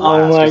having a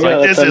blast. Oh my he's God,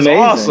 like, this is amazing.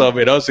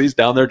 awesome, so he's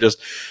down there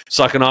just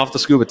sucking off the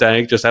scuba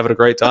tank, just having a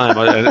great time.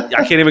 I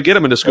can't even get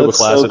him into scuba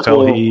class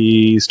until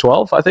he's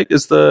 12, I think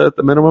is the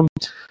minimum.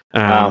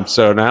 Wow.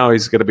 So now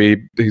he's gonna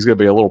be a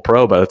little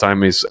pro by the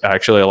time he's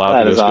actually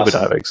allowed to go scuba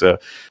diving. So,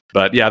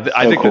 but yeah,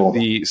 I think that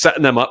the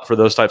setting them up for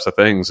those types of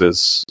things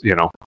is,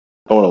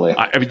 totally.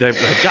 I mean, they've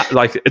got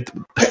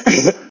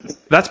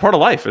that's part of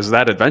life, is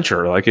that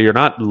adventure. Like, you're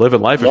not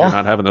living life if you're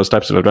not having those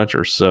types of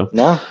adventures. So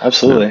no,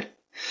 absolutely.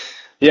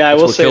 Yeah, I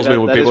will say kills me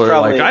when people are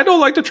like, I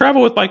don't like to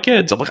travel with my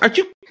kids. I'm like, are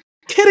you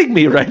kidding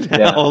me right now?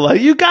 Yeah.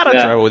 Like, you gotta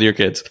travel with your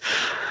kids.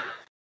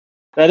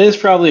 That is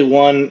probably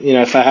one.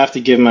 If I have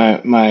to give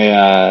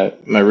my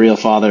real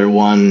father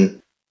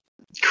one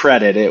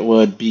credit, it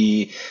would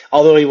be,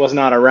 although he was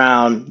not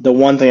around, the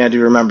one thing I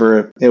do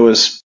remember, I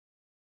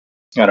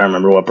don't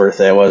remember what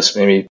birthday it was,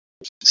 maybe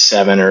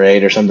 7 or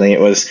 8 or something, it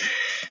was,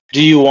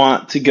 do you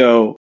want to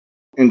go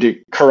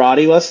into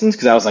karate lessons?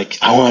 Because I was like,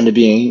 I wanted to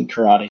be in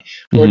karate.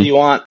 Or do you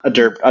want a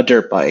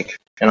dirt bike?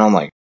 And I'm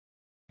like,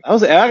 it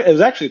was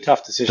actually a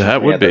tough decision. That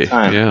for me would at be, the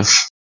time. yeah.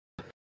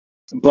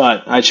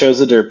 But I chose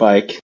the dirt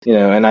bike,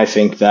 and I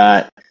think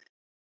that,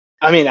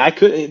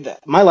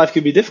 my life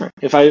could be different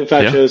if I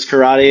chose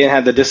karate and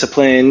had the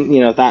discipline,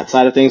 that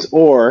side of things,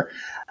 or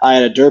I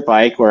had a dirt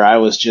bike where I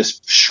was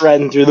just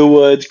shredding through the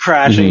woods,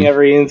 crashing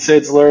every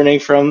instance, learning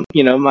from,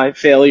 my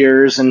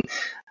failures and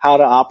how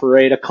to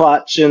operate a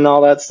clutch and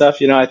all that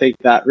stuff. I think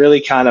that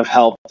really kind of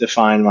helped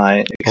define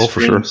my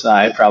extreme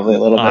side probably a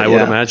little bit. I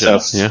would imagine.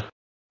 So,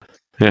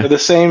 yeah. The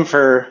same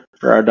for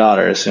our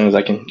daughter, as soon as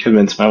I can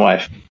convince my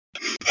wife.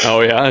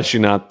 Oh, yeah? Is she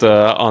not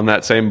on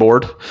that same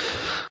board?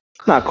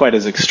 Not quite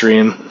as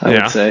extreme, I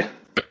would say.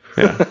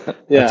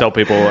 Yeah. I tell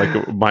people,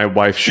 like, my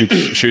wife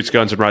shoots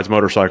guns and rides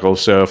motorcycles,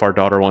 so if our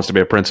daughter wants to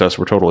be a princess,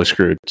 we're totally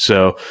screwed.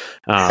 So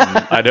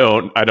I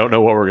don't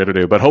know what we're going to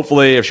do, but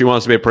hopefully if she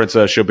wants to be a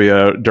princess, she'll be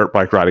a dirt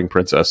bike riding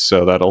princess.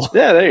 So that'll...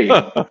 Yeah, there you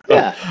go.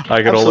 Yeah,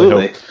 I can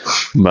only hope.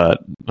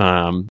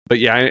 But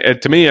yeah,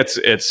 to me,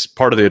 it's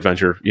part of the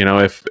adventure,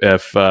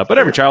 but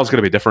every child's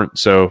going to be different.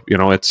 So,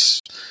 it's...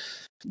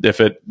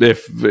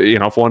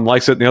 If one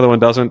likes it and the other one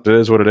doesn't, it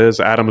is what it is.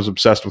 Adam is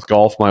obsessed with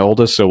golf, my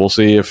oldest, so we'll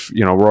see if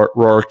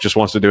Rourke just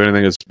wants to do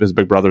anything his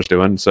big brother's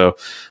doing. So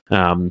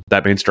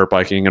that means dirt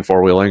biking and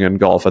four wheeling and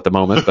golf at the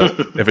moment. But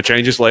if it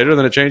changes later,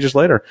 then it changes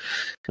later.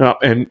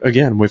 And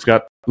again,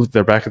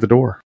 they're back at the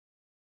door.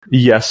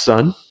 Yes,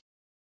 son.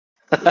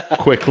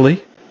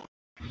 Quickly.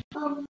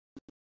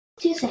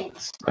 2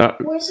 things.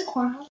 Where's the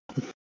cornhole?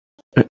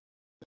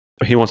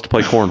 He wants to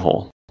play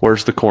cornhole.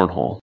 Where's the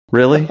cornhole?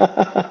 Really?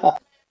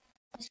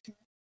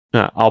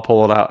 I'll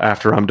pull it out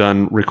after I'm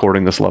done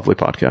recording this lovely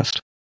podcast.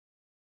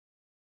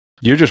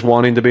 You're just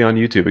wanting to be on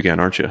YouTube again,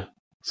 aren't you?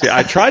 See,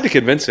 I tried to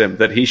convince him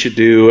that he should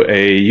do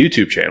a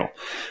YouTube channel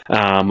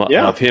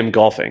of him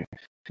golfing.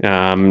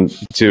 Let me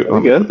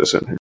put this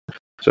in here.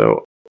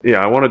 So,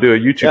 I want to do a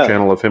YouTube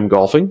channel of him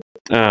golfing.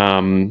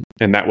 And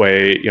that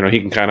way, he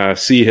can kind of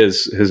see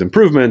his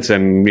improvements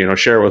and,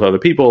 share with other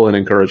people and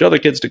encourage other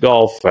kids to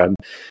golf. And,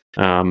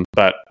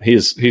 but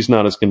he's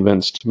not as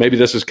convinced. Maybe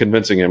this is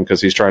convincing him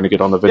because he's trying to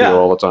get on the video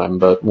all the time,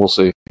 but we'll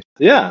see.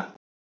 Yeah.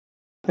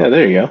 Yeah,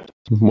 there you go.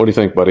 What do you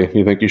think, buddy?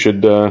 You think you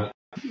should do a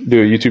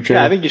YouTube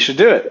channel? Yeah, I think you should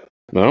do it.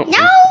 No.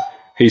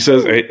 He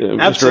says,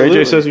 Mr.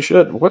 AJ says you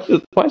should. Why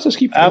does this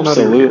keep falling out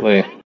of your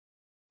ear?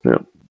 Yeah.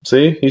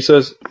 See, he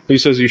says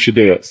you should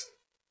do it.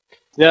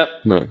 Yep.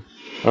 No.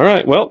 All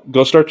right. Well,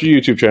 go start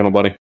your YouTube channel,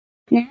 buddy.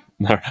 Yeah.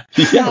 All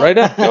right. Yeah, right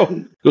now.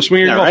 Go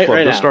swing your golf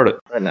club. Go start it.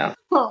 Right now.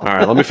 All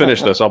right. Let me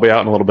finish this. I'll be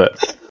out in a little bit.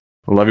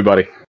 I love you,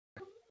 buddy.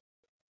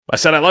 I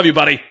said I love you,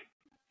 buddy.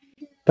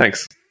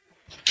 Thanks.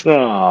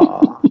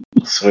 Oh,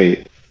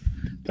 sweet.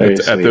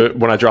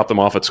 When I drop them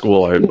off at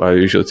school, I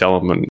usually tell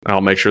them, and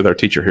I'll make sure their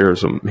teacher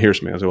hears me.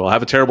 I say, well,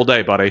 have a terrible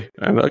day, buddy.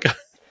 And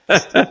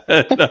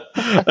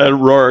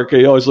and Rourke,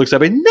 he always looks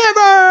at me,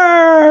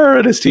 never!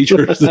 And his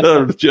teachers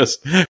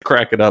just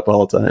cracking up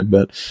all the time.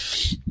 But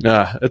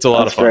it's a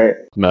lot of fun. Great.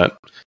 But,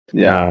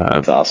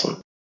 that's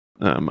awesome.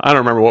 I don't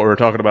remember what we were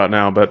talking about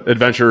now, but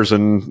adventures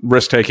and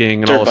risk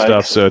taking and all the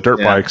stuff. So dirt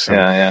bikes.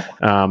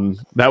 And,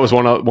 that was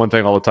one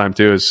thing all the time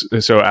too.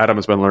 So Adam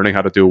has been learning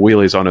how to do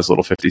wheelies on his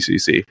little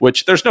 50cc,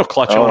 which there's no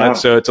clutch on it,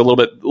 so it's a little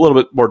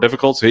bit more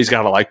difficult. So he's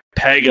got to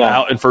peg it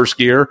out in first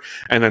gear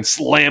and then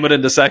slam it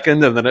into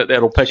second, and then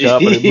it'll pick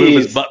up and move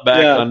his butt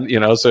back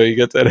on. So you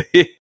get that.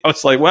 I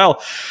was like,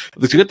 well,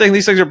 the good thing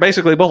these things are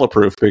basically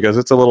bulletproof because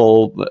it's a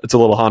little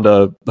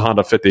Honda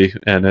 50,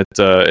 and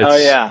so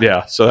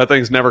that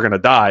thing's never going to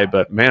die.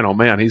 But man, oh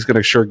man, he's going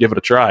to sure give it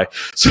a try.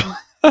 So,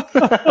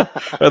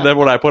 and then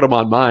when I put him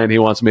on mine, he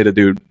wants me to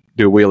do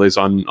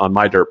wheelies on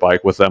my dirt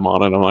bike with them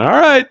on it. I'm like,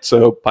 all right.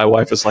 So my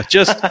wife is like,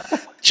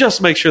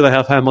 just make sure they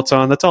have helmets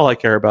on. That's all I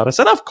care about. I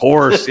said, of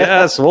course,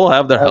 yes, we'll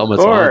have their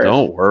helmets on.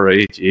 Don't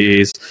worry,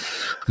 jeez.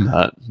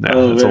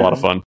 It's a lot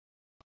of fun.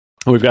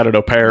 We've got an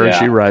au pair, and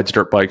she rides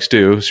dirt bikes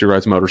too. She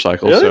rides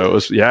motorcycles. Really? So it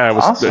was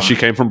awesome. She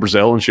came from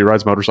Brazil, and she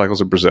rides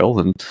motorcycles in Brazil.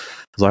 And I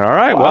was like, all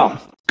right,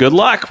 well, good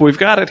luck. We've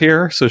got it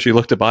here. So she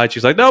looked at mine.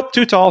 She's like, nope,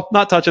 too tall.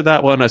 Not touching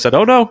that one. I said,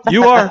 oh no,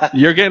 you are.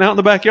 You're getting out in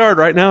the backyard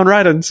right now and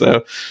riding.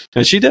 So,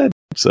 and she did.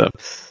 So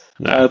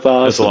that's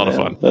awesome. It's a lot of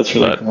fun. That's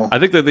really cool. I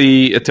think that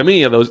to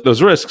me,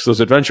 those risks,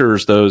 those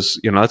adventures,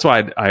 that's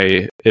why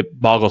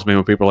it boggles me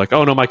when people are like,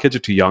 oh no, my kids are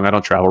too young. I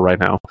don't travel right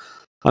now.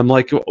 I'm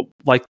like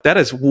that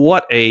is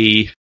what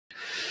a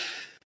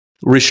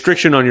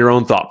restriction on your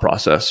own thought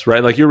process,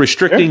 right? Like you're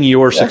restricting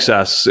your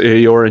success,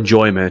 your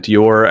enjoyment,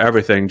 your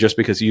everything, just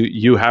because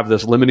you have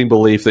this limiting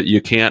belief that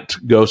you can't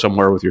go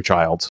somewhere with your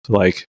child.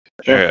 Like,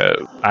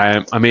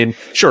 I mean,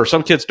 sure,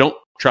 some kids don't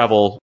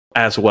travel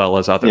as well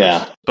as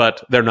others,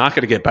 but they're not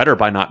going to get better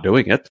by not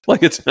doing it.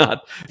 Like it's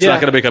not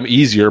going to become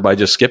easier by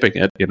just skipping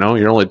it.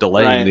 You're only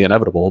delaying the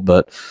inevitable.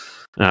 But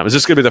is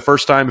this going to be the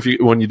first time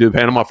when you do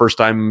Panama, first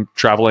time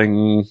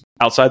traveling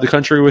outside the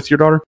country with your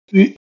daughter?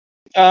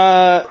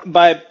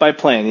 By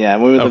plane, yeah.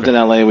 When we lived in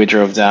LA, we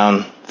drove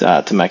down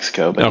to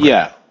Mexico. But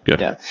Okay. Good.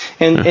 yeah.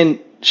 And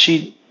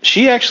she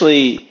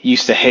actually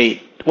used to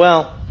hate,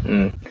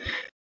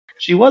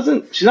 she's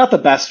not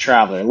the best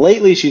traveler.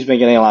 Lately, she's been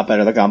getting a lot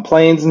better, like on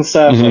planes and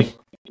stuff. Mm-hmm. Like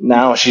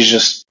now she's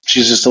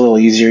just a little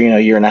easier, a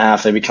year and a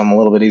half, they become a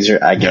little bit easier,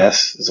 I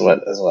guess, is what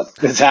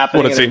is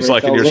happening. What it seems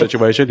like in your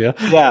situation. Yeah.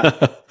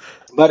 Yeah.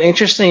 But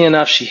interesting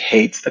enough, she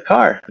hates the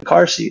car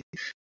seat.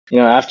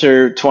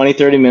 After 20,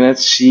 30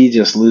 minutes, she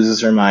just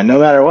loses her mind, no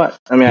matter what.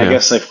 I mean, I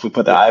guess like if we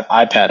put the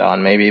iPad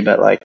on, maybe, but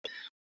like,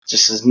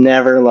 just has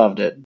never loved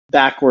it.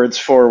 Backwards,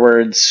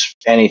 forwards,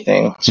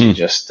 anything. She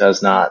just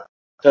does not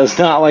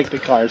like the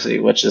car seat,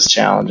 which is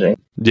challenging.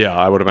 Yeah,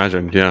 I would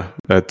imagine. Yeah,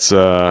 that's.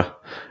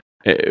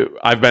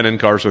 I've been in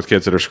cars with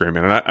kids that are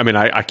screaming, and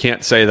I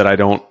can't say that I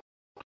don't.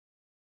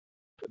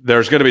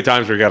 There's going to be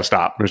times where you got to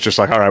stop. It's just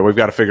like, all right, we've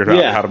got to figure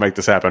out how to make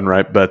this happen,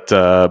 right? But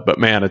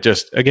man, it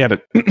just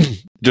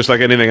just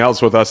like anything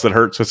else with us that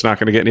hurts, it's not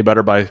going to get any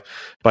better by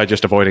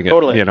just avoiding it.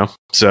 Totally.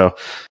 So,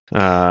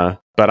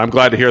 but I'm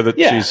glad to hear that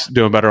she's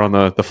doing better on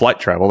the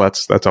flight travel.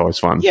 That's always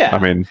fun. Yeah. I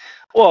mean,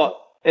 well,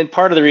 and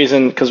part of the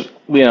reason, because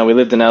we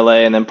lived in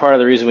LA, and then part of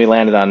the reason we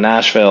landed on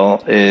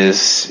Nashville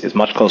is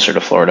much closer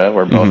to Florida,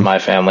 where both my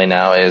family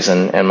now is,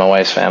 and my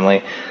wife's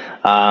family.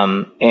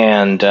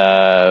 And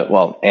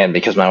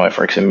because my wife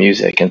works in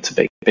music, and it's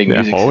a big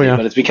music city,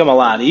 but it's become a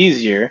lot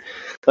easier.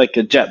 Like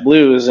a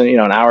JetBlue is, an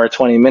hour,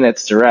 20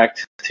 minutes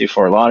direct to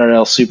Fort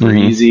Lauderdale, super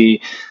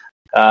easy.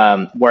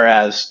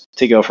 Whereas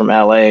to go from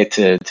LA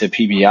to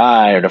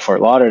PBI or to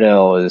Fort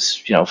Lauderdale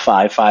is,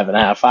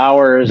 5.5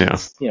 hours. Yeah.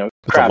 It's,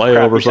 it's a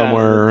layover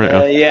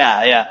somewhere.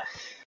 Yeah.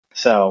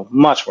 So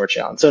much more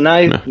challenge. So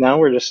now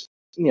we're just,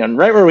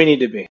 right where we need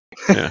to be.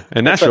 Yeah.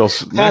 And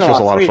Nashville's a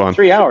lot of fun.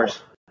 3 hours.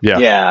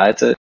 Yeah,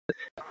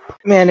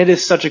 it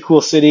is such a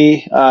cool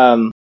city.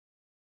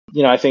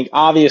 I think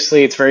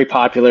obviously it's very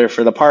popular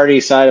for the party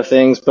side of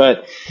things,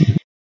 but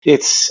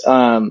it's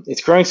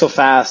growing so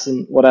fast.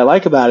 And what I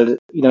like about it,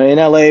 in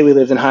LA, we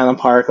lived in Highland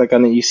Park, like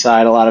on the east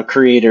side, a lot of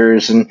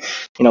creators and,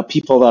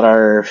 people that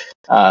are,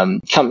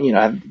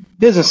 have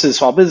businesses,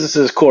 small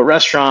businesses, cool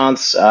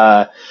restaurants,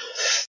 and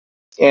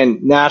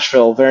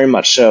Nashville very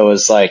much so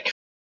is like,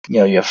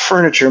 you have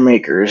furniture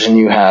makers and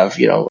you have,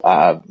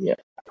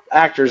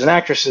 actors and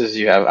actresses,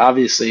 you have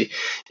obviously,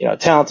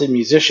 talented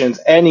musicians.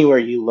 Anywhere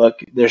you look,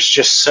 there's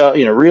just so,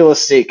 real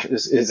estate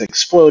is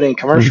exploding,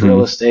 commercial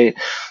real estate,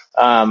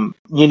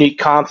 unique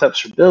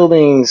concepts for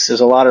buildings.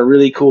 There's a lot of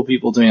really cool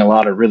people doing a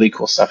lot of really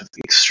cool stuff. It's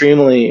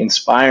extremely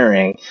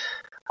inspiring,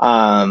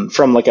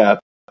 from like a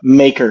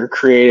maker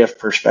creative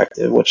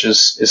perspective, which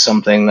is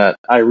something that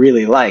I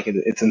really like.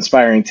 It's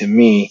inspiring to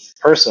me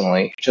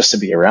personally, just to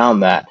be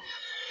around that.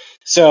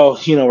 So,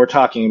 we're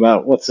talking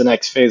about what's the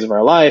next phase of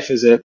our life.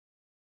 Is it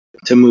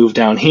to move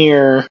down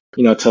here,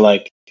 to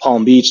like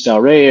Palm Beach,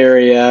 Delray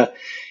area.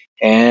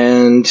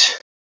 And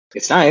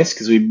it's nice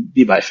because we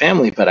be by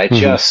family, but I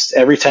just,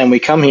 every time we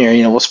come here,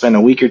 we'll spend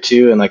a week or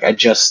two. And like,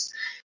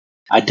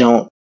 I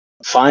don't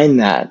find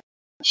that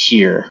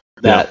here,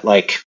 that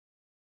like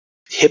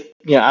hip,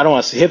 I don't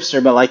want to say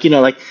hipster, but like,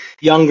 like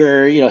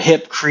younger,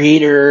 hip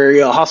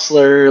creator,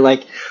 hustler,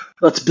 like,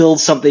 let's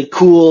build something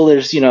cool.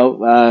 There's,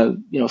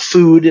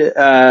 food,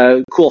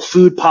 cool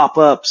food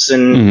pop-ups,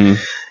 and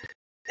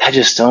I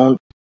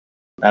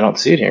don't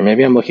see it here.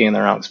 Maybe I'm looking in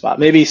the wrong spot.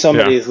 Maybe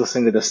somebody is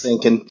listening to this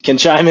thing can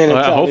chime in and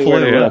tell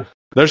hopefully, me where.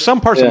 There's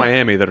some parts of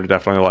Miami that are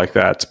definitely like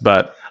that,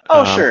 but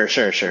sure.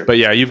 But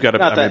yeah, you've got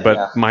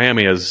to.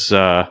 Miami is.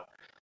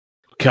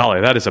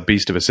 Golly, that is a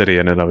beast of a city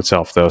in and of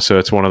itself, though. So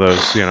it's one of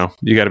those,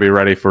 you got to be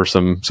ready for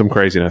some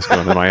craziness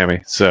going to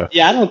Miami. So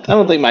yeah, I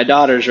don't think my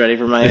daughter's ready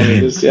for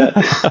Miami just yet.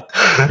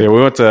 Yeah, we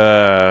went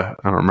to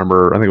I don't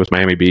remember. I think it was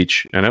Miami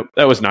Beach, and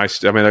that was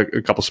nice. I mean,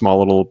 a couple small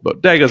little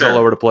bodegas all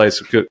over the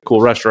place,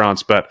 cool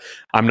restaurants. But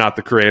I'm not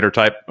the creator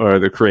type or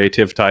the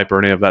creative type or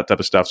any of that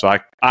type of stuff. So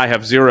I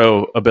have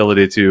zero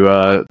ability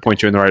to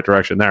point you in the right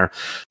direction there.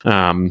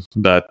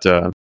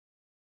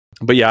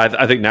 But yeah,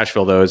 I think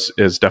Nashville though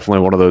is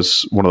definitely one of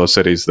those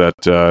cities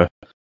that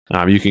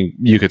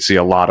you could see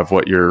a lot of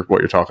what you're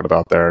talking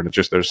about there, and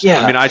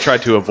I mean, I try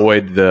to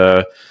avoid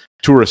the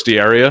touristy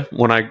area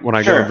when I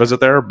go and visit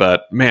there,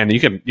 but man, you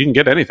can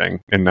get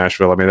anything in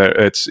Nashville. I mean,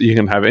 you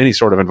can have any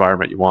sort of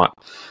environment you want.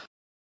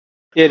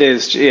 It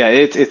is,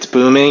 it's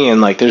booming,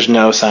 and like there's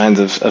no signs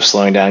of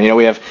slowing down.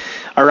 We have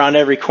around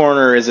every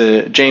corner is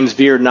a James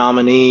Beard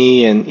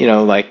nominee, and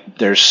like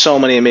there's so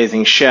many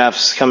amazing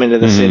chefs coming to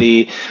the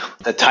city.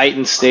 The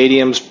Titan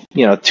Stadium's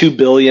 $2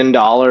 billion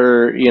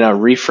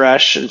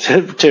refresh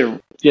to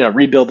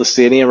rebuild the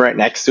stadium right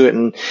next to it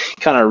and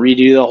kind of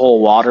redo the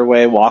whole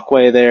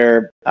walkway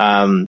there.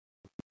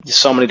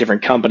 So many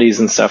different companies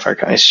and stuff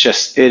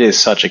it is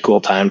such a cool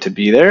time to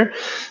be there.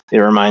 It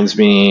reminds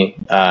me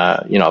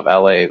of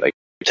LA like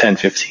 10,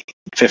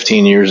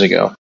 15 years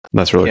ago.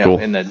 That's really cool.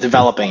 In the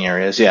developing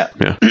areas. Yeah.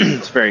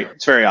 It's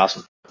very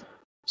awesome.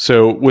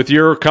 So with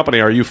your company,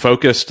 are you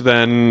focused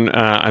then?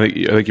 I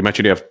think you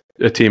mentioned you have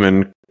a team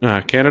in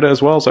Canada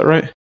as well. Is that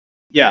right?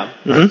 Yeah.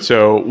 Right.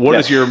 So what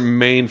is your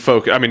main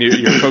focus? I mean,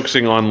 you're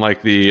focusing on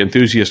like the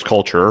enthusiast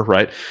culture,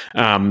 right?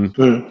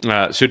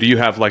 So do you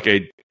have like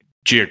a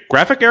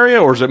geographic area,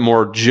 or is it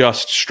more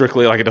just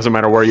strictly like it doesn't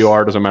matter where you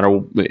are, doesn't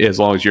matter as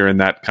long as you're in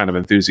that kind of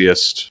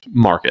enthusiast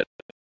market?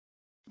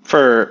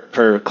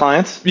 For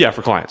clients? Yeah,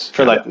 for clients.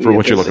 For for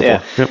what you're looking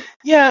for. Yep.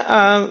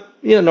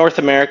 Yeah, North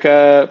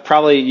America,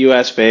 probably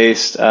US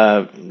based,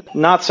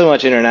 not so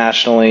much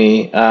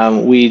internationally.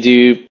 We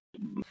do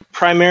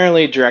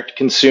primarily direct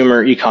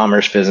consumer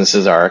e-commerce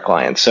businesses are our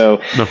clients.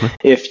 So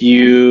if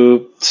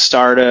you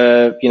start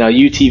a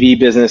UTV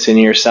business and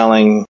you're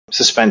selling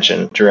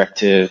suspension direct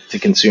to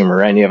consumer,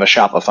 right? And you have a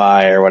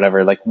Shopify or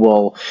whatever, like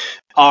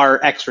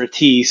our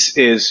expertise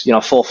is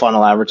full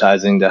funnel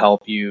advertising to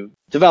help you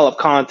develop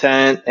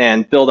content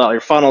and build out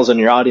your funnels and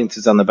your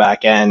audiences on the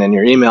back end and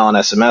your email and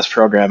SMS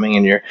programming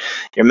and your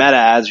meta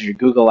ads, your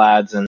Google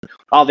ads, and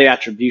all the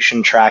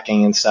attribution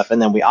tracking and stuff.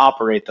 And then we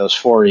operate those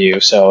for you.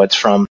 So it's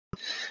from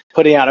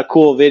putting out a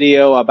cool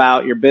video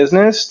about your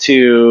business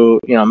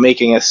to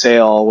making a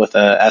sale with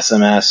a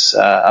SMS,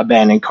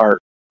 abandoned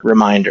cart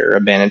reminder,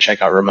 abandoned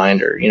checkout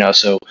reminder.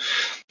 So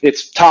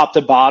it's top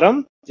to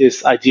bottom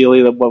is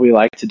ideally what we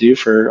like to do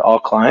for all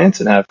clients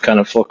and have kind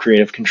of full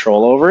creative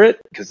control over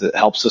it because it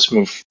helps us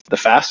move the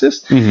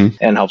fastest and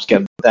helps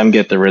get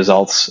the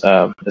results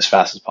as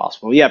fast as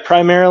possible. Yeah,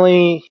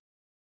 primarily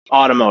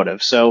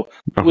automotive. So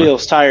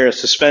wheels, tires,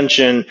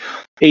 suspension,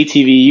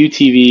 ATV,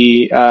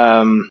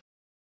 UTV,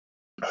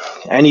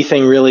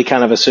 anything really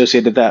kind of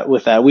associated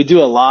with that. We do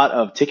a lot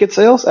of ticket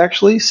sales,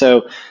 actually.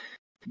 So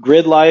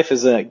Grid Life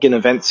is an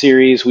event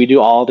series. We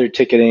do all their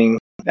ticketing,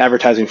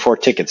 advertising for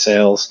ticket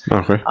sales.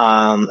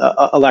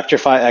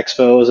 Electrify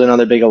Expo is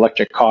another big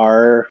electric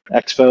car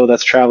expo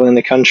that's traveling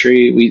the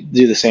country. We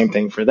do the same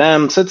thing for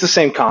them. So it's the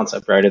same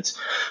concept, right? It's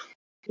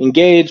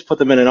engage, put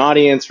them in an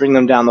audience, bring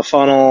them down the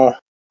funnel,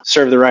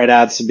 serve the right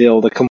ads to be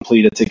able to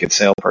complete a ticket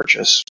sale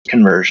purchase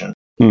conversion.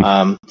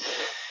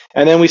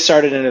 And then we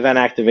started an event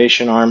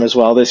activation arm as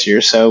well this year.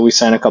 So we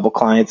sign a couple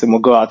clients and we'll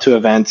go out to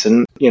events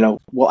and,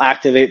 we'll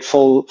activate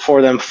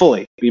for them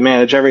fully. We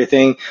manage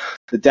everything,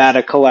 the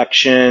data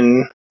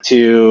collection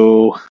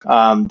to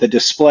the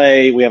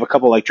display. We have a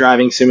couple like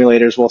driving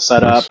simulators we'll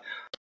set up.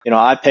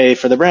 I pay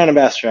for the brand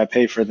ambassador. I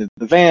pay for the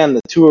van,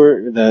 the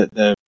tour,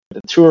 the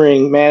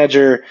touring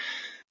manager,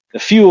 the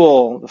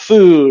fuel, the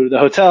food, the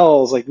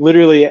hotels, like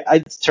literally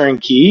it's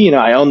turnkey.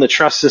 I own the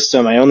trust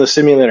system. I own the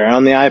simulator. I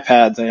own the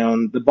iPads. I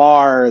own the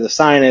bar, the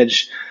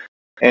signage.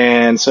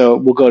 And so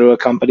we'll go to a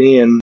company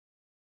and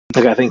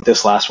like, I think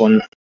this last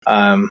one,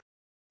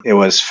 it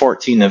was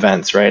 14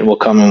 events, right? We'll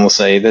come and we'll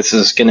say, this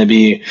is going to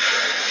be,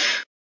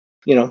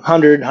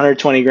 100,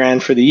 120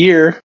 grand for the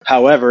year.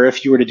 However,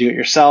 if you were to do it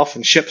yourself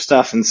and ship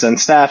stuff and send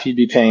staff, you'd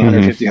be paying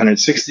 150,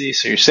 160.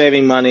 So you're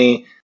saving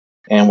money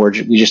and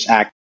we just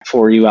act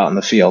for you out in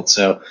the field.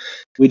 So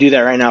we do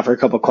that right now for a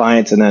couple of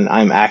clients, and then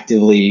I'm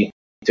actively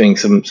doing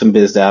some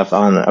biz dev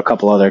on a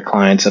couple other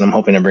clients that I'm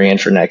hoping to bring in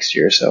for next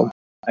year. So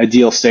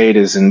ideal state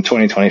is in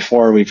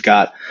 2024, we've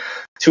got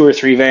 2 or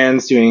 3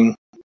 vans doing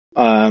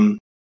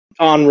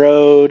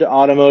on-road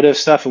automotive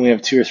stuff, and we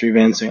have 2 or 3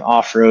 vans doing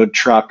off-road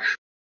truck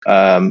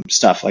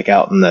stuff like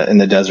out in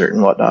the desert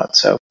and whatnot.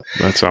 So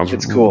that sounds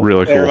it's cool.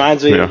 Really cool. It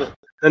reminds me of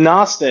the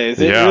NOS days.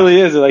 It really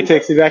is. It like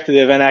takes me back to the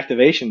event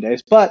activation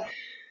days. But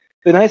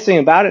the nice thing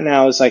about it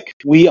now is like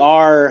we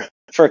are,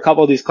 for a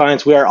couple of these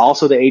clients, we are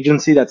also the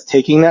agency that's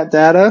taking that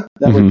data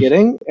that we're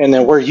getting, and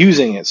then we're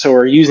using it. So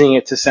we're using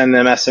it to send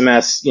them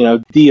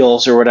SMS,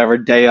 deals or whatever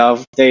day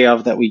of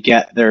that we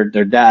get their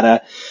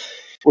data.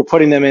 We're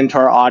putting them into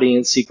our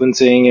audience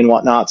sequencing and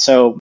whatnot.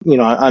 So,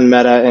 on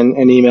Meta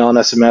and email and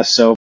SMS.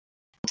 So,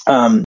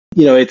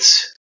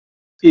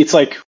 it's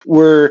like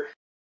we're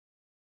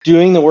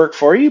doing the work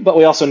for you, but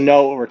we also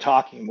know what we're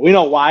talking about. We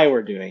know why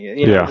we're doing it.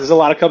 There's a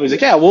lot of companies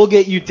like, we'll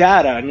get you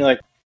data. And you're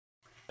like,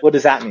 what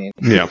does that mean?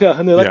 And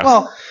they're like,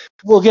 well,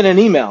 we'll get an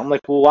email. I'm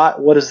like, well,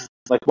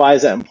 why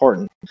is that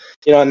important?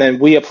 And then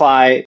we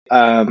apply,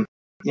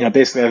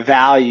 basically a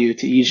value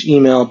to each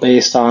email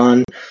based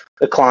on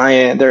the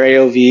client, their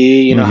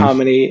AOV, how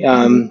many,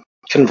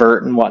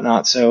 convert and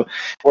whatnot. So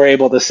we're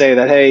able to say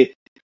that, hey,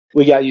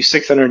 we got you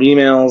 600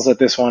 emails at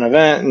this one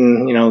event,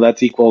 and,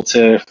 that's equal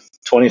to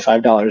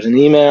 $25 an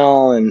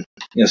email, and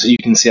so you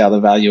can see how the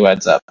value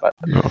adds up. But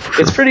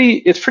it's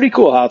pretty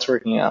cool how it's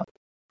working out.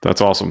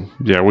 That's awesome.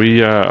 Yeah,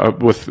 we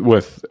with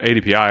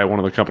ADPI, one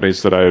of the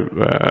companies that I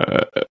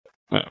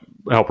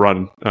help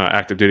run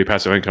active duty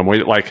passive income.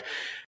 We like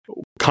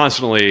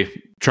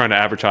constantly trying to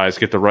advertise,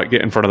 get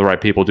in front of the right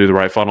people, do the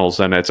right funnels,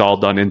 and it's all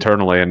done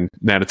internally. And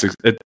man, it's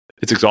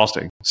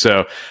exhausting.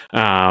 So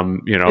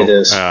it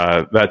is.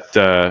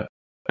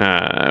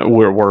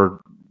 We're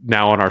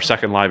now on our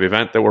second live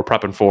event that we're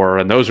prepping for,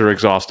 and those are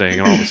exhausting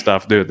and all the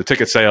stuff, dude, the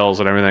ticket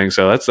sales and everything.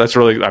 So that's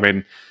really,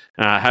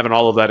 having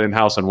all of that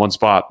in-house in one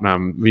spot.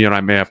 You and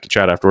I may have to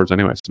chat afterwards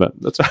anyways, but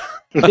that's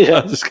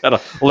just gotta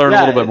learn a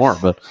little bit more,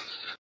 but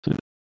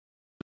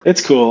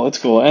it's cool.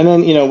 And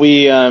then,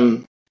 we,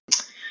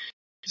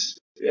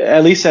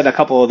 at least at a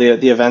couple of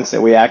the events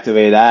that we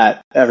activate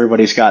at,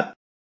 everybody's got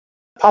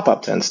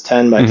pop-up tents,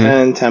 10 by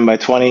 10, 10 by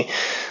 20.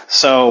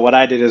 So what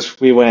I did is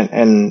we went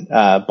and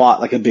bought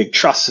like a big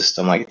truss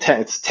system, like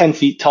it's 10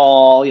 feet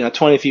tall,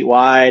 20 feet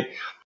wide.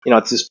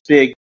 It's this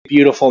big,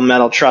 beautiful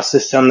metal truss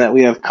system that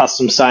we have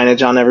custom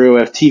signage on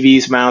everywhere. We have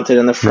TVs mounted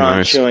in the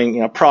front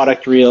showing,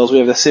 product reels. We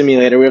have the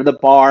simulator. We have the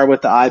bar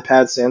with the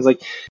iPad stands.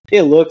 Like,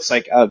 it looks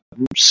like a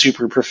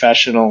super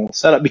professional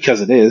setup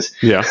because it is.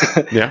 Yeah.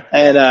 Yeah.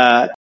 And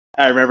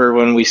I remember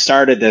when we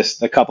started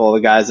this, a couple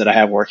of the guys that I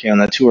have working on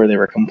the tour, they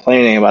were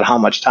complaining about how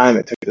much time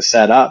it took to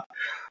set up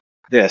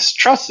this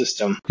truss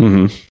system.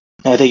 Mm-hmm.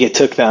 I think it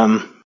took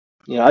them,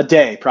 a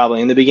day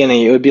probably in the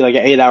beginning. It would be like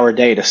an 8-hour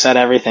day to set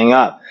everything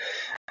up.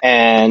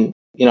 And,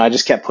 I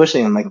just kept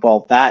pushing them like,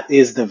 well, that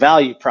is the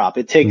value prop.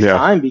 It takes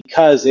time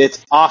because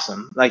it's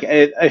awesome. Like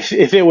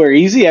if it were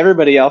easy,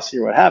 everybody else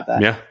here would have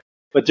that. Yeah.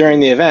 But during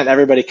the event,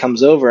 everybody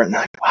comes over and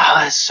like, wow,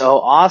 that's so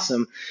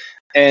awesome.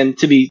 And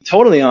to be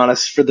totally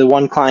honest, for the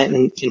one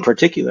client in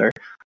particular,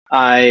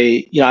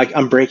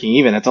 I'm breaking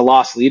even. It's a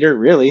loss leader,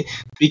 really,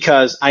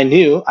 because I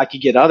knew I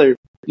could get other,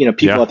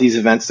 people at these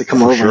events to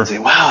come over and say,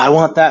 wow, I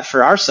want that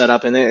for our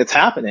setup. And it's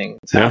happening.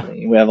 It's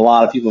happening. We have a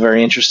lot of people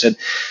very interested.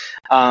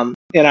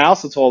 And I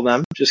also told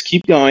them, just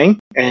keep going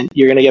and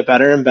you're going to get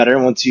better and better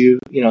once you,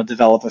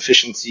 develop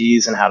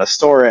efficiencies and how to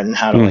store it and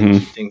how to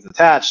keep things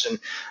attached. And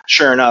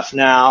sure enough,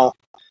 now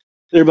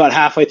they're about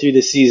halfway through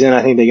the season.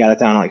 I think they got it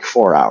down to like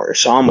 4 hours.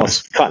 So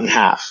almost cut in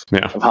half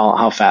of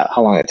how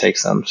long it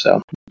takes them.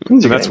 So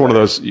that's one of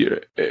those,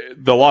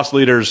 the loss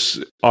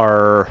leaders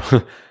are,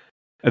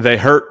 they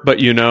hurt, but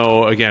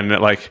again,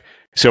 like,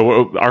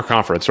 so our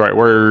conference, right?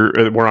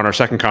 We're on our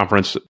second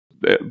conference.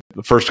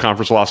 The first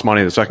conference lost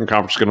money. The second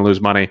conference is going to lose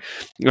money.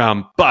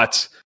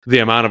 But the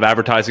amount of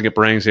advertising it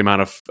brings, the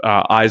amount of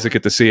eyes that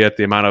get to see it,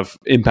 the amount of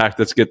impact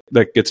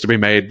that gets to be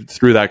made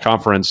through that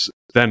conference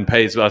then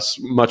pays us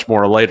much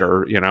more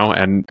later,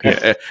 And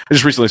I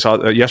just recently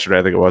saw yesterday,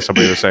 I think it was,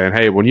 somebody was saying,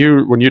 hey, when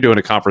you're doing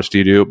a conference, do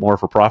you do it more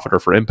for profit or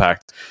for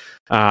impact?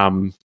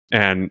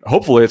 And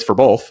hopefully it's for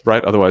both,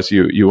 right? Otherwise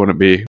you wouldn't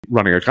be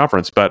running a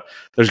conference. But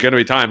there's going to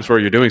be times where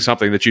you're doing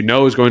something that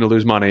is going to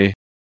lose money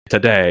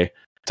today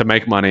to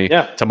make money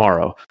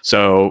tomorrow.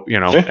 So,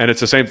 and it's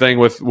the same thing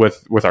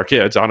with our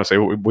kids. Honestly,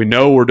 we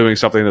know we're doing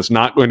something that's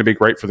not going to be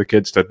great for the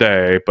kids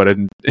today, but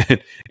in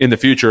the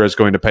future is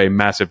going to pay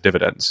massive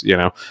dividends,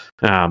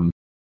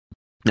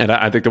 and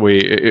I think that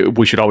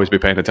we should always be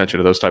paying attention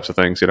to those types of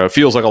things. It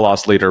feels like a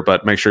loss leader,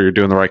 but make sure you're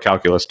doing the right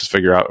calculus to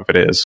figure out if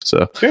it is.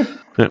 So,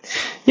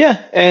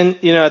 yeah. And,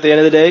 at the end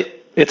of the day,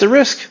 it's a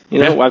risk,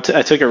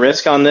 I took a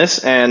risk on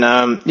this and,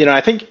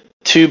 I think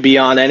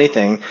beyond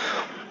anything,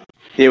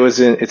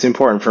 it's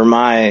important for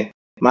my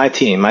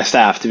team, my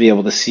staff to be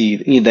able to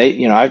see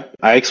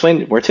I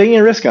explained we're taking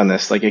a risk on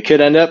this. Like it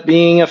could end up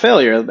being a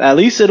failure. At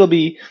least it'll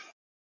be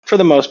for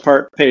the most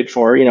part paid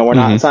for. We're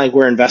not, it's not like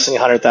we're investing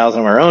 $100,000 of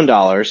our own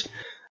dollars,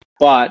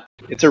 but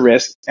it's a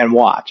risk and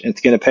watch.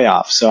 It's going to pay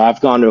off. So I've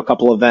gone to a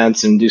couple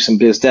events and do some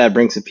biz dev,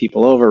 bring some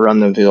people over, run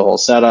them through the whole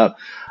setup.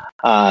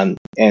 And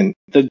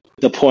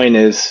the point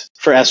is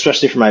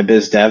especially for my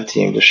biz dev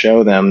team to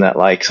show them that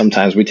like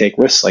sometimes we take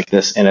risks like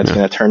this and it's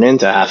going to turn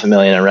into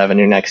 $500,000 in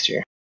revenue next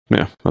year.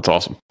 Yeah, that's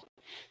awesome.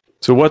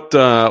 So what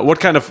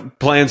kind of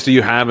plans do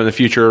you have in the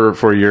future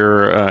for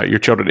your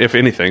children, if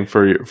anything,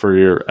 for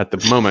your at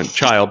the moment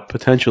child,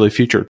 potentially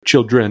future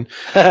children,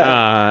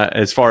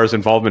 as far as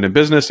involvement in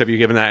business? Have you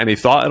given that any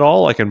thought at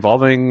all, like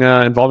involving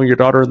your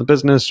daughter in the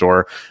business,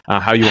 or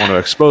how you want to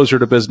expose her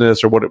to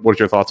business, or what's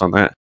your thoughts on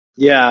that?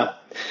 Yeah.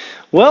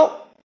 Well,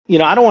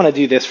 I don't want to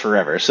do this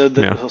forever.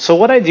 So so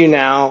what I do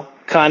now,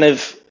 kind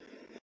of,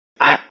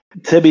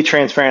 to be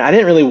transparent, I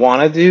didn't really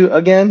want to do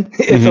again.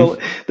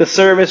 The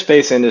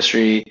service-based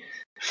industry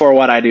for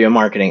what I do in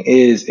marketing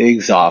is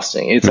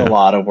exhausting. It's a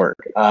lot of work.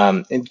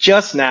 And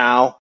just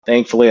now,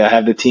 thankfully, I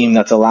have the team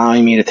that's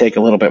allowing me to take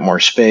a little bit more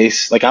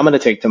space. Like I'm going to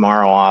take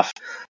tomorrow off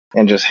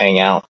and just hang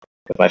out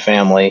with my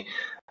family.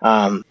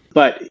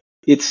 But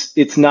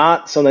it's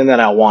not something that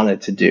I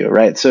wanted to do,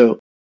 right? So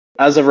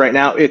as of right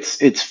now,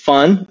 it's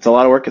fun. It's a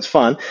lot of work. It's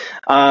fun.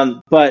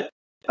 But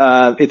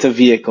it's a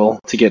vehicle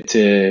to get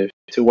to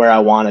where I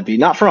want to be.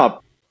 Not from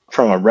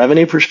a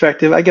revenue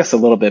perspective, I guess a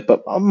little bit,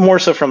 but more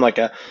so from like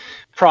a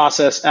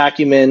process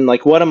acumen.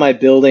 Like what am I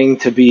building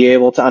to be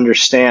able to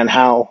understand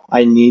how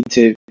I need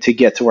to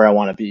get to where I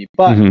want to be?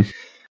 But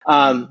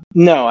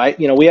no,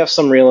 we have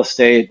some real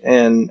estate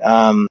and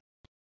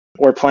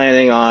we're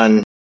planning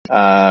on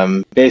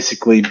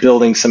basically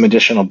building some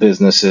additional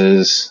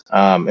businesses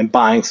and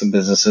buying some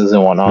businesses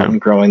and whatnot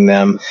and growing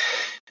them,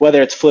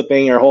 whether it's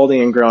flipping or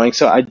holding and growing.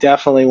 So I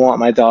definitely want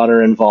my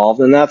daughter involved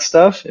in that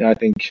stuff. And I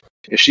think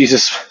if she's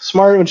as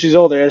smart when she's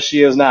older as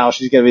she is now,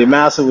 she's going to be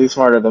massively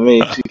smarter than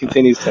me. She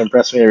continues to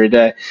impress me every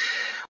day.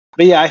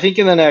 But yeah, I think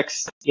in the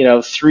next,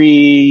 3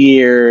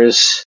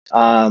 years,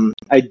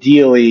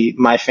 ideally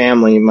my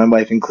family, my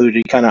wife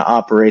included, kind of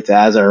operates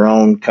as our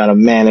own kind of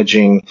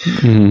managing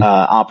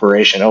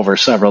operation over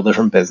several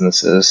different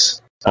businesses.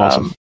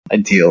 Awesome.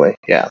 Ideally.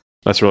 Yeah.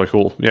 That's really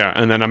cool. Yeah.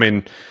 And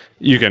then,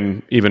 you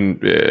can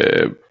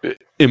even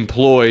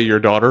employ your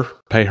daughter,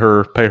 pay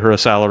her a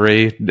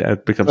salary.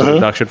 It becomes a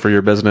deduction for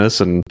your business,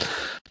 and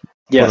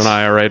put an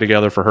IRA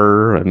together for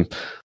her.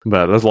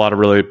 But there's a lot of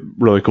really,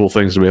 really cool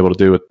things to be able to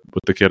do with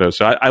the kiddos.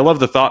 So I love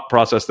the thought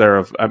process there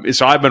of,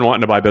 so I've been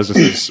wanting to buy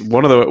businesses.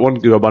 One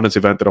abundance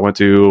event that I went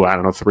to, I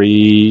don't know, 3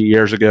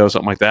 years ago,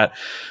 something like that.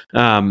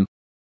 I'm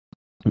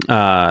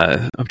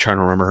trying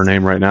to remember her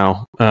name right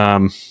now.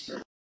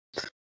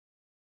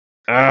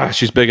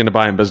 She's big into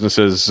buying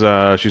businesses.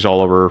 She's all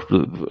over.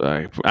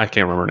 I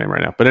can't remember her name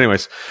right now. But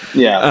anyways,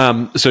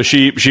 so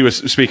she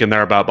was speaking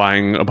there about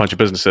buying a bunch of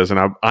businesses,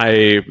 and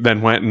I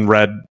then went and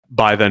read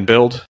Buy Then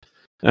Build.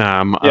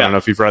 I don't know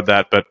if you've read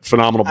that, but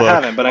phenomenal book. I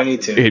haven't, but I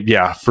need to.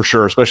 Yeah, for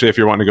sure. Especially if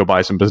you're wanting to go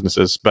buy some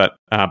businesses. But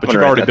you've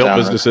already built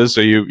businesses, so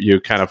you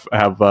kind of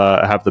have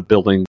the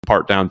building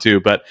part down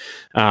too. But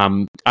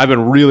I've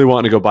been really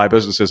wanting to go buy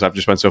businesses. I've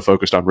just been so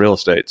focused on real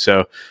estate.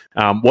 So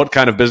what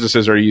kind of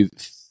businesses are you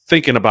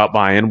thinking about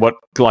buying? What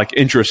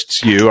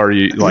interests you? Are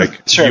you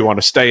do you want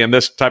to stay in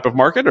this type of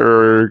market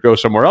or go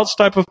somewhere else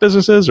type of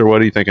businesses, or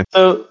what are you thinking?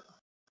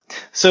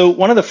 So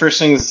one of the first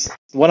things,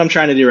 what I'm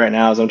trying to do right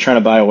now is I'm trying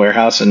to buy a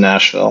warehouse in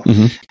Nashville,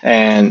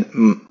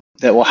 and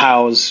that will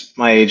house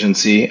my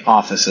agency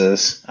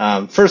offices.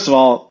 First of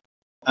all,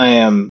 I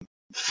am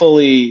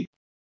fully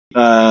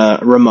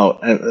remote.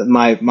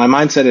 My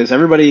mindset is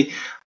everybody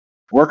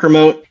work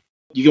remote.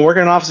 You can work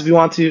in an office if you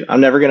want to.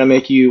 I'm never going to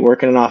make you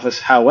work in an office.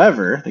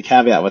 However, the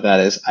caveat with that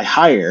is I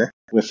hire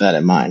with that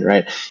in mind,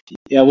 right?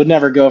 I would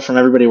never go from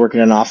everybody working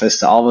in an office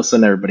to all of a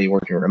sudden everybody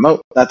working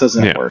remote. That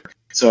doesn't work.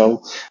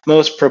 So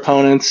most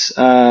proponents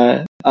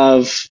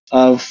of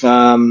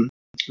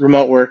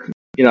remote work,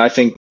 I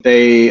think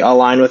they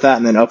align with that,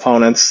 and then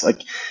opponents,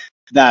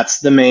 that's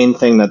the main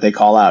thing that they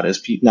call out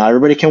is not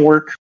everybody can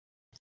work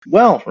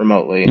well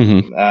remotely.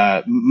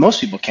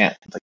 Most people can't.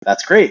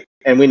 That's great.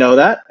 And we know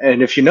that.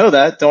 And if you know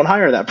that, don't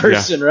hire that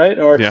person, right?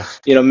 Or,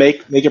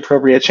 make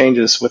appropriate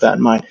changes with that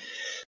in mind.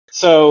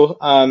 So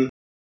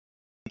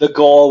the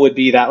goal would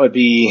be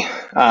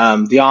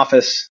the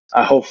office,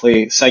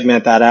 hopefully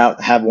segment that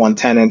out, have one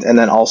tenant. And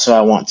then also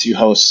I want to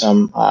host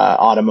some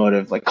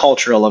automotive,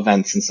 cultural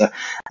events and stuff.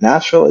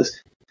 Nashville is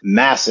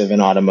massive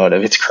in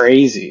automotive. It's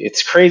crazy.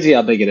 It's crazy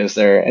how big it is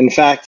there. In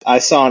fact, I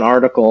saw an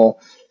article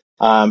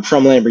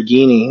from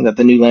Lamborghini that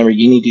the new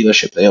Lamborghini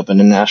dealership they opened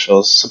in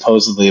Nashville is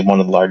supposedly one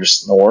of the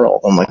largest in the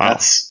world. I'm like, wow.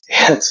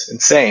 That's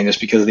insane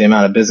just because of the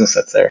amount of business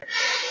that's there.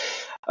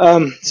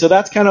 So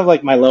that's kind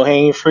of my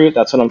low-hanging fruit.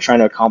 That's what I'm trying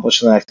to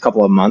accomplish in the next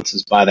couple of months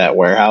is buy that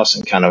warehouse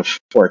and kind of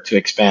work to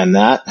expand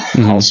that.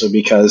 Also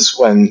because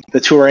when the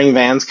touring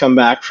vans come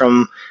back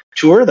from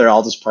tour, they're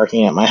all just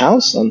parking at my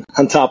house on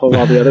top of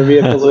all the other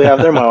vehicles we have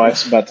there. My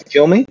wife's about to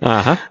kill me.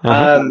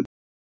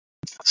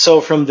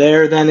 So from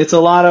there, then it's a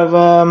lot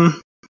of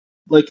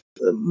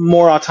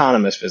more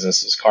autonomous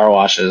businesses, car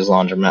washes,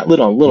 laundromat,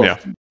 little.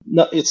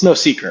 No, it's no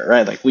secret,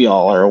 right? We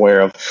all are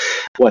aware of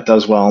what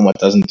does well and what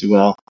doesn't do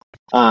well.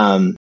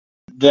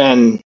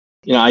 Then,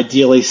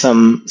 ideally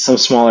some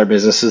smaller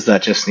businesses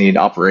that just need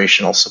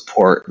operational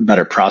support,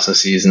 better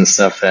processes and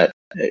stuff that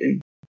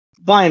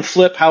buy and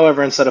flip.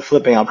 However, instead of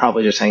flipping, I'll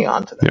probably just hang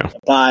on to them.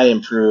 Buy,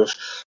 improve,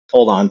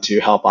 hold on to,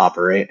 help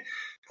operate,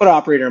 put an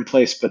operator in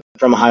place, but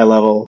from a high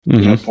level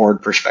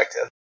board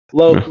perspective.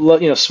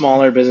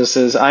 Smaller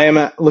businesses. I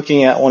am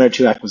looking at 1 or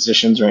 2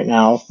 acquisitions right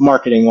now,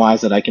 marketing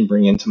wise, that I can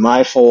bring into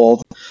my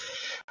fold.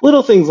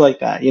 Little things like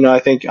that. I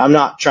think I'm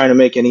not trying to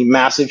make any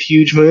massive,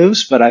 huge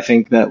moves, but I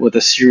think that with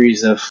a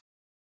series of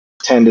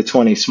 10 to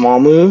 20 small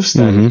moves,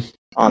 then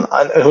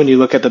when you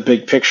look at the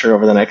big picture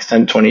over the next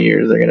 10, 20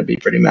 years, they're going to be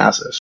pretty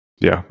massive.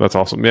 Yeah, that's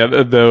awesome. Yeah,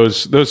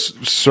 those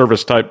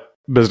service type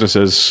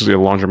businesses,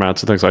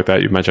 laundromats and things like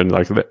that you mentioned,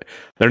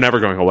 they're never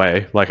going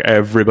away.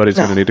 Everybody's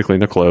going to need to clean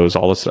their clothes,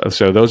 all this stuff.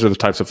 So those are the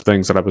types of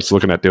things that I was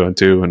looking at doing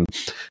too, and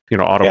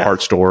auto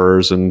parts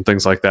stores and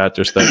things like that.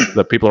 Just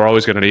that people are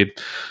always going to need.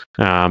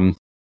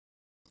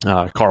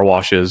 Car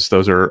washes,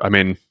 those are,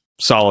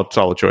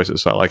 solid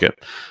choices. I like it.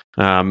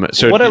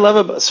 So what I love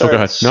about go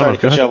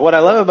ahead. What I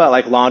love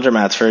about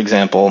laundromats, for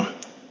example,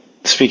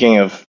 speaking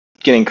of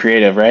getting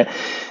creative, right?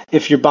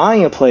 If you're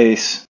buying a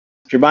place,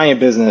 if you're buying a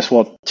business,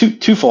 well,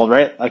 twofold,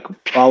 right? A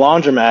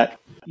laundromat,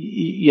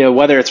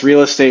 whether it's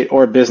real estate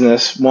or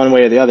business, one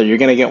way or the other, you're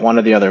going to get one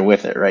or the other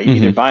with it, right? You're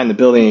either buying the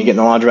building, you're getting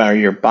the laundromat, or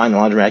you're buying the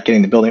laundromat,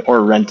 getting the building,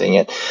 or renting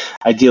it.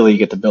 Ideally, you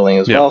get the building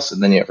as well, so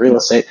then you have real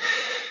estate.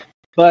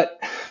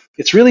 But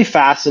it's really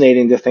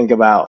fascinating to think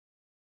about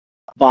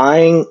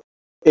buying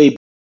a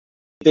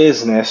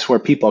business where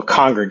people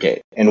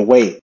congregate and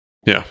wait.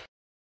 Yeah.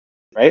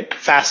 Right?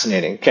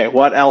 Fascinating. Okay,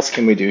 what else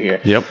can we do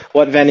here? Yep.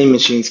 What vending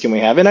machines can we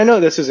have? And I know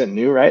this isn't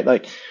new, right?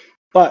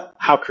 But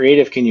how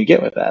creative can you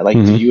get with that?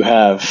 Do you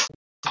have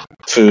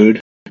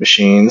food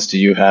machines? Do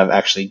you have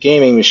actually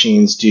gaming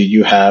machines? Do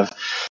you have,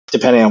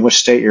 depending on which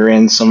state you're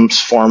in, some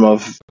form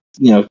of,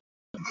 I don't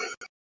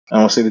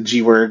want to say the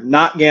G word,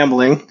 not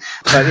gambling,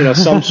 but,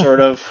 some sort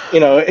of,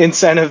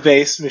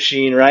 incentive-based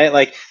machine,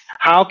 right?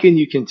 how can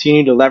you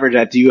continue to leverage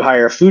that? Do you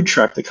hire a food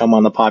truck to come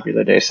on the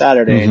popular day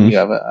Saturday and you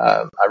have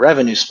a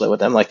revenue split with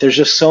them? Like, there's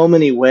just so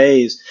many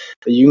ways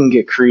that you can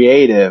get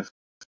creative.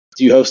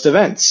 Do you host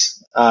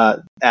events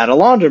at a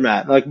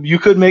laundromat? Like, you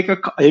could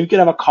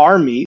have a car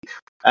meet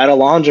at a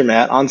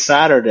laundromat on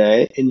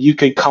Saturday, and you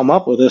could come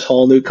up with this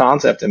whole new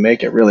concept and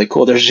make it really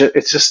cool.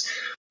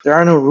 There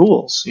are no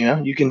rules.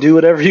 You can do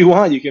whatever you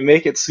want. You can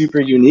make it super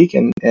unique.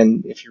 And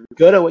if you're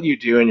good at what you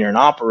do and you're an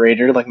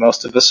operator, like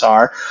most of us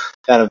are,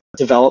 that have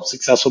developed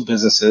successful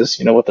businesses,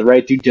 with the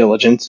right due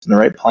diligence and the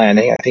right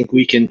planning, I think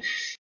we can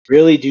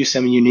really do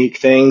some unique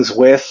things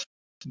with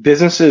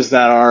businesses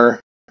that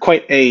are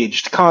quite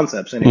aged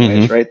concepts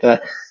anyways, right?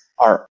 That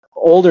are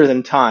older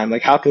than time.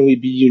 Like, how can we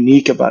be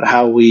unique about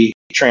how we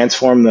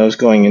transform those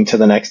going into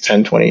the next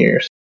 10, 20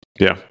 years?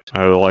 Yeah,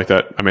 I really like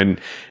that. I mean,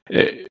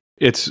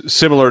 it's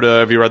similar to,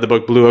 have you read the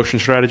book Blue Ocean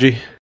Strategy?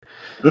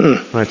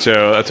 Right,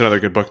 so that's another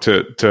good book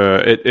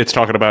it's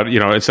talking about,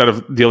 instead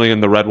of dealing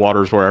in the red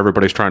waters where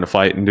everybody's trying to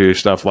fight and do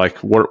stuff, like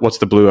what's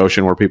the blue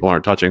ocean where people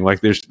aren't touching?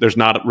 Like, there's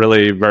not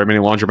really very many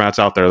laundromats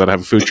out there that have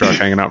a food truck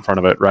hanging out in front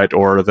of it, right?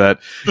 Or that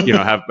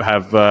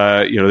have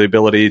the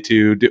ability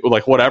to do,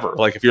 like, whatever.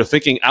 Like, if you're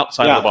thinking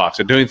outside of the box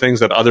and doing things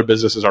that other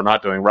businesses are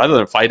not doing, rather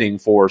than fighting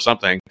for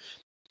something,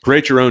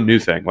 create your own new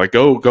thing. Like,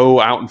 go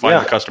out and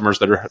find the customers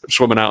that are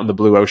swimming out in the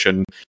blue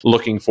ocean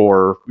looking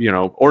for,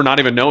 or not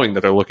even knowing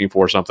that they're looking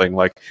for something.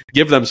 Like,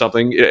 give them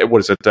something. What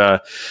is it?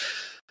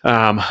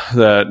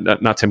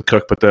 Not Tim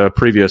Cook, but the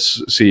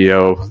previous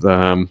CEO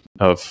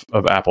of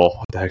Apple.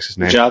 What the heck's his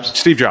name? Jobs.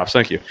 Steve Jobs.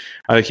 Thank you.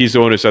 I think he's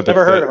the one who said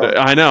Never heard of him.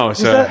 I know.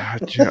 So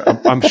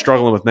I'm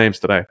struggling with names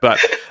today, but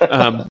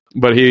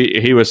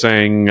he was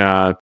saying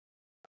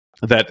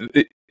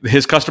that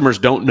his customers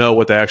don't know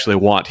what they actually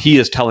want. He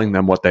is telling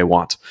them what they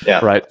want,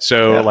 right?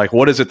 So, like,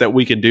 what is it that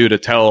we can do to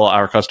tell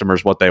our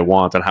customers what they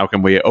want, and how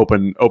can we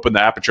open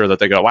the aperture that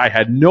they go, I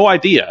had no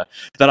idea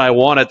that I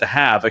wanted to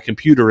have a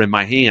computer in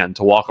my hand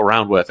to walk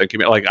around with, and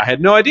like, I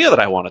had no idea that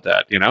I wanted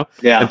that,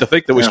 and to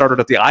think that we started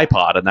at the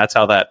iPod, and that's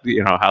how that,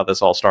 how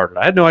this all started.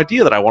 I had no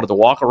idea that I wanted to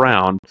walk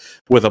around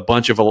with a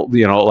bunch of,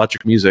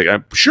 electric music.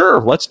 Sure,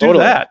 let's do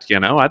that.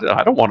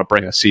 I don't want to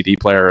bring a CD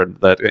player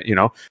that,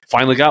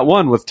 finally got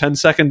one with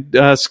 10-second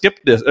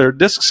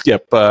disc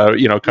skip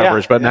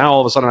coverage, but now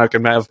all of a sudden I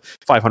can have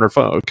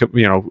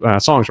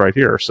 500 songs right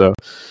here. So,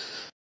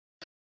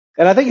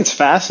 and I think it's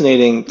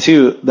fascinating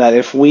too that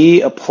if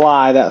we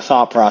apply that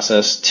thought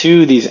process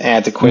to these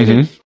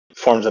antiquated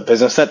forms of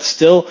business that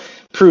still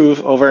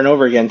prove over and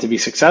over again to be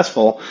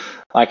successful,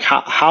 like,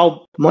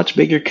 how much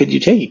bigger could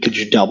you take? Could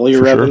you double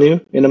your revenue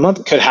in a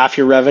month? Could half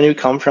your revenue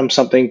come from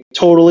something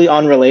totally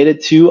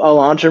unrelated to a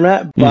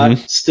laundromat, but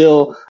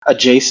still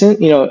adjacent,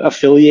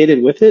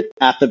 affiliated with it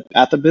at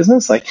the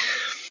business? Like,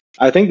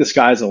 I think the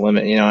sky's the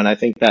limit, and I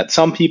think that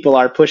some people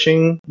are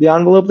pushing the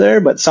envelope there,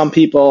 but some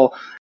people,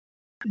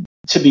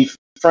 to be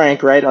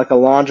frank, right, like, a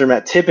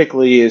laundromat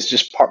typically is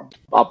just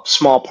a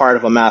small part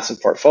of a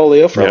massive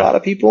portfolio for a lot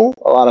of people,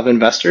 a lot of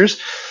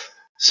investors.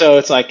 So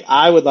it's like,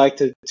 I would like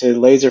to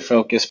laser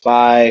focus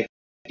by,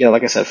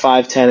 like I said,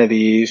 5-10 of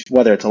these,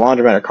 whether it's a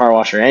laundromat or car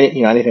wash or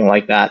anything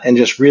like that, and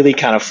just really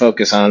kind of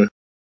focus on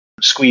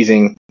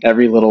squeezing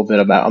every little bit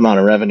amount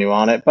of revenue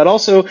on it. But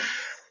also,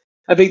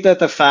 I think that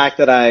the fact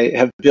that I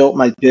have built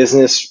my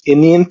business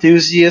in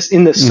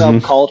the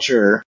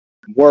subculture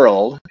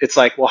world, it's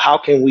like, well, how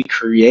can we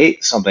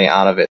create something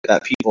out of it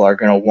that people are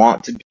going to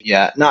want to be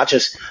at? Not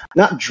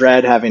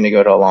dread having to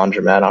go to a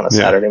laundromat on a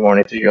Saturday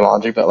morning to do your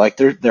laundry, but like,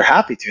 they're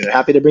happy to. They're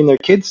happy to bring their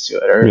kids to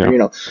it, or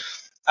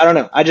I don't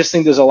know. I just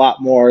think there's a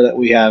lot more that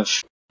we have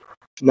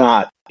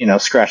not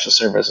scratched the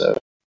surface of.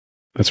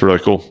 That's really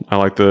cool. I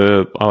like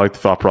the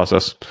thought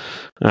process.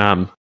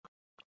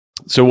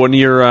 So when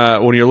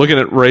you're looking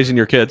at raising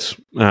your kids,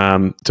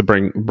 to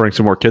bring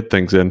some more kid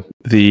things in,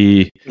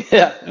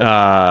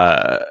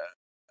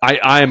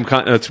 I am.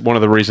 That's one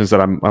of the reasons that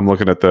I'm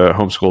looking at the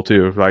homeschool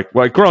too.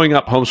 Like growing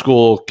up,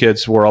 homeschool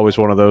kids were always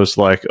one of those,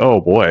 like,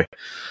 oh boy,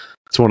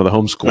 it's one of the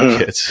homeschool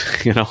kids.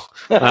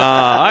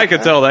 I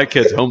could tell that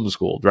kid's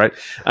homeschooled, right?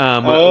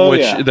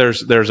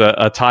 There's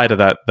a tie to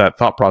that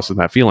thought process and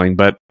that feeling.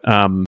 But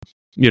I've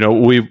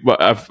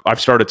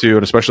started to,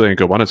 and especially in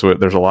Koblenz,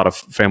 there's a lot of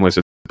families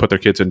that put their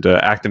kids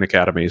into acting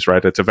academies,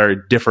 right? It's a very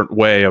different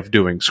way of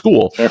doing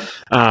school. Sure.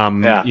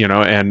 And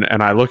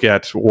I look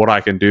at what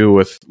I can do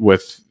with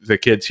the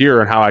kids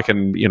here and how I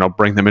can,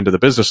 bring them into the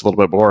business a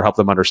little bit more, help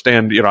them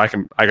understand, I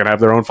can have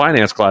their own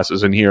finance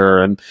classes in here.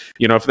 And,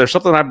 if there's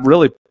something I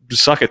really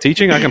suck at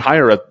teaching, I can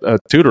hire a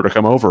tutor to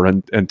come over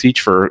and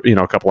teach for,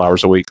 a couple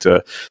hours a week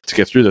to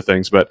get through the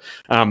things. But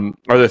are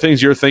there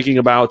things you're thinking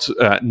about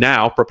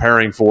now,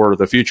 preparing for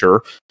the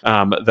future,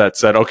 that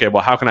said, okay,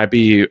 well, how can I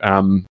be,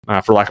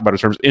 for lack of better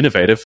terms,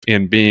 innovative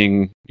in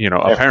being,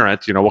 a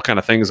parent? What kind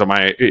of things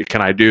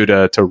can I do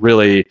to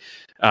really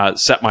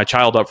set my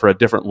child up for a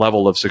different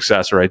level of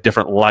success or a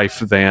different life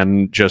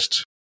than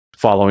just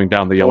following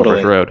down the yellow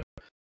brick road?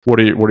 What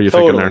are you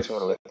thinking there?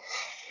 Totally.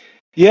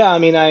 Yeah, I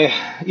mean,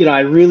 I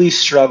really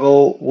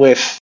struggle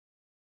with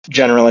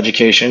general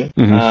education.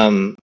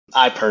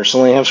 I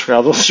personally have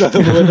struggled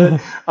with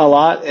it a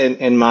lot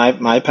in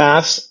my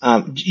past,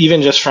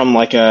 even just from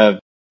like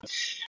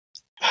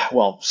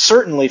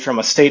certainly from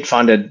a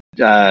state-funded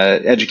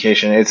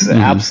education, it's the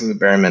absolute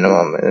bare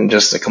minimum and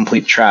just a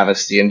complete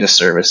travesty and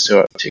disservice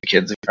to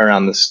kids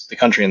around the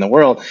country and the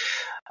world.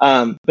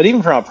 But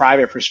even from a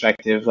private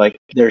perspective, like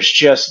there's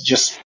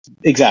just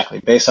exactly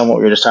based on what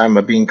we were just talking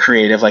about, being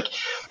creative. Like,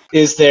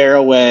 is there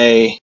a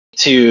way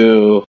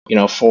to,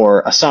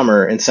 for a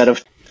summer, instead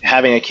of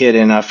having a kid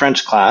in a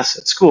French class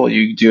at school,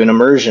 you do an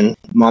immersion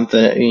month,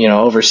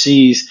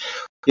 overseas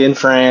in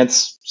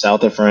France,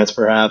 south of France,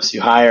 perhaps.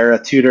 You hire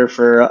a tutor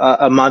for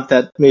a month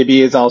that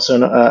maybe is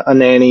also a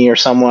nanny or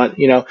somewhat,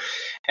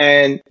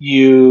 and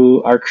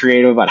you are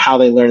creative about how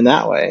they learn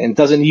that way. And it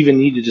doesn't even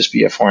need to just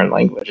be a foreign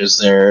language. Is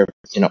there,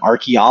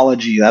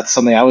 archaeology? That's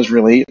something I was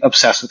really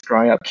obsessed with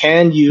growing up.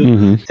 Can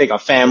you take a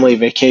family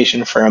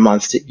vacation for a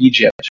month to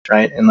Egypt,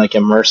 right? And like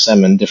immerse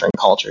them in different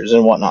cultures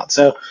and whatnot.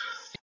 So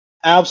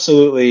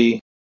absolutely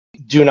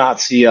do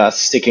not see us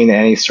sticking to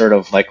any sort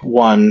of like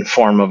one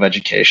form of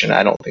education.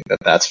 I don't think that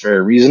that's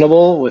very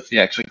reasonable with the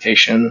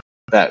expectation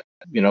that,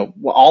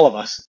 all of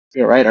us,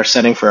 right, are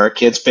setting for our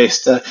kids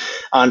based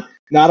on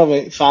not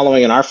only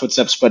following in our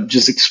footsteps, but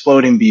just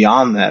exploding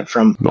beyond that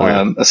from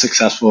a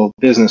successful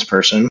business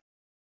person.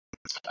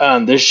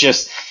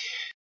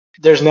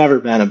 There's never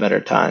been a better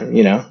time,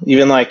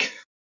 even like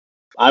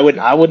I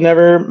would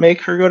never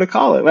make her go to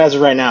college as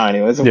of right now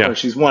anyways. Of course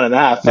she's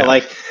 1.5, but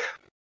like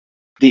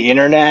the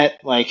internet,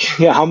 like,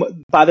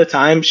 by the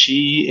time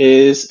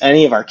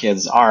any of our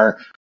kids are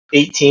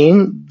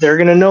 18, they're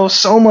going to know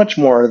so much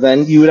more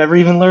than you would ever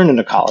even learn in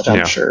a college,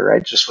 I'm sure,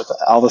 right? Just with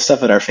all the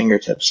stuff at our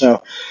fingertips.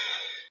 So,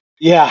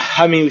 yeah,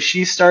 I mean,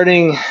 she's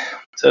starting,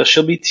 so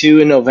she'll be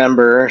 2 in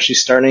November.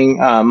 She's starting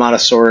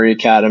Montessori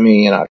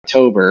Academy in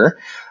October,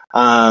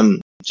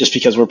 just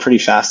because we're pretty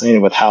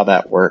fascinated with how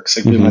that works.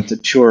 Like, we went to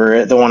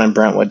tour the one in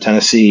Brentwood,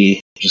 Tennessee,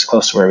 which is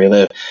close to where we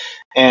live.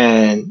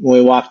 And when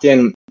we walked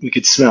in, we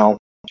could smell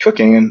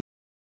cooking, and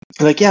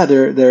like, yeah,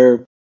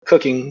 they're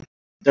cooking,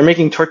 they're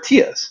making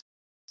tortillas.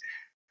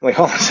 I'm like,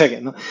 hold on a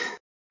second,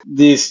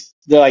 they're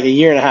like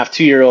 1.5,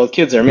 2-year-old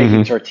kids are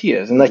making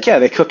tortillas, and like, yeah,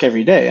 they cook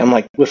every day. I'm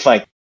like, with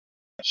like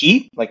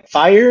heat, like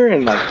fire,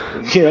 and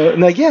like,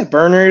 and like, yeah,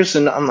 burners,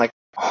 and I'm like,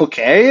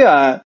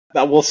 okay,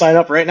 we'll sign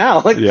up right now,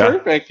 like,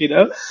 perfect,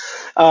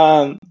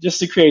 just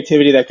the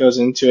creativity that goes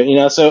into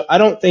it, so I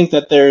don't think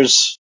that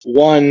there's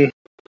one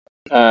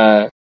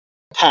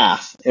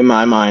path in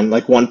my mind,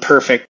 like one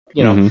perfect,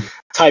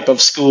 type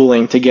of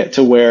schooling to get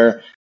to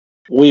where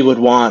we would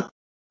want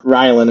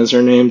Rylan, is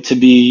her name, to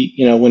be,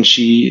 when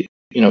she,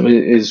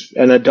 is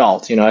an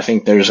adult. I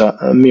think there's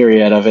a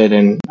myriad of it,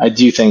 and I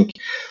do think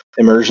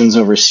immersions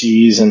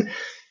overseas and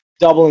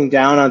doubling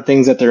down on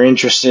things that they're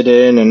interested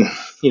in, and,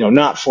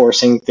 not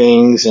forcing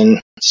things, and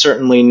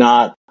certainly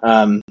not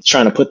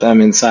trying to put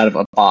them inside of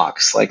a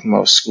box like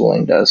most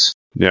schooling does.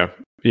 Yeah.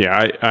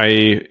 Yeah,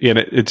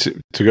 it's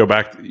to go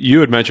back. You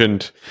had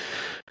mentioned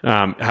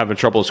having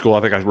trouble at school.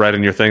 I think I read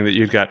in your thing that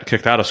you got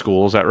kicked out of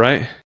school. Is that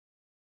right?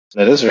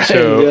 That is right.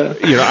 So,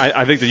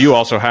 I think that you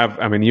also have.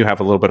 I mean, you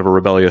have a little bit of a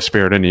rebellious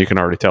spirit in you. You can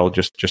already tell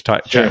just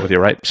chatting with you,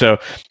 right? So,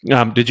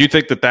 did you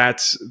think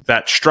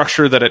that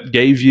structure that it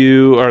gave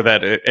you, or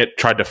that it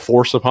tried to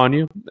force upon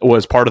you,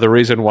 was part of the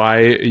reason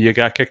why you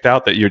got kicked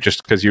out? That you're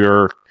just because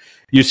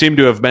you seem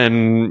to have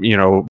been,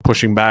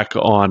 pushing back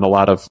on a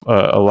lot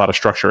of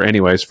structure,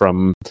 anyways,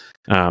 from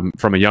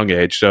a young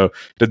age. So,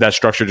 did that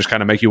structure just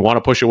kind of make you want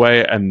to push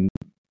away? And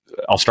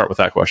I'll start with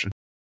that question.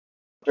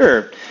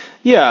 Sure.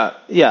 Yeah,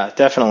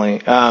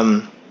 definitely.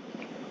 I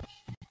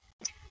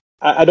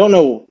don't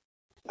know.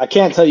 I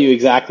can't tell you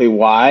exactly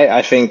why.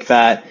 I think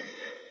that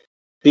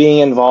being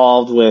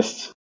involved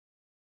with,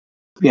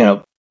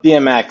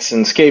 BMX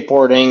and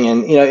skateboarding,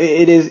 and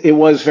it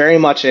was very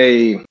much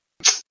a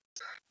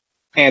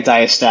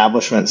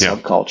anti-establishment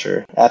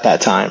subculture at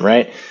that time,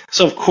 right?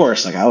 So of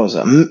course, like, I was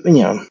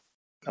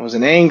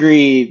an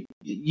angry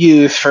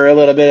youth for a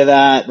little bit of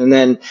that, and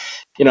then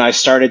I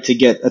started to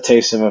get a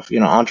taste of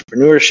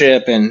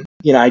entrepreneurship, and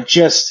I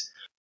just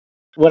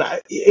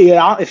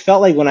it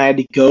felt like when I had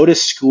to go to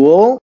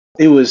school,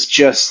 it was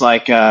just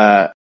like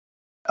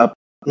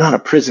not a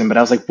prison, but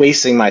I was like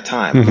wasting my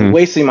time,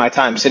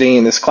 sitting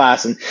in this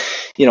class and,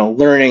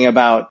 learning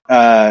about,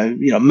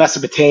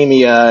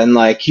 Mesopotamia and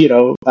like,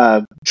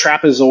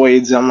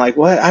 trapezoids. I'm like,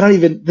 what?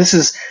 This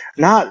is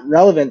not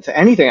relevant to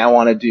anything I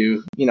want to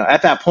do,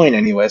 at that point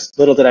anyways.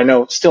 Little did I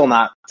know, still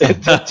not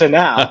to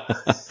now,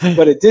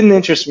 but it didn't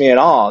interest me at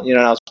all. And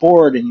I was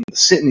bored, and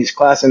sit in these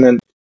classes, and then,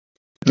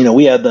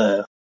 we had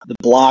the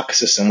block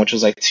system, which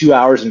was like 2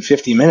 hours and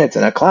 50 minutes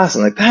in a class.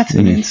 I'm like, that's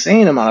an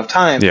insane amount of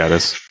time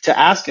to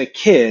ask a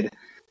kid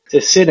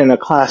to sit in a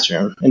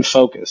classroom and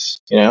focus,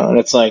 and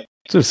it's like,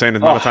 it's an insane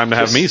amount of time to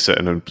have me sit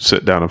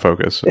down and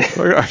focus.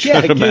 I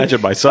can't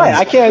imagine my son. Right,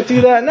 I can't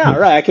do that now.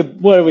 Right. I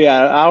could, what are we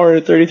at? An hour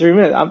and 33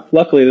 minutes.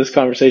 Luckily this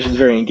conversation is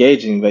very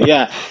engaging, but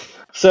yeah.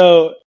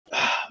 So,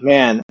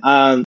 man,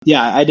 I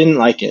didn't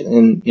like it.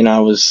 And,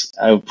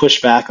 I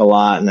pushed back a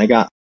lot, and I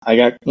got I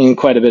got in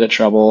quite a bit of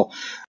trouble.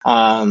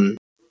 And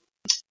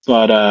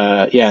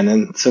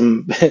then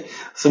some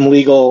some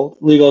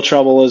legal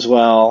trouble as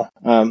well,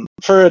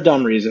 for a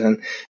dumb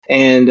reason.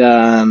 And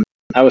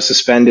I was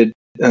suspended,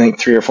 I think,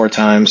 3 or 4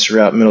 times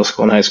throughout middle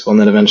school and high school, and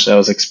then eventually I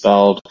was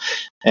expelled.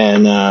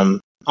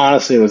 And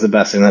honestly, it was the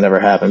best thing that ever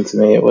happened to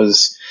me. It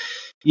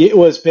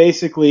was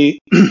basically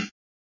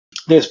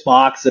this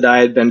box that I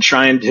had been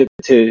trying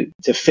to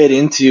fit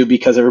into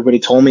because everybody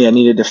told me I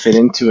needed to fit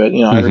into it.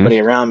 Everybody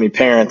around me,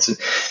 parents, and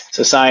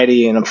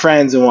society, and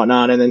friends and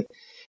whatnot. And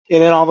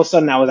then all of a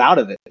sudden I was out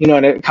of it,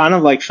 and it kind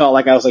of like felt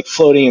like I was like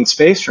floating in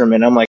space for a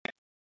minute. I'm like,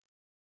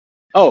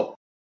 oh,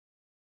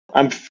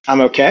 I'm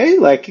okay.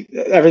 Like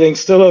everything's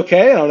still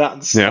okay.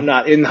 I'm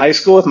not in high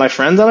school with my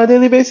friends on a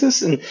daily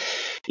basis. And,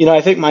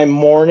 I think my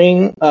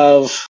mourning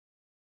of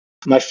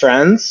my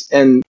friends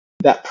and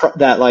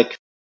that like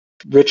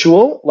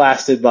ritual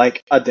lasted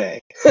like a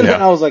day. And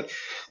then I was like,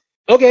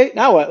 okay,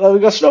 now what? Let me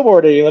go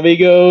snowboarding. Let me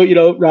go,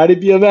 riding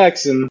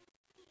BMX. And,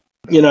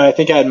 I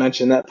think I had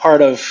mentioned that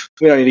part of,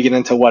 we don't need to get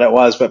into what it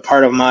was, but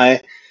part of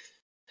I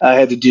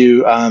had to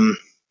do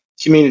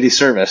community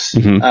service,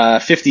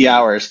 50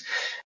 hours.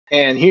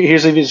 And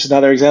here's just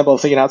another example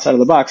of thinking outside of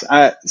the box.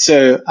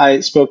 So I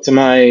spoke to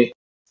my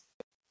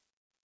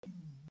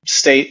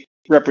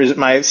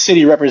my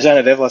city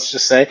representative, let's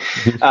just say,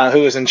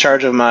 who was in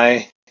charge of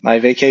my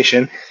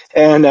vacation.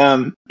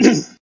 And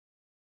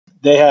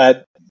they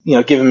had,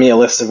 given me a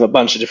list of a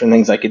bunch of different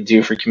things I could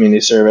do for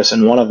community service.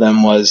 And one of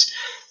them was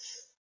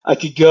I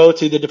could go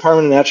to the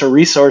Department of Natural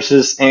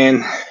Resources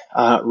and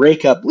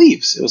rake up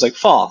leaves. It was like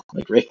fall,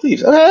 like rake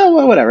leaves.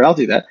 Well, whatever, I'll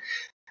do that.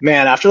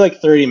 Man, after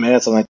like 30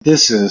 minutes, I'm like,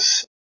 this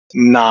is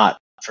not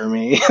for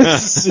me.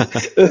 This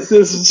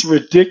is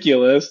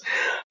ridiculous.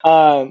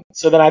 So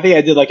then I think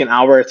I did like an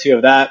hour or 2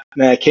 of that.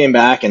 And then I came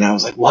back and I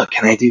was like, what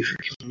can I do for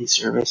community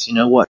service?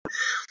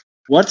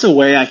 What's a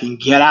way I can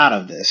get out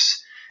of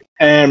this?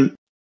 And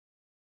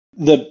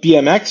the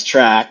BMX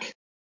track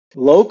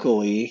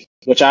locally,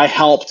 which I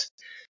helped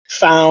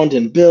found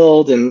and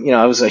build, and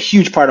it was a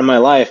huge part of my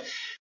life.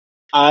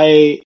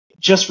 I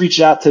just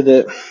reached out to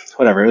it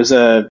was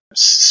a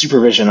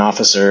supervision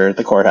officer at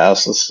the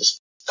courthouse. Let's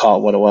just call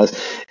it what it was.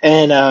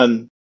 And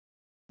I'm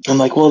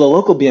like, well, the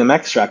local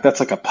BMX track, that's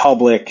like a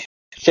public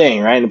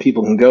thing, right? And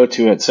people can go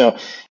to it. So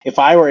if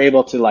I were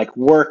able to like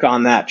work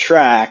on that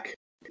track,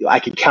 I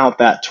could count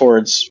that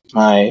towards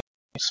my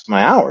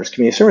hours,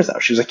 community service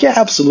hours. She was like, yeah,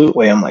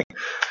 absolutely. I'm like,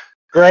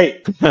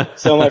 great.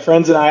 So my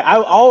friends and I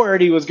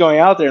already was going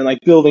out there and like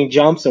building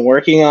jumps and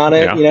working on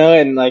it,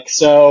 and like,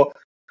 so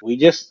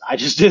I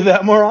just did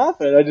that more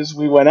often.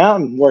 We went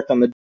out and worked on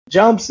the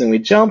jumps, and we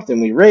jumped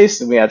and we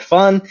raced and we had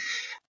fun.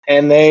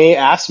 And they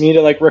asked me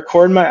to like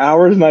record my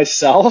hours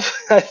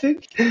myself, I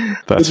think.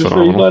 That's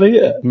phenomenal. Pretty funny.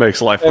 Yeah.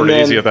 Makes life pretty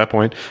easy at that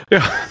point.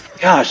 Yeah.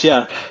 Gosh,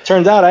 yeah.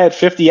 Turns out I had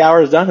 50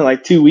 hours done in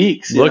like 2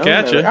 weeks. Look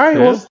at you. Like, all right,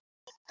 well,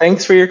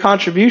 thanks for your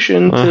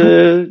contribution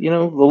to, the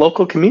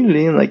local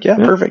community. And like,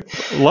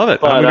 perfect. Love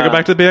it. But I'm going to go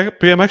back to the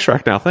BMX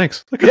track now.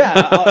 Thanks. I'm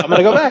going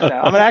to go back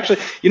now. I'm actually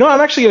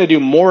going to do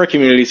more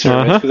community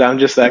service because I'm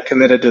just that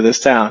committed to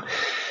this town.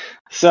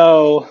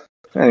 So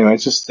anyway,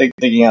 it's just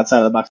thinking outside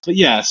of the box. But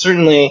yeah,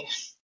 certainly,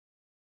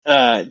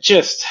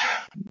 there's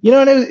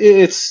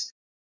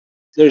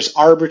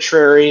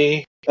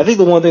arbitrary. I think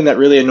the one thing that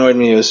really annoyed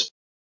me was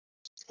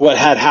what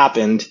had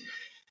happened,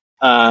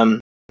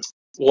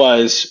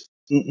 was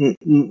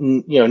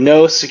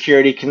no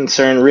security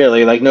concern,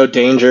 really, like no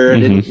danger,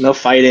 no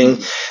fighting.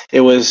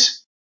 It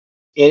was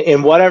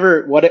in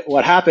whatever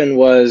what happened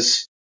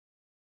was,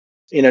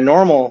 in a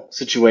normal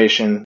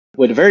situation,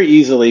 would very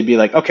easily be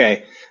like,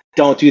 okay,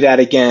 don't do that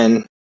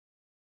again.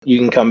 You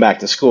can come back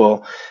to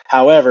school.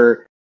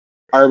 However,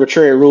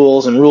 arbitrary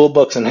rules and rule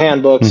books and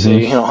handbooks,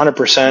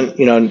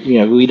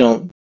 100%, we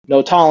don't,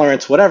 no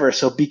tolerance, whatever.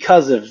 So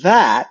because of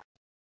that,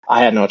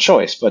 I had no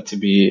choice but to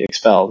be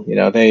expelled.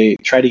 They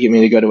tried to get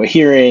me to go to a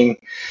hearing,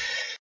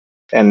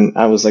 and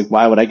I was like,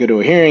 why would I go to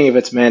a hearing if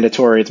it's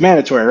mandatory? It's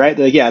mandatory, right?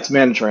 They're like, yeah, it's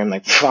mandatory. I'm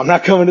like, I'm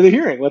not going to the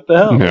hearing. What the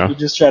hell? Yeah. You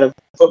just try to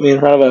put me in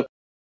front of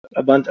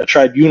a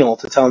tribunal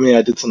to tell me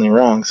I did something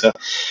wrong. So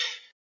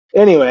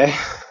anyway,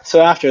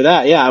 so after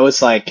that, I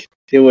was like,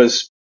 it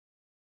was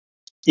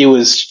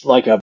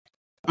like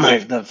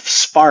the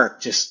spark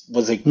just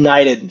was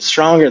ignited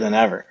stronger than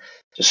ever.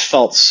 Just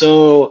felt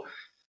so,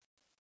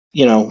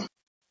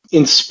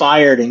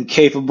 inspired and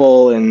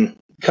capable, and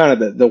kind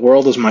of the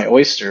world was my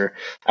oyster.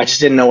 I just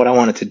didn't know what I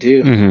wanted to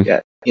do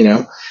yet,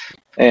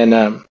 And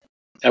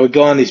I would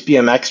go on these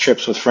BMX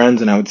trips with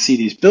friends, and I would see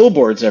these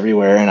billboards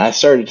everywhere, and I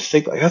started to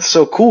think, like, that's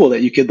so cool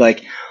that you could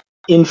like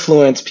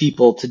influence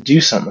people to do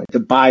something, to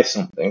buy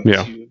something,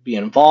 to be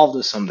involved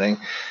with something,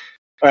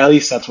 or at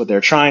least that's what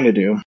they're trying to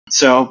do.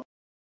 So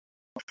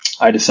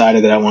I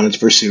decided that I wanted to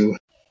pursue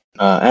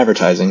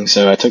advertising.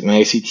 So I took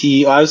my ACT.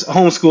 I was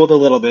homeschooled a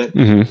little bit.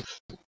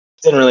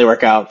 Didn't really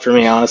work out for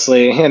me,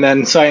 honestly. And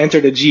then so I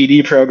entered a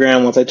GED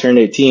program once I turned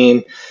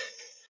 18.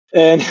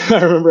 And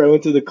I remember I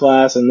went to the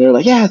class, and they're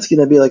like, yeah, it's going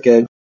to be like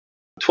a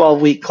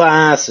 12-week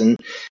class, and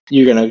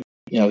you're going to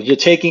you're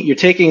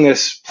taking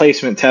this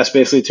placement test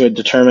basically to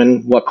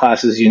determine what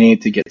classes you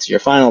need to get to your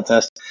final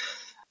test.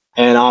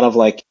 And out of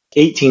like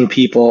 18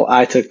 people,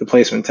 I took the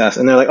placement test,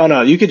 and they're like, "Oh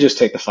no, you could just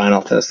take the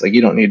final test. Like,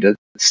 you don't need to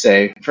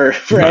stay for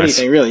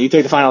anything really. You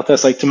take the final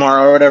test like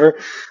tomorrow or whatever."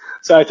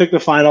 So I took the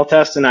final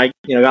test, and I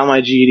got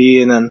my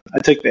GED, and then I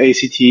took the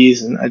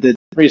ACTs, and I did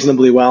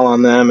reasonably well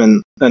on them,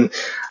 and then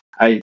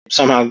I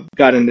somehow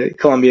got into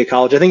Columbia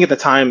College. I think at the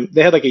time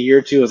they had like a year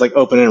or two, it was like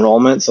open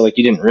enrollment, so like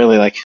you didn't really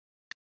like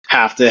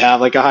have to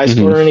have like a high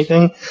score or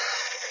anything.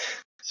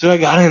 So I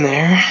got in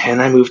there,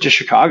 and I moved to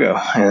Chicago.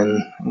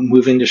 And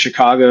moving to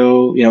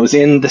Chicago, it was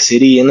in the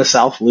city, in the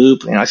South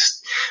Loop.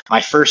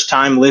 My first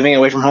time living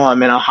away from home,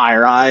 I'm in a high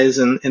rise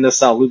in the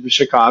South Loop of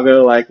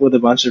Chicago, like with a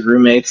bunch of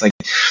roommates. Like,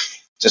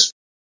 just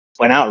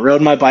went out,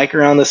 rode my bike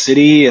around the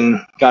city,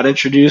 and got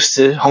introduced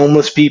to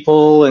homeless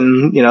people,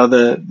 and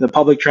the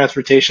public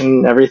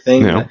transportation,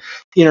 everything, the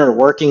inner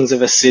workings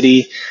of a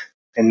city.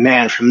 And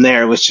man, from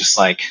there it was just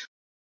like,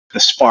 the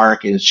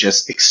spark is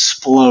just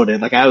exploded.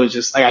 Like, I was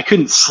just like, I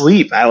couldn't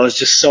sleep. I was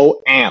just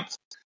so amped,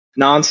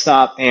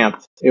 nonstop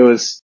amped. It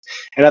was,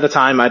 and at the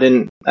time I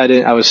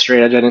was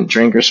straight edge. I didn't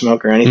drink or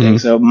smoke or anything.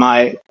 So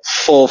my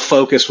full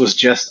focus was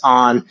just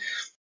on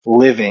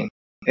living.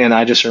 And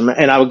I just remember,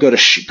 and I would go to,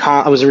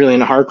 I was really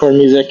into hardcore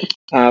music.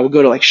 I would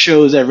go to like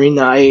shows every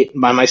night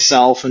by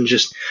myself and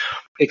just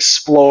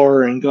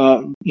explore and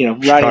go, riding my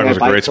bike. Chicago's a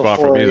great spot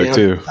for music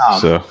too.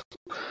 So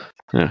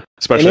yeah,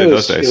 especially in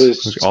those days. It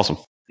was awesome.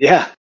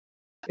 Yeah.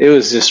 It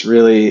was just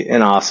really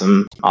an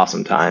awesome,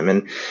 awesome time.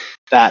 And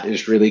that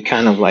is really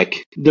kind of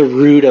like the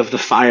root of the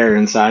fire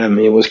inside of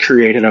me. It was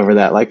created over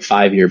that like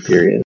 5-year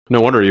period. No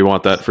wonder you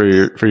want that for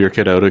your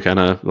kiddo to kind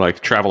of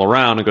like travel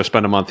around and go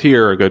spend a month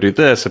here, or go do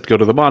this, and go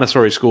to the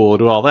Montessori school,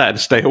 do all that, and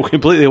stay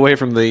completely away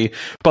from the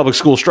public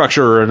school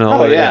structure and all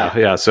that.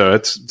 Yeah. So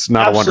it's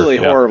not absolutely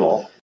a wonder.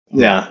 Horrible.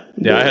 Yeah.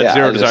 I had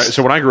zero desire.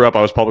 So when I grew up,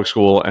 I was public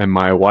school, and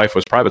my wife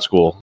was private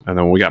school. And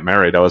then when we got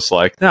married, I was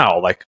like, no,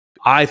 like,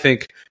 I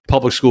think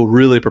public school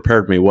really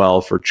prepared me well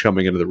for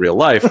coming into the real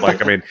life.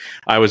 Like, I mean,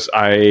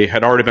 I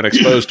had already been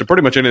exposed to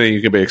pretty much anything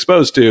you can be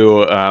exposed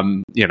to,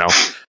 and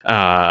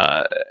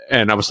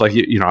I was like,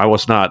 I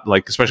was not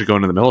like, especially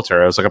going to the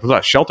military, I was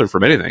not sheltered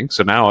from anything.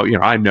 So now,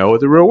 I know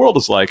what the real world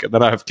is like. And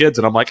then I have kids,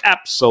 and I'm like,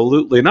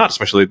 absolutely not,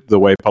 especially the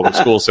way public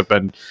schools have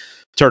been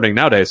turning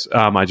nowadays.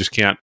 I just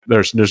can't,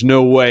 there's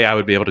no way I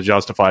would be able to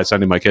justify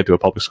sending my kid to a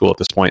public school at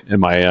this point in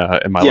my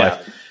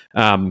life.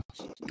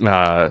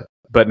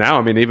 But now,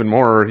 I mean, even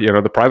more,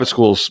 the private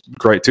school's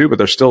great too, but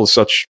there's still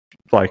such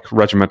like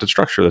regimented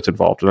structure that's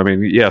involved. I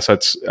mean, yes,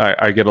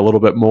 I get a little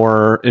bit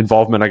more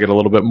involvement. I get a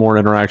little bit more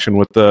interaction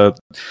with the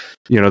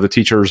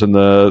teachers and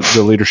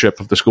the leadership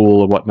of the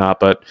school and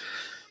whatnot. But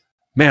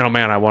man, oh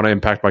man, I want to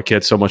impact my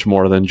kids so much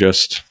more than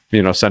just,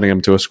 sending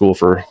them to a school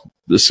for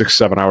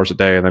 6-7 hours a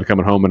day and then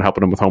coming home and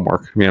helping them with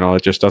homework.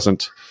 It just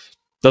doesn't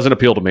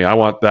appeal to me. I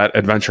want that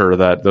adventure,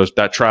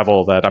 that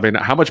travel. That, I mean,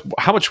 how much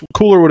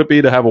cooler would it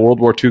be to have a World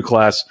War II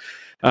class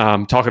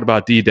talking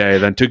about D-Day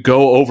than to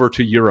go over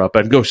to Europe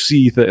and go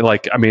see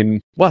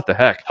what the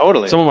heck?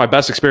 Totally. Some of my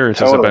best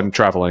experiences have been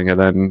traveling, and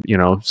then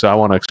so I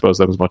want to expose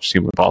them as much as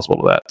humanly possible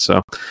to that.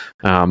 So,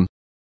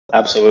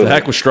 absolutely, the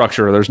heck with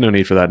structure. There's no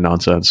need for that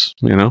nonsense.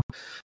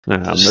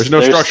 There's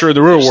no structure in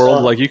the real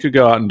world. Like, you could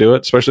go out and do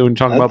it, especially when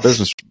you're talking about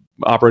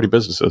operating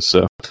businesses.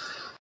 So.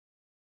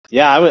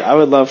 Yeah, I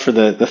would love for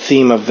the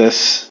theme of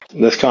this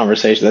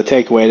conversation, the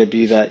takeaway to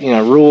be that,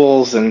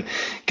 rules and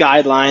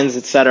guidelines,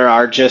 et cetera,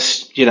 are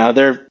just, do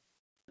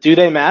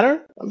they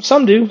matter?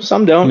 Some do,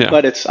 some don't,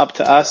 but it's up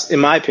to us. In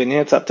my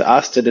opinion, it's up to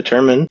us to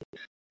determine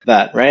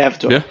that, right?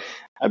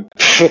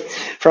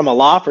 From a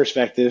law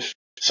perspective,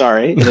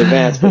 sorry in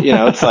advance, but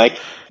it's like,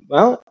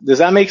 well, does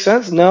that make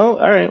sense? No.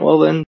 All right. Well,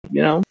 then,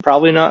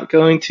 probably not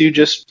going to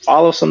just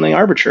follow something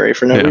arbitrary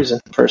for no reason,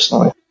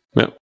 personally.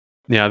 Yeah.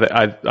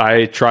 Yeah,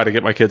 I try to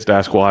get my kids to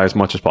ask why as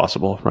much as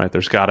possible. Right,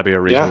 there's got to be a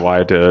reason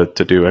why to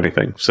do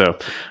anything. So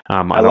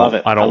I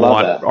don't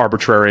want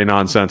arbitrary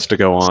nonsense to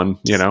go on.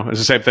 It's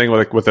the same thing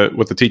with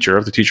the teacher.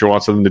 If the teacher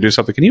wants them to do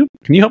something, can you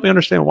help me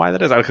understand why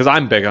that is? Because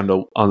I'm big on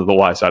the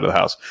why side of the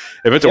house.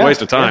 If it's a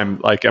waste of time,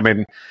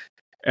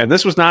 and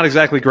this was not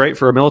exactly great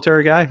for a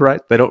military guy,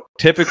 right? They don't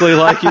typically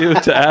like you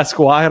to ask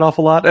why an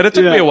awful lot. And it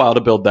took me a while to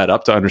build that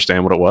up, to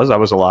understand what it was. I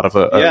was a lot of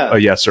a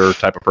yes sir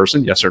type of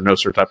person, yes or no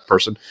sir type of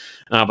person.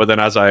 But then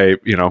as I,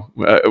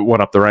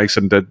 went up the ranks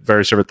and did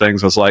various different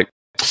things, I was like,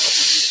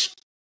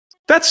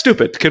 that's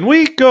stupid. Can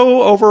we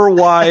go over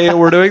why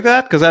we're doing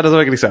that? Because that doesn't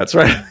make any sense,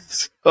 right?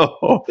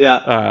 Exactly.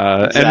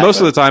 And most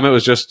of the time it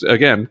was just,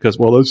 again, because,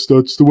 well, that's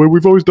the way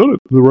we've always done it.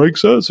 The rank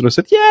says. And I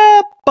said,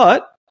 yeah,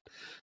 but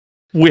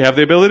we have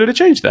the ability to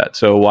change that,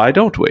 so why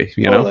don't we?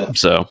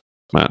 So,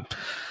 man.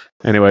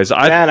 Anyways,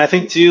 I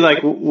think too, like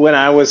when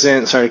I was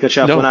in, sorry to cut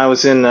you off, when I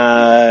was in,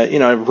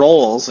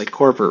 roles, like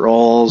corporate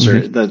roles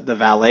or the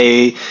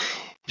valet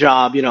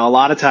job, a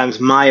lot of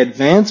times my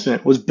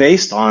advancement was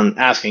based on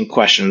asking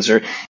questions,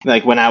 or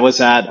like when I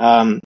was at,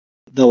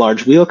 the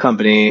large wheel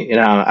company,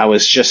 I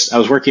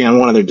was working on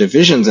one of their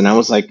divisions, and I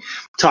was like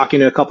talking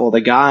to a couple of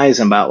the guys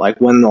about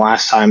like when the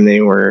last time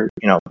they were,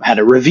 had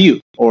a review,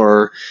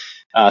 or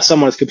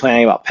someone was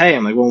complaining about pay.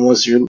 I'm like, when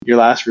was your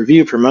last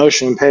review,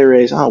 promotion, pay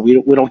raise? Oh, we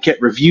don't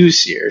get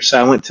reviews here. So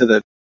I went to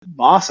the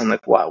boss. I'm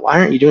like, why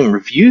aren't you doing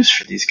reviews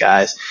for these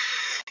guys?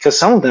 Because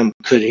some of them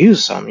could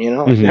use some,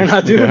 they're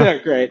not doing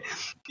that great.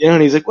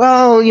 And he's like,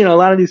 well, a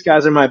lot of these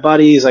guys are my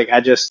buddies. Like,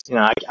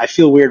 I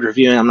feel weird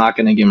reviewing. I'm not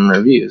going to give them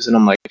reviews. And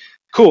I'm like,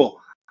 cool.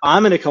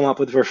 I'm going to come up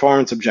with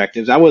performance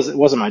objectives. It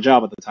wasn't my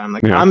job at the time.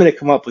 Like, I'm going to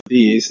come up with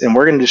these, and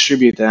we're going to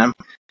distribute them.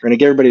 We're going to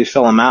get everybody to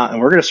fill them out, and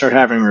we're going to start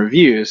having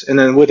reviews. And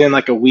then within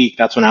like a week,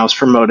 that's when I was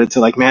promoted to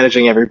like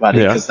managing everybody,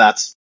 because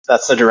that's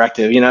the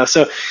directive,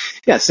 So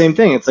yeah, same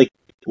thing. It's like,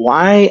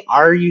 why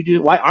aren't you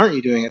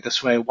doing it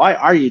this way? Why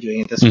are you doing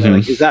it this way?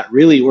 Like, is that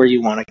really where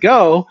you want to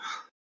go?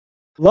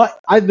 Well,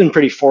 I've been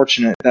pretty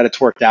fortunate that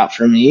it's worked out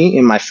for me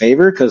in my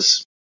favor,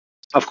 because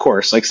of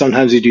course, like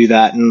sometimes you do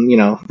that, and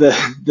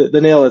the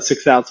nail that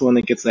sticks out is the one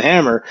that gets the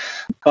hammer.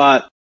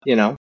 But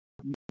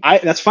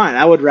that's fine.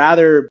 I would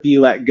rather be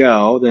let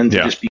go than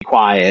to just be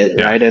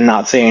quiet, right, and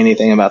not say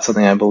anything about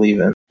something I believe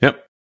in.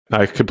 Yep,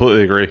 I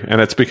completely agree,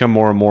 and it's become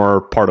more and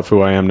more part of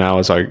who I am now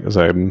as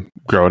I'm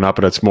growing up,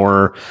 and it's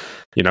more.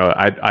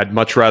 I'd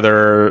much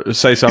rather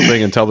say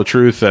something and tell the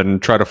truth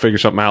and try to figure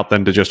something out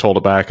than to just hold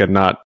it back and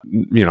not.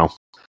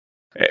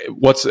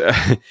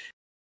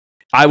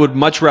 I would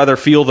much rather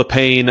feel the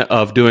pain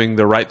of doing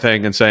the right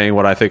thing and saying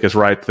what I think is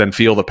right than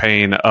feel the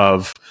pain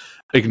of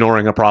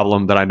ignoring a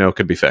problem that I know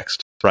could be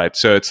fixed. Right.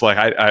 So it's like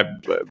I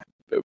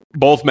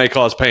both may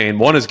cause pain.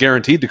 One is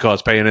guaranteed to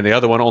cause pain, and the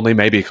other one only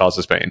maybe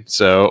causes pain.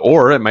 So,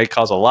 or it may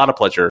cause a lot of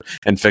pleasure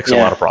and fix a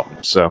lot of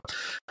problems. So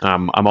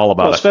I'm all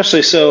about it.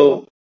 Especially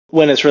so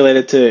when it's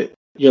related to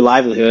your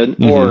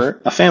livelihood or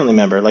a family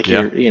member, like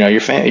your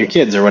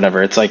kids or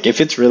whatever. It's like,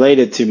 if it's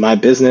related to my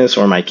business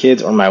or my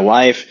kids or my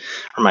wife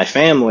or my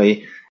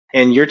family,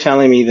 and you're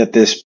telling me that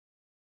this,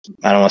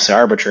 I don't want to say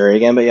arbitrary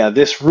again, but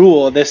this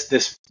rule,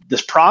 this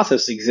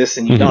process exists,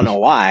 and you don't know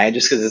why,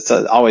 just because it's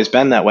always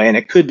been that way and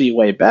it could be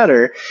way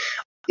better.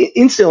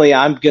 Instantly,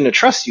 I'm going to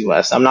trust you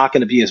less. I'm not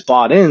going to be as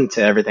bought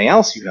into everything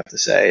else you have to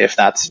say. If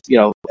that's,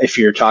 if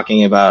you're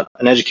talking about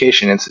an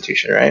education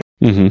institution, right?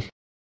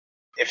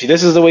 If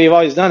this is the way you've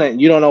always done it and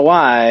you don't know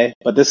why,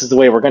 but this is the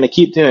way we're going to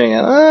keep doing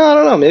it, I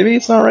don't know. Maybe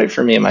it's not right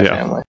for me and my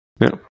family.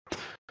 Yeah.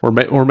 Or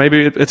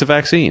maybe it's a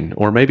vaccine,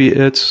 or maybe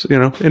it's,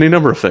 any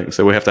number of things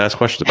that we have to ask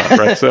questions about,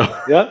 right? So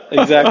yeah,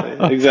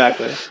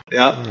 exactly.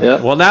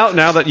 Yeah. Well, now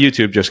that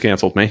YouTube just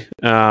canceled me,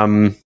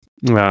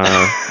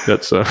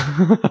 that's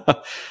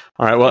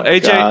all right. Well,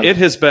 AJ, it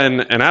has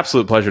been an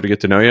absolute pleasure to get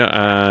to know you.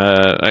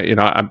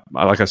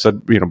 Like I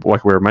said,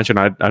 like we were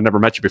mentioning, I never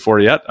met you before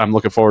yet. I'm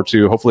looking forward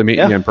to hopefully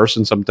meeting you in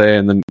person someday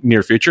in the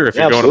near future. If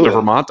you're going up to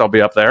Vermont, I'll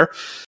be up there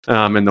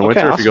in the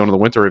winter. Awesome. If you're going to the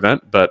winter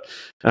event, but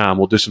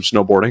we'll do some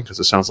snowboarding, because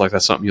it sounds like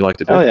that's something you like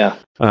to do. Oh yeah.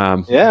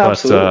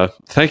 Absolutely.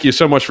 Thank you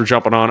so much for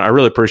jumping on. I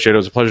really appreciate it. It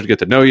was a pleasure to get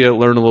to know you,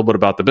 learn a little bit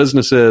about the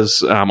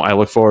businesses. I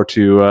look forward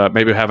to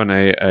maybe having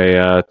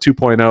a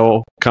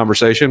 2.0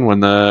 conversation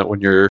when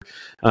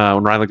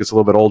Riley gets a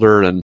little bit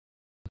older, and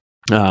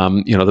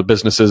the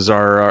businesses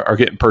are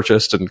getting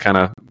purchased, and kind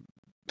of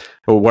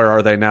where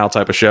are they now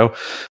type of show.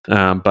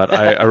 But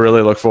I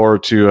really look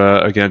forward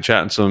to again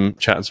chatting some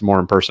more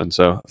in person.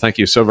 So thank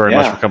you so very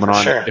much for coming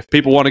on. Sure. If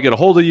people want to get a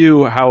hold of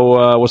you,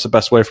 what's the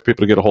best way for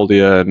people to get a hold of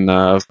you and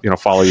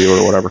follow you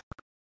or whatever?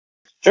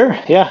 Sure.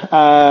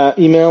 Yeah.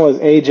 Email is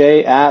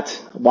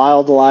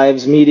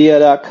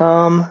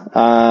aj@wildlivesmedia.com.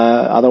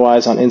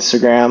 Otherwise on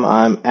Instagram,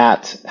 I'm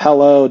at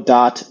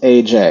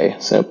hello.aj.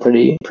 So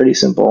pretty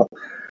simple.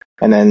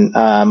 And then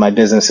my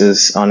business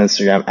is on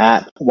Instagram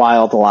at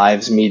Wild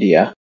Lives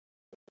Media.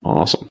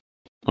 Awesome.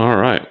 All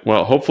right.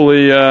 Well,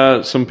 hopefully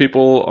some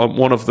people,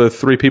 one of the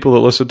 3 people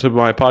that listen to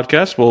my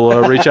podcast will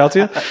reach out to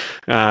you.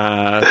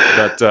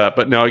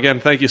 But no,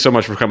 again, thank you so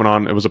much for coming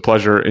on. It was a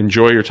pleasure.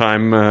 Enjoy your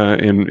time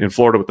in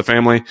Florida with the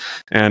family.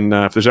 And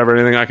if there's ever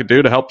anything I could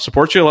do to help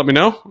support you, let me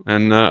know.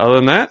 And other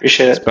than that,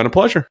 it's been a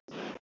pleasure.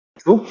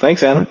 Cool.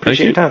 Thanks, Adam.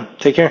 Appreciate your time.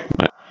 Take care.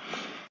 Bye.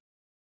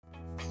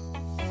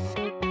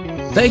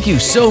 Thank you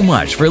so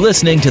much for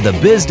listening to the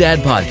Biz Dad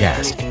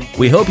Podcast.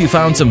 We hope you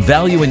found some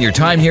value in your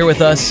time here with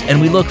us,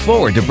 and we look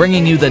forward to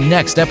bringing you the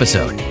next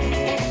episode.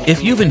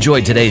 If you've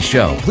enjoyed today's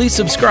show, please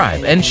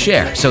subscribe and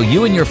share so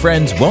you and your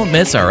friends won't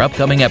miss our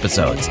upcoming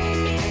episodes.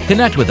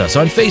 Connect with us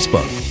on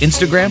Facebook,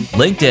 Instagram,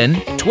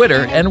 LinkedIn,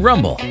 Twitter, and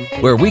Rumble,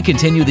 where we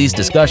continue these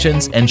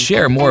discussions and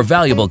share more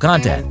valuable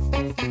content.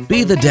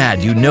 Be the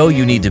dad you know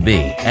you need to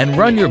be, and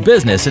run your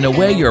business in a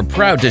way you're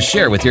proud to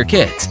share with your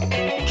kids.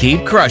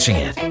 Keep crushing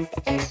it.